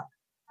write a book.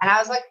 And I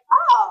was like,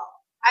 oh,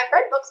 I've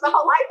read books my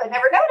whole life. I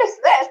never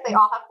noticed this. They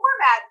all have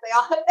formats. They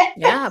all have this.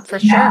 Yeah,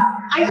 for sure.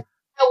 I didn't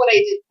know what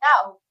I didn't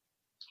know.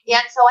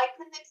 And so I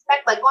couldn't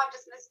expect, like, I'm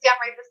just going to sit down,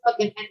 write this book,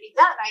 and be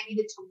done. I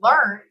needed to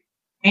learn.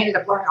 I ended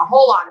up learning a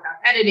whole lot about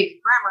editing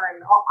and grammar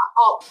and all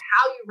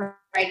how you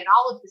write and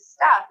all of this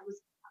stuff. It was,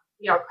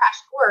 a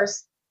crash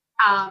course.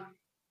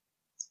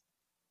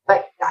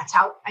 But that's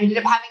how I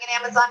ended up having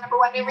an Amazon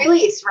 #1 new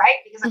release,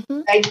 right? Because I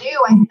knew I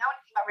didn't know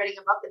anything about writing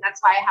a book, and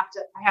that's why I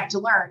have to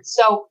learn.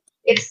 So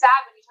it's sad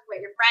when you talk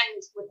about your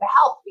friend with the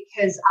health,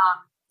 because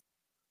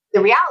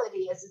the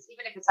reality is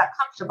even if it's not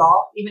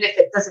comfortable, even if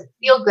it doesn't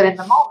feel good in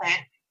the moment,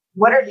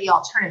 what are the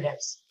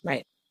alternatives?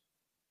 Right.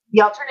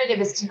 The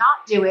alternative is to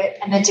not do it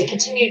and then to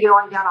continue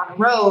going down on a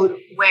road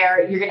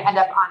where you're going to end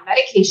up on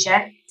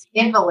medication,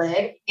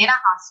 invalid, in a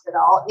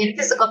hospital, in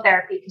physical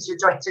therapy because your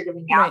joints are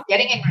giving out,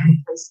 getting a knee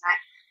replacement.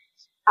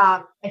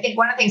 I think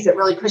one of the things that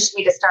really pushed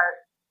me to start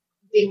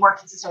being more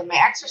consistent with my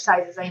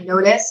exercises, I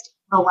noticed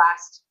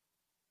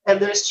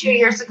at least 2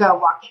 years ago,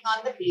 walking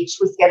on the beach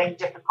was getting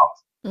difficult.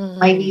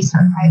 My knees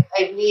hurt. I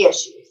have knee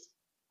issues.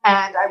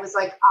 And I was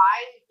like,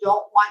 I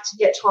don't want to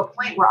get to a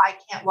point where I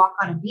can't walk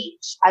on a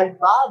beach. I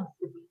love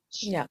the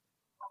beach. Yeah.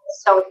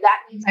 So that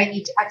means I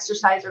need to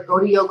exercise or go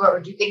to yoga or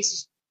do things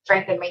to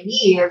strengthen my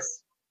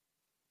knees.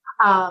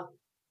 I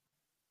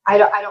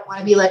don't want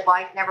to be like, well,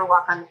 I can never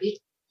walk on the beach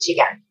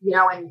again,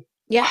 and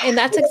yeah, and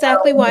that's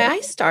exactly why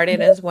I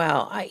started as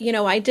well.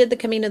 I did the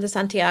Camino de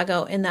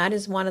Santiago, and that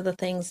is one of the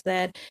things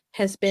that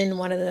has been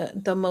one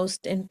of the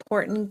most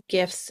important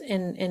gifts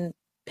and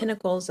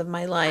pinnacles of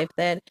my life.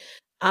 That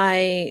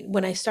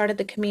when I started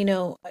the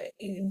Camino,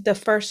 the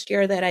first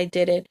year that I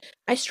did it,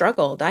 I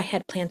struggled. I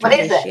had plantar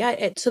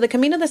fasciitis. So the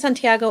Camino de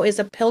Santiago is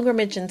a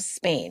pilgrimage in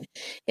Spain.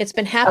 It's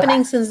been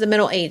happening since the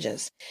Middle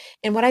Ages.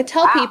 And what I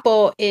tell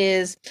people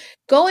is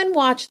go and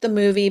watch the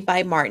movie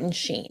by Martin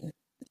Sheen.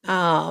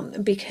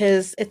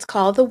 Because it's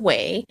called The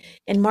Way,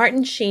 and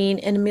Martin Sheen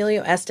and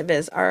Emilio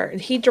Estevez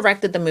he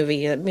directed the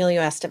movie,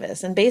 Emilio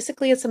Estevez, and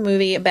basically it's a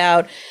movie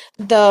about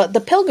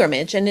the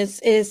pilgrimage, and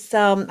is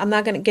I'm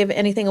not going to give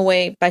anything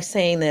away by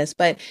saying this,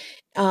 but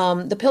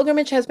the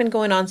pilgrimage has been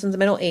going on since the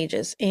Middle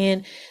Ages,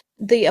 and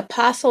the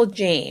Apostle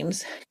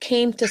James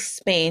came to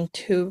Spain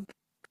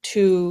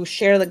to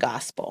share the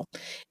gospel,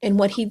 and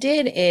what he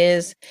did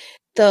is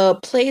the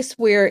place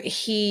where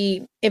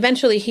he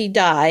eventually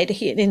died,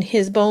 and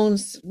his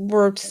bones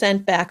were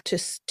sent back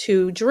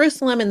to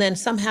Jerusalem, and then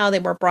somehow they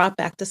were brought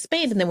back to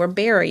Spain, and they were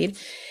buried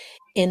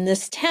in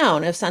this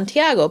town of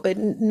Santiago, but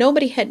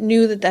nobody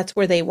knew that that's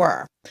where they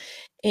were.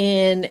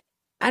 And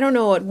I don't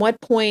know at what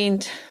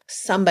point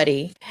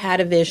somebody had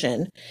a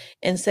vision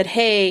and said,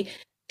 hey,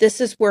 this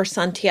is where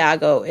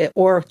Santiago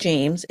or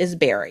James is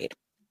buried.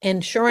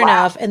 And sure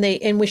enough,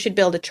 and we should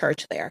build a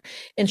church there.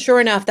 And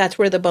sure enough, that's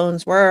where the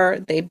bones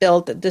were. They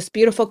built this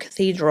beautiful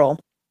cathedral.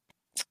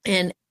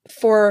 And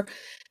for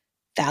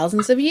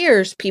thousands of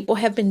years, people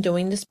have been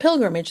doing this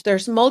pilgrimage.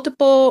 There's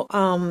multiple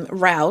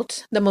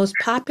routes. The most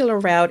popular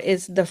route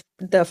is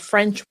the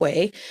French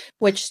way,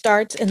 which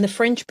starts in the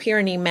French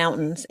Pyrenees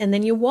Mountains, and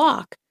then you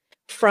walk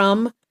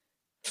from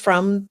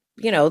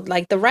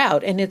like the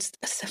route, and it's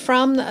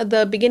from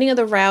the beginning of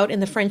the route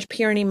in the French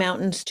Pyrenees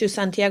Mountains to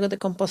Santiago de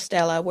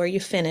Compostela, where you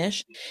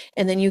finish,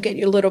 and then you get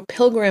your little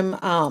pilgrim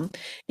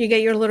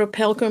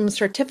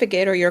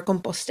certificate or your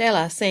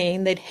Compostela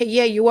saying that, hey,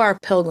 yeah, you are a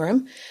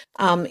pilgrim.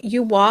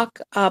 You walk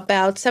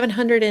about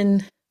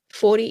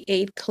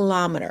 748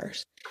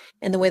 kilometers.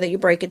 And the way that you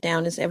break it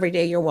down is every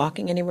day you're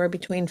walking anywhere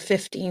between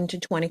 15 to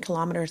 20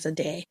 kilometers a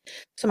day.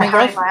 So how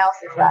many miles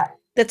is that?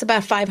 That's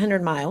about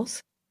 500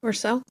 miles or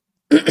so.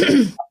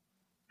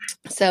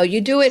 So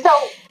you do it. So,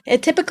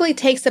 It typically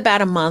takes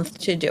about a month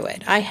to do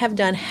it. I have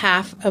done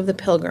half of the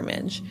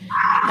pilgrimage,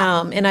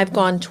 and I've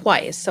gone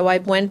twice. So I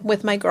went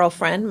with my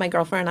girlfriend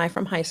and I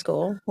from high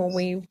school, who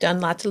we've done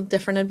lots of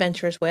different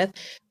adventures with.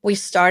 We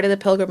started the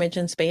pilgrimage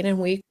in Spain, and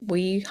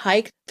we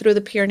hiked through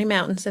the Pyrenees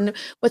Mountains. And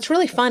what's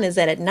really fun is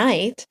that at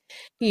night,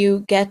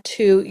 you get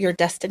to your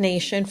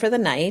destination for the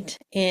night,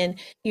 and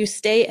you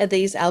stay at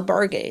these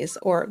albergues,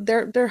 or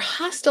they're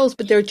hostels,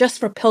 but they're just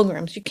for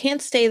pilgrims. You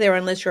can't stay there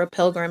unless you're a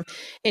pilgrim,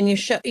 and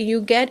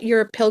you get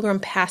your pilgrim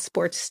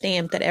passport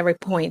stamped at every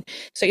point.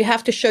 So you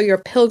have to show your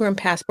pilgrim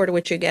passport,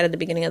 which you get at the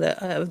beginning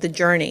of the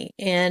journey.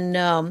 And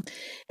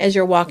as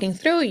you're walking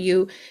through,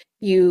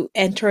 you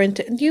enter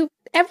into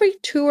every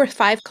 2 or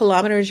 5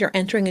 kilometers, you're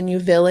entering a new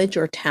village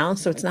or town.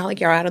 So it's not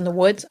like you're out in the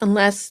woods,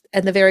 unless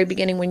at the very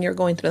beginning when you're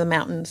going through the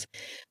mountains.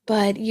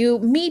 But you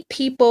meet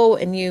people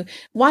and you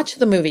watch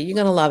the movie. You're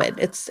gonna love it.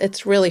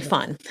 It's really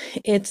fun.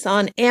 It's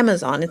on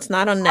Amazon. It's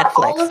not on Netflix.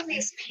 Are all of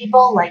these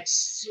people like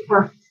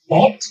super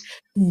fit?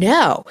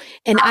 No.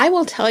 And I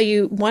will tell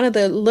you, one of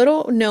the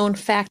little known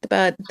fact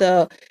about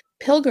the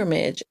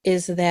pilgrimage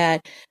is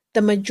that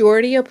the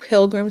majority of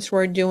pilgrims who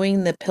are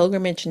doing the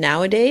pilgrimage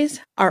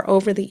nowadays are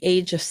over the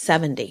age of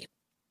 70.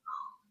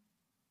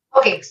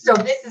 Okay, so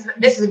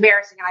this is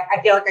embarrassing, and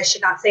I feel like I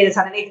should not say this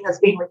on anything that's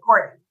being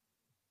recorded.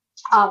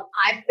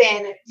 I've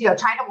been,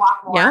 trying to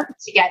walk more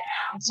to get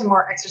some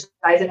more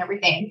exercise and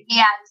everything.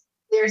 And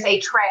there's a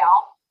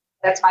trail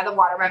that's by the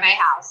water by my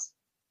house.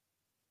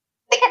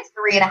 I think it's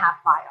 3.5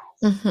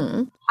 miles. Mm-hmm.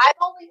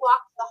 I've only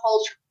walked the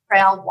whole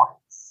trail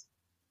once.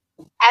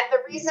 And the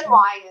reason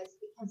why is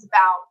because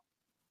about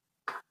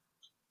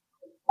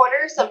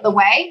quarters of the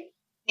way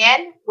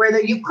in, where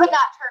you could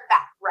not turn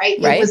back, right?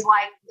 It was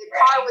like the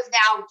car was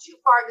now too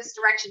far this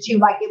direction too.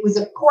 Like it was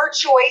a poor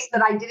choice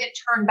that I didn't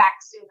turn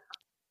back sooner.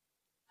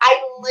 I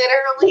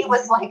literally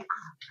was like,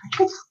 I'm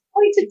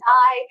going to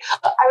die.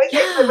 I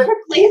was like,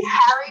 please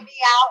carry me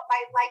out.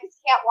 My legs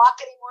can't walk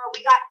anymore.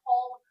 We got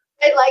home.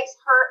 My legs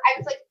hurt. I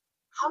was like,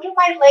 how do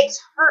my legs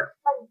hurt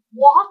from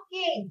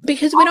walking?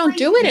 Because we don't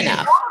do it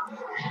enough.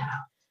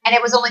 And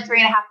it was only 3.5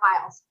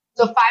 miles.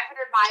 So 500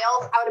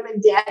 miles, I would have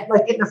been dead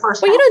like in the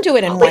first. Well, you don't do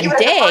it in one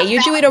day.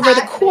 You do it over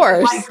the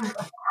course.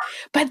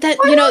 But that,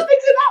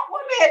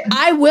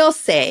 I will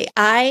say,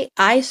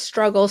 I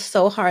struggled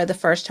so hard the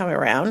first time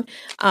around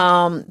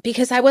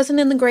because I wasn't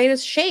in the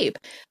greatest shape.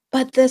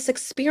 But this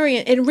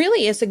experience, it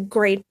really is a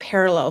great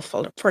parallel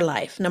for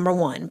life, number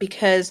one,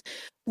 because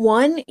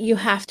one, you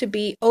have to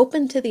be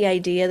open to the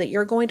idea that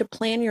you're going to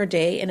plan your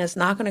day and it's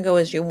not going to go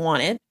as you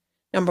want it.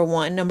 Number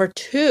one. Number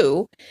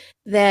two,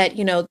 that,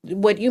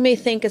 what you may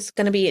think is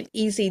going to be an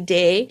easy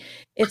day,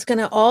 it's going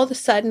to all of a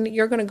sudden,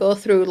 you're going to go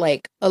through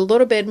like a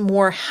little bit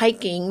more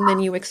hiking than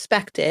you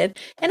expected.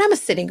 And I'm a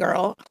city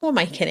girl. Who am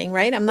I kidding,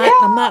 right? I'm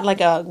not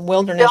like a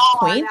wilderness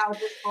queen.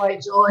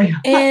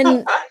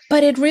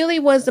 But it really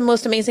was the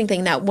most amazing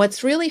thing. Now,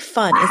 what's really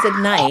fun is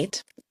at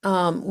night,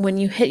 when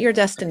you hit your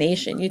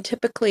destination, you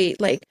typically,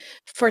 like,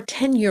 for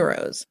 10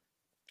 euros,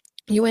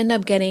 you end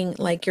up getting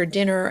like your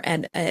dinner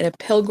at a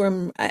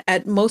pilgrim,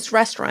 at most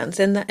restaurants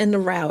in the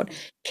route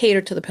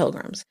catered to the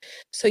pilgrims.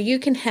 So you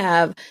can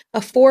have a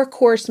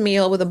 4-course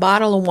meal with a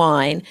bottle of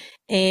wine,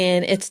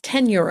 and it's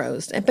 10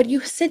 euros. But you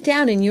sit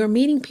down and you're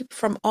meeting people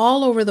from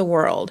all over the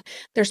world.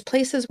 There's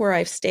places where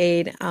I've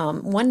stayed.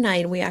 One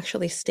night we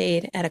actually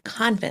stayed at a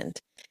convent.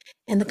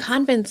 And the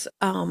convents,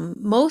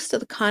 most of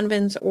the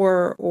convents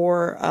or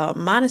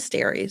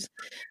monasteries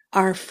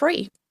are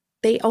free.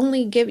 They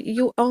only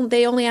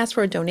they only ask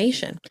for a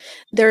donation.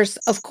 There's,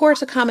 of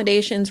course,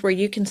 accommodations where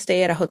you can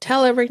stay at a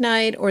hotel every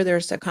night, or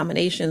there's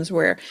accommodations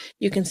where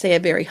you can stay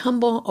at very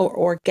humble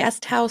or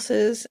guest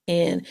houses,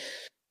 and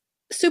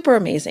super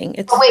amazing.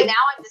 Now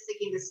I'm just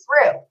thinking this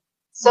through.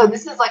 So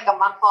this is like a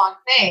month-long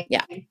thing.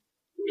 Yeah.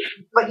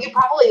 But you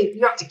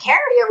have to carry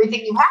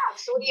everything you have.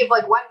 So do you have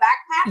like one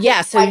backpack?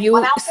 Yeah. So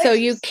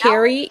you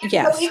carry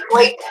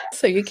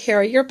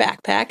your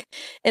backpack.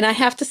 And I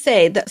have to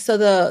say that, so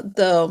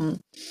the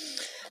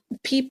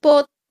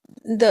people,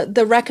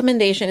 the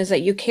recommendation is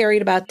that you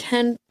carried about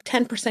 10%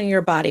 of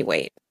your body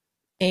weight.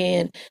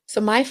 And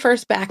so my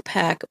first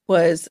backpack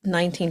was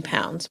 19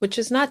 pounds, which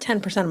is not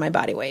 10% of my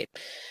body weight.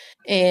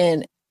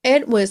 And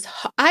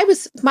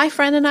my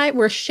friend and I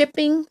were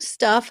shipping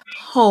stuff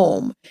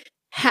home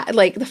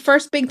like the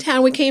first big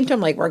town we came to,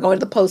 I'm like, we're going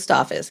to the post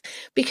office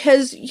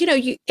because,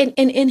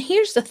 and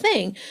here's the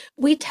thing.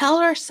 We tell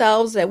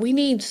ourselves that we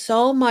need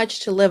so much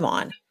to live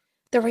on.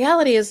 The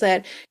reality is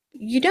that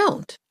you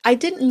don't. I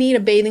didn't need a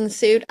bathing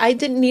suit. I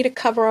didn't need a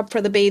cover up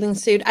for the bathing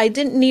suit. I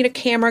didn't need a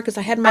camera because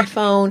I had my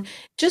phone,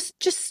 just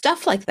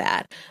stuff like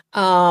that.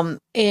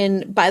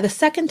 And by the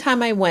second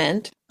time I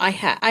went, I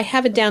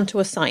have it down to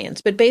a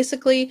science, but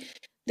basically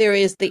there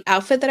is the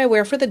outfit that I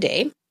wear for the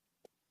day.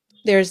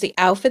 There's the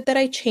outfit that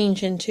I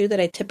change into that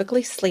I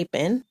typically sleep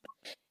in,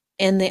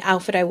 and the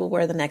outfit I will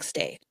wear the next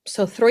day.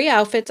 So 3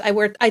 outfits.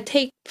 I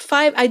take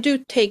 5. I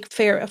do take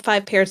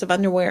 5 pairs of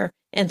underwear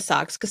and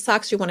socks because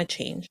socks you want to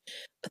change.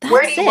 But that's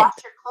Where do you it. wash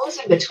your clothes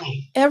in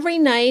between? Every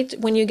night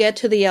when you get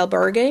to the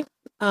albergue,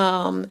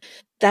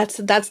 that's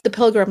the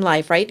pilgrim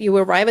life, right? You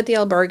arrive at the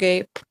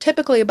albergue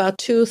typically about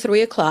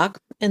 2-3 o'clock,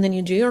 and then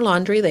you do your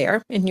laundry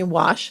there and you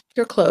wash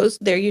your clothes.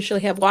 They usually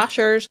have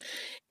washers.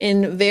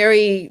 In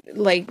very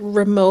like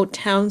remote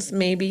towns,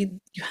 maybe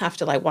you have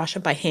to like wash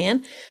them by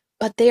hand,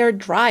 but they are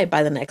dry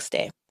by the next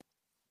day.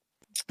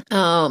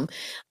 I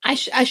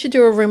should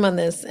do a room on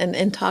this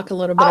and talk a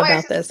little bit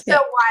about this. It's so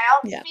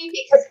wild to me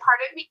because part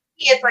of me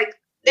is like,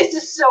 this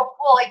is so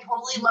cool. I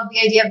totally love the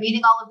idea of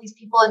meeting all of these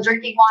people and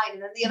drinking wine.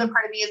 And then the other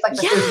part of me is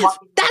like, yes,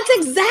 that's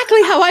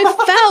exactly how I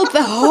felt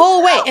the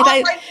whole way.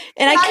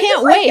 And I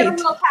can't wait. Get a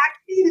little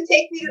taxi to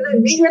take me to the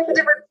meet at the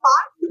different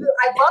spots.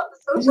 I love the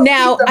social.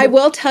 Now I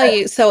will tell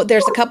you. So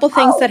there's a couple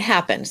things that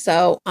happened.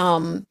 So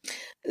the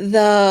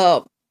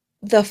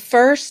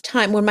first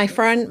time when my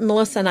friend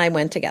Melissa and I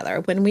went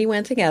together,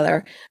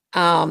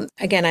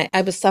 again,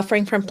 I was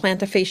suffering from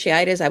plantar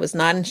fasciitis. I was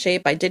not in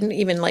shape. I didn't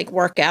even like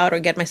work out or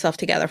get myself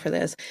together for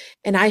this.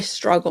 And I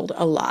struggled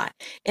a lot.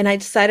 And I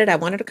decided I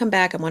wanted to come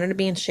back. I wanted to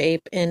be in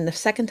shape. And the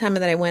second time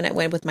that I went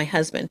with my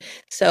husband.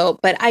 So,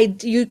 but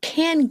you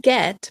can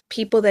get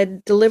people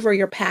that deliver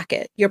your pack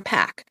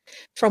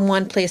from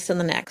one place to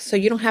the next. So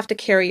you don't have to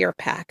carry your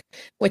pack,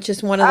 which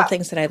is one of the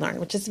things that I learned,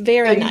 which is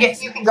very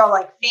nice. You can go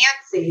like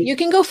fancy. You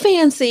can go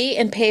fancy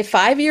and pay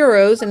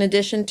 €5 in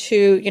addition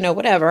to,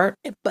 whatever.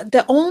 But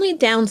the only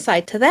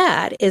downside to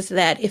that is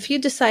that if you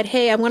decide,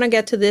 hey, I want to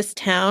get to this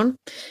town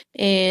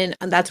and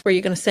that's where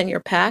you're going to send your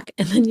pack.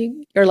 And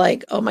then you're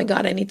like, oh my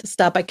God, I need to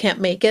stop. I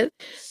can't make it.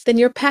 Then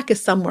your pack is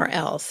somewhere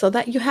else. So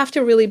that you have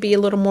to really be a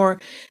little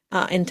more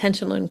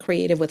intentional and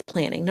creative with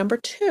planning. Number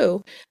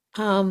 2,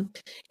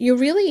 you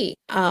really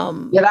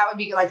that would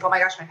be like, oh my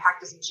gosh, my pack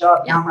doesn't show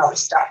up. Now I'm really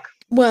stuck.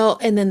 Well,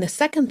 and then the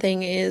second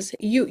thing is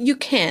you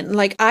can,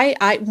 like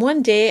I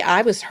one day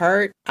I was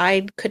hurt.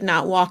 I could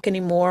not walk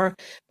anymore.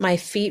 My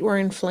feet were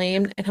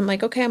inflamed and I'm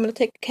like, okay, I'm going to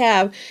take a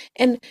cab.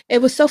 And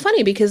it was so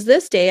funny because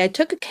this day I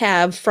took a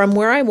cab from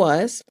where I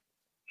was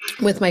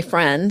with my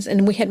friends,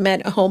 and we had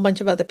met a whole bunch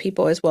of other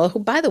people as well, who,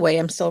 by the way,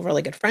 I'm still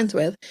really good friends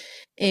with.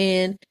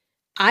 And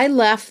I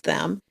left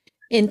them.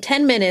 In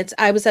 10 minutes,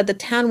 I was at the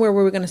town where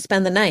we were going to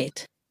spend the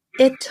night.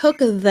 It took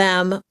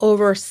them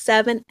over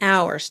 7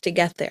 hours to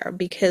get there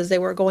because they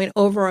were going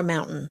over a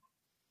mountain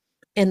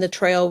and the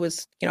trail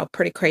was,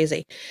 pretty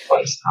crazy.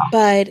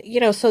 But,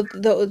 so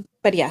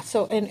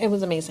and it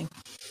was amazing.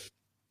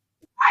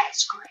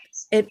 That's great.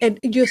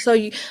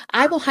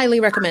 I will highly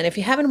recommend if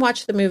you haven't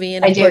watched the movie,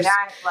 and of course,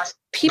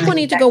 people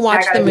need to go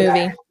watch the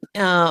movie.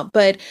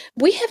 But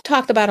we have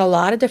talked about a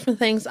lot of different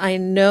things. I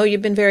know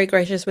you've been very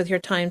gracious with your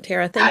time,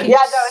 Tara. Thank you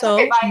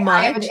so much.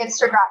 I have an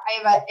Instagram.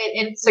 I have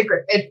an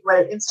Instacart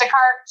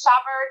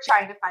shopper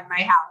trying to find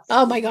my house.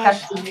 Oh my gosh,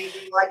 that's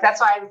amazing. Like that's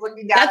why I was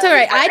looking down. That's all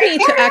right. I need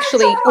to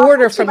actually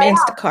order from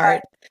Instacart.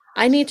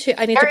 I need to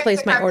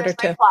place my order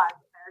too.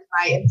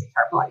 My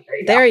Instacart plug.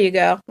 There you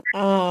go.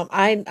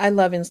 I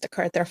love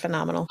Instacart. They're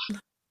phenomenal.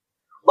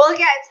 Well,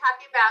 again,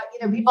 talking about,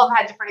 people have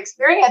had different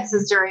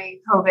experiences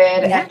during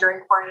COVID and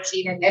during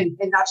quarantine and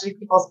not just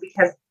people's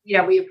because, we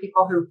have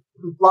people who've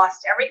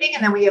lost everything.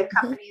 And then we have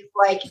companies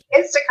like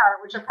Instacart,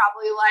 which are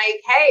probably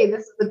like, hey,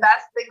 this is the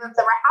best thing that's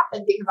ever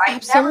happened because I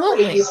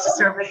never used a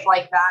service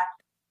like that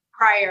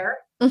prior.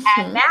 Mm-hmm.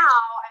 And now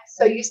I'm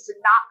so used to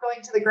not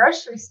going to the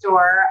grocery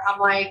store. I'm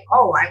like,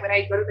 oh, why would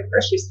I go to the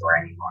grocery store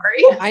anymore?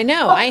 I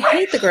know. I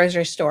hate the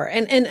grocery store.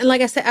 And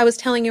like I said, I was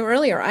telling you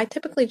earlier, I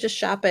typically just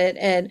shop it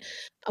and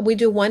we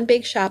do one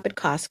big shop at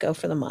Costco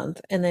for the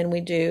month. And then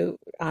we do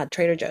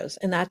Trader Joe's.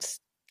 And that's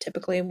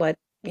typically what,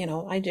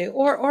 I do.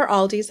 Or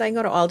Aldi's. I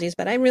go to Aldi's,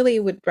 but I really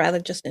would rather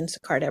just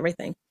Instacart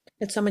everything.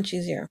 It's so much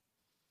easier.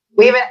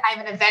 I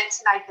have an event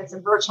tonight that's a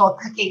virtual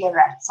cooking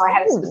event. So I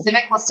had a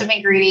specific list of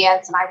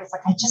ingredients and I was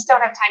like, I just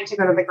don't have time to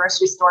go to the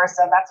grocery store.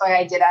 So that's why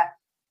I did a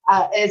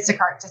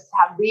Instacart just to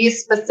have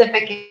these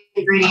specific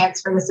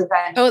ingredients for this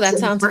event. Oh, that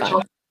sounds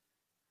fun.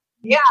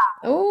 Yeah.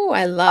 Oh,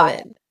 I love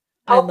it.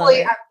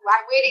 Hopefully, I'm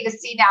waiting to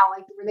see now,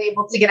 like, were they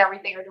able to get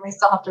everything or do I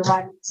still have to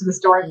run to the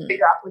store and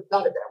figure out what's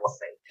not there? We'll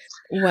see.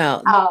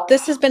 Well,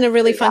 this has been a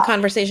really fun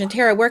conversation.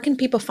 Tara, where can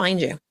people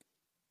find you?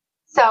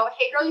 So,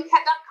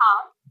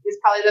 heygirlyoucan.com is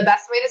probably the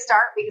best way to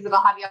start because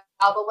it'll have you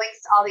all the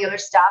links to all the other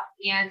stuff.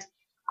 And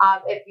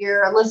if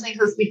you're listening to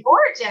this before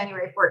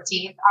January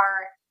 14th,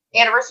 our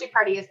anniversary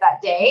party is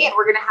that day, and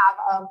we're going to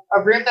have a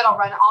room that'll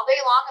run all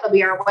day long. It'll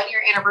be our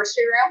 1-year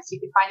anniversary room, so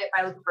you can find it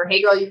by looking for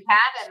Hey Girl You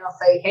Can, and it'll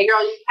say Hey Girl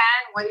You Can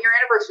 1-year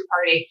anniversary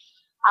party.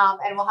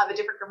 And we'll have a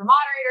different group of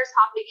moderators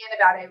hopping in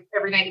about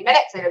every 90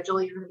 minutes. I know,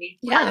 Julie, you're going to be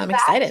I'm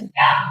excited.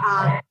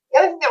 The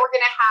other thing that we're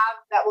going to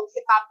have that will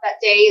kick off that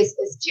day is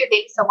 2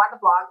 things. So one, the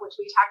blog, which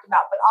we talked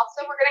about, but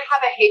also we're going to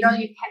have a Hey Girl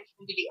You Can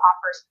community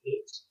offers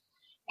page.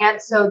 And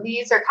so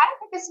these are kind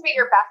of like some of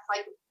your best,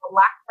 like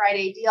Black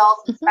Friday deals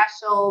and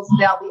specials.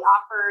 They'll be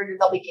offered,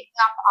 they'll be kicking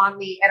off on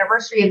the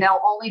anniversary, and they'll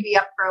only be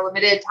up for a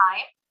limited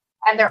time.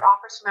 And they're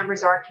offers to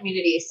members of our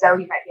community. So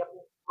you might be able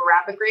to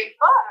grab a great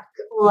book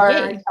or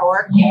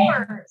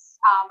course.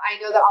 I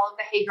know that all of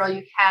the Hey Girl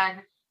You Can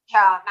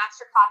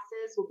master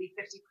classes will be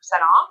 50%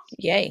 off.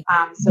 Yay.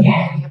 So you'll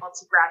be able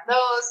to grab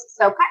those.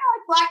 So kind of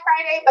like Black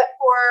Friday, but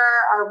for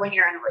our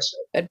 1-year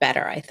anniversary. But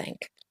better, I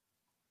think.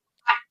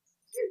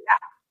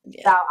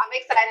 Yeah. So I'm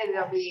excited.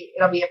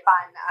 It'll be a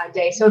fun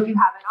day. So if you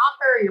have an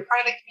offer, you're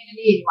part of the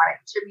community, and you want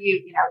to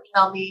contribute,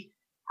 email me.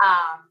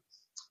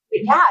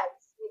 But yeah,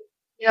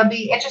 it'll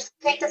be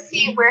interesting to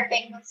see where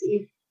things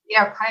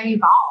kind of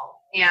evolve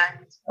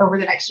and over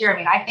the next year. I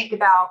mean, I think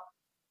about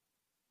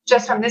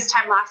just from this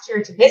time last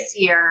year to this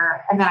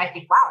year, and then I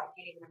think, wow, I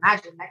can't even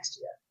imagine next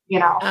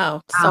year.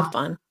 Oh, so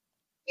fun.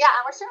 Yeah,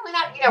 and we're certainly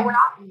not. We're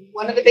not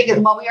one of the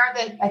biggest. Well,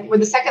 we're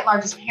the second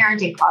largest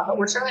parenting club, but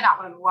we're certainly not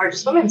one of the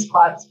largest women's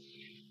clubs.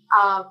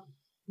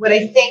 What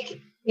I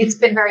think it's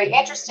been very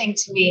interesting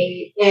to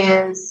me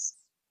is,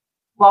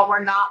 while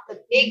we're not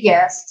the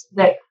biggest,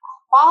 the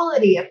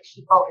quality of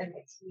people in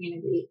the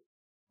community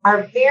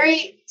are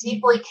very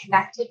deeply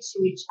connected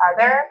to each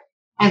other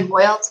and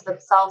loyal to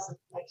themselves and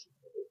the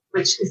community,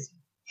 which has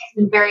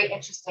been very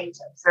interesting to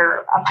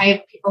observe. I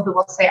have people who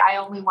will say, I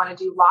only want to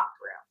do locked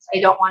rooms.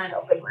 I don't want an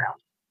open room.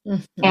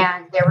 Mm-hmm.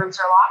 And their rooms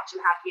are locked. You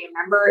have to be a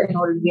member in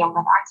order to be able to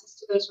have access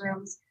to those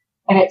rooms.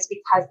 And it's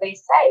because they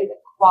say the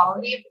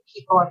quality of the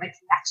people and the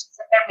connections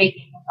that they're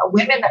making and the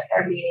women that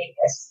they're meeting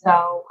is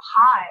so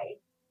high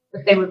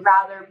that they would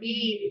rather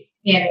be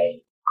in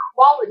a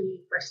quality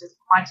versus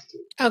quantity.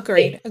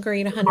 Agreed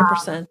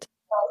 100%. It's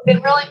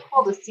been really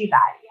cool to see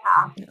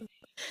that.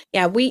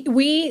 Yeah,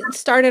 we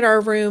started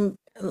our room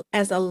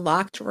as a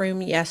locked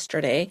room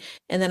yesterday,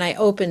 and then I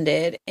opened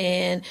it,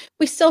 and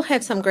we still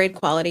had some great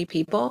quality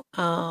people.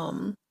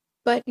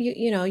 But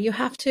you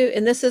have to,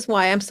 and this is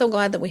why I'm so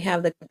glad that we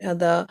have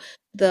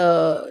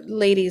the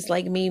ladies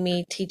like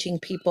Mimi teaching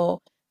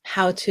people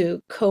how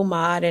to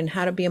co-mod and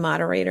how to be a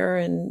moderator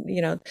and,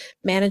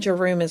 manage a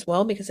room as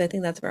well, because I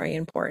think that's very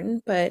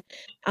important. But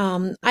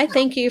I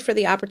thank you for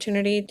the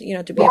opportunity,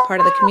 to be a part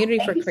of the community,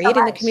 for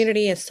creating the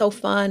community. It's so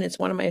fun. It's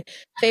one of my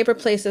favorite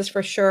places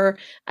for sure.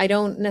 I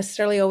don't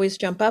necessarily always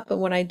jump up, but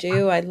when I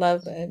do, I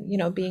love,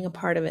 being a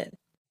part of it.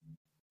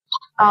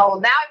 Oh,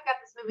 now I've got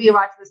this movie to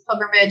watch, this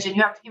pilgrimage, and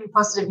you have to keep me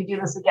posted if you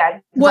do this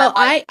again. Well,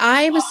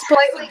 I was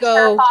supposed to go.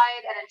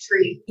 Terrified and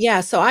intrigued. Yeah,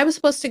 so I was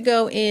supposed to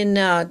go in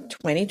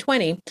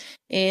 2020,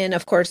 and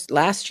of course,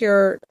 last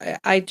year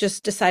I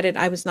just decided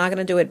I was not going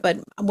to do it. But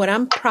what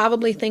I'm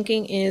probably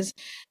thinking is,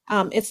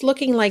 it's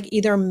looking like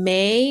either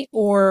May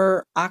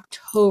or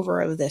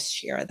October of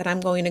this year that I'm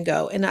going to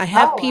go, and I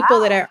have people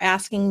that are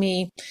asking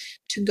me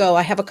to go.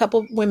 I have a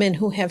couple women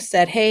who have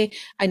said, "Hey,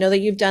 I know that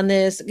you've done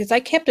this," because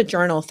I kept a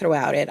journal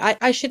throughout it.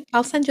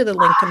 I'll send you the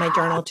link to my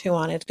journal too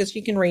on it, because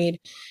you can read.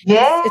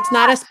 Yeah, it's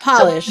not as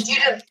polished. So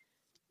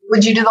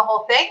would you do the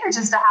whole thing, or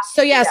just a half?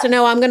 So yeah, so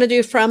no, I'm going to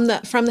do from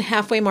the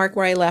halfway mark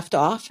where I left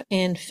off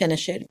and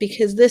finish it,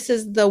 because this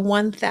is the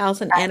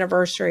 1000th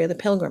anniversary of the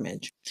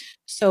pilgrimage.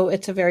 So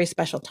it's a very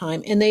special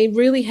time, and they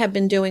really have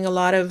been doing a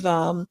lot of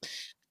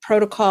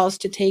protocols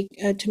to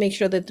make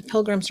sure that the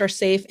pilgrims are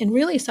safe. And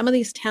really, some of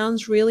these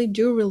towns really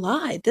do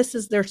rely. This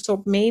is their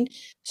main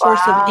source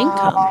of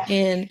income,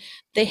 and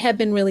they have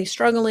been really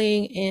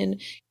struggling.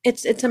 And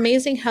it's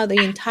amazing how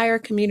the entire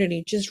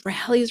community just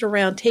rallies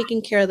around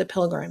taking care of the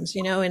pilgrims,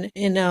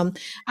 And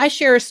I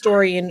share a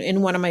story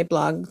in one of my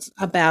blogs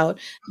about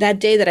that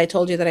day that I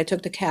told you that I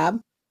took the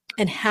cab,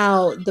 and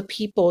how the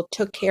people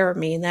took care of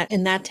me in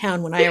that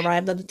town when I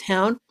arrived at the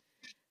town.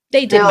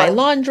 They did my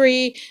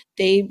laundry.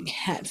 They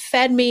had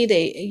fed me.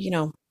 They,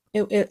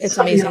 it's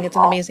so amazing. Beautiful. It's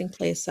an amazing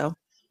place. So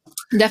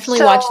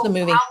definitely watch the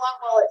movie. How long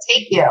will it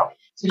take you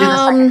to do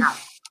the second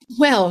half?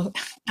 Well,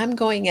 I'm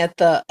going at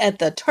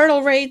the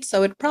turtle rate,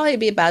 so it'd probably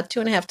be about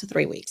 2.5 to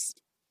 3 weeks.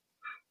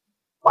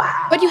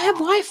 Wow! But you have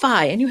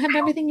Wi-Fi and you have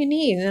everything you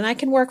need, and I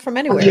can work from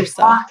anywhere. You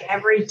walk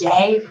every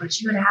day for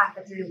 2.5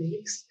 to 3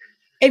 weeks.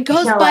 It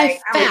goes by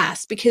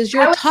fast because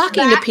you're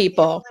talking to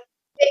people.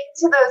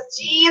 To those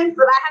jeans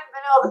that I haven't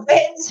been able to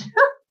fit.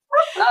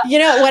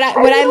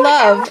 What I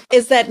love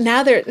is that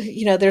now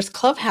there's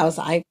Clubhouse.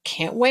 I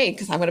can't wait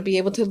because I'm going to be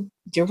able to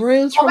do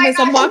rooms from as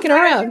I'm walking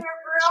around. Room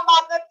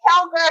on the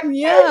pilgrim.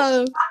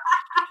 Yeah.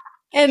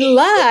 And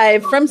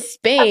live from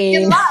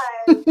Spain. Live.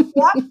 Yep.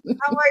 Oh my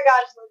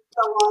gosh, that's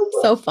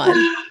So fun.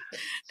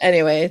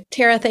 Anyway,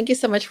 Tara, thank you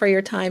so much for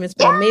your time. It's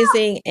been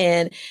amazing.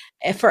 And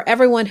for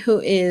everyone who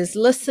is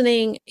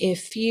listening,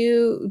 if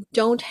you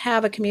don't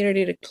have a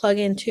community to plug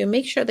into,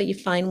 make sure that you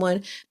find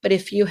one. But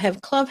if you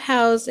have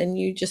Clubhouse and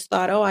you just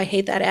thought, oh, I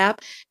hate that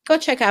app, go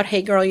check out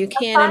Hey Girl, You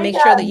Can, and make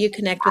sure that you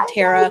connect with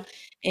Tara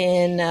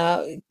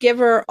and give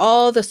her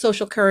all the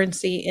social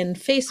currency in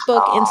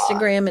Facebook,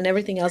 Instagram, and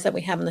everything else that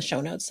we have in the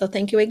show notes. So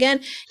thank you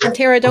again. And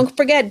Tara, don't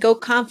forget, go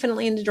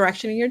confidently in the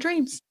direction of your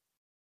dreams.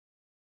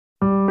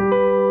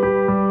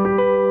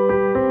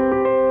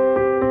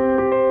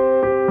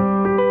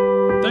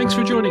 Thanks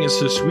for joining us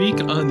this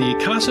week on the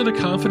Casa de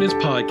Confidence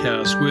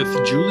podcast with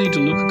Julie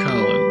DeLuca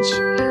Collins.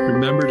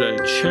 Remember to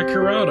check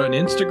her out on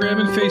Instagram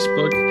and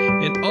Facebook,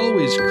 and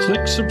always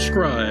click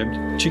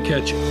subscribe to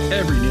catch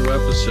every new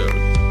episode.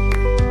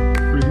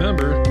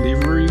 Remember,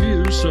 leave a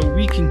review so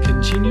we can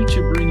continue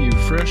to bring you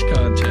fresh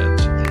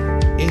content.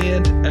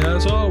 And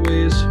as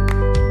always,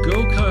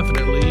 go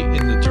confidently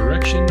in the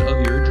direction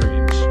of your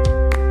dreams.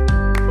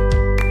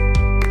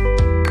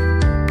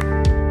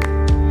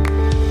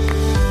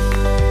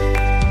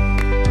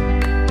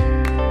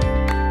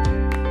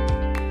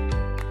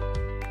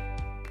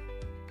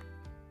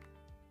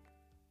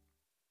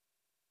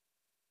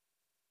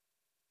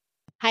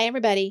 Hi,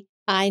 everybody.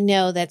 I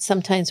know that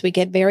sometimes we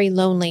get very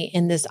lonely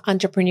in this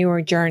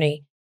entrepreneur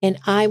journey, and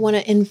I want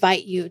to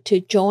invite you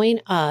to join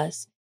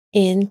us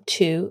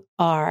into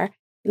our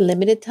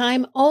limited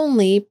time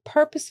only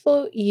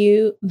Purposeful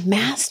You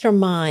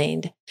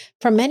Mastermind.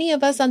 For many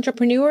of us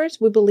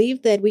entrepreneurs, we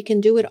believe that we can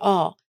do it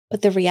all,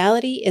 but the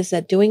reality is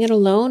that doing it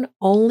alone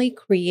only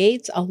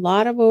creates a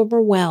lot of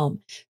overwhelm.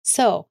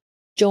 So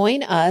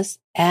join us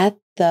at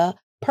the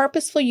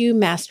Purposeful You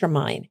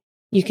Mastermind.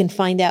 You can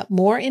find out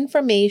more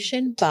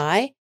information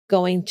by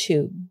going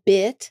to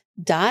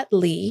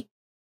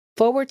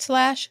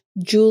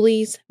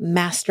bit.ly/Julie's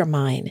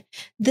Mastermind.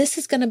 This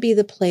is going to be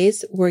the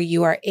place where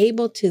you are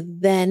able to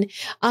then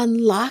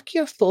unlock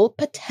your full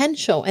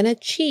potential and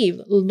achieve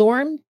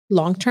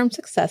long-term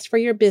success for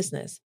your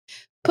business,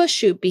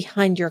 push you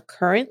behind your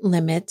current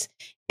limits,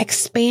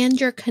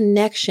 expand your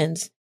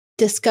connections,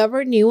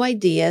 discover new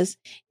ideas,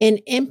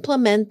 and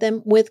implement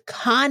them with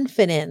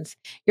confidence.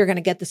 You're going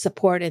to get the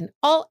support in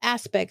all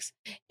aspects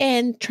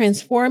and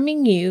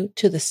transforming you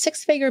to the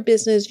six-figure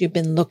business you've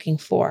been looking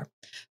for.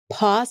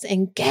 Pause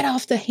and get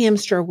off the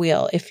hamster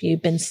wheel if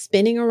you've been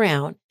spinning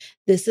around.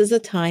 This is a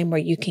time where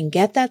you can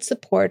get that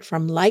support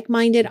from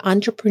like-minded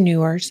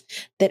entrepreneurs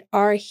that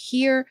are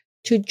here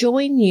to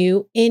join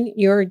you in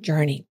your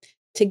journey.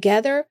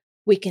 Together,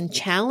 we can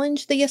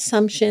challenge the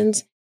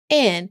assumptions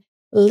and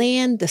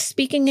land the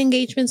speaking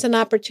engagements and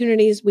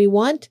opportunities we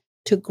want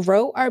to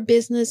grow our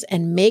business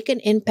and make an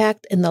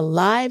impact in the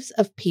lives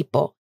of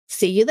people.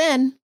 See you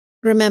then.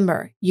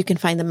 Remember, you can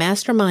find the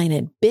mastermind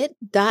at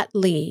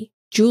bit.ly,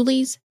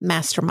 Julie's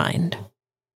Mastermind.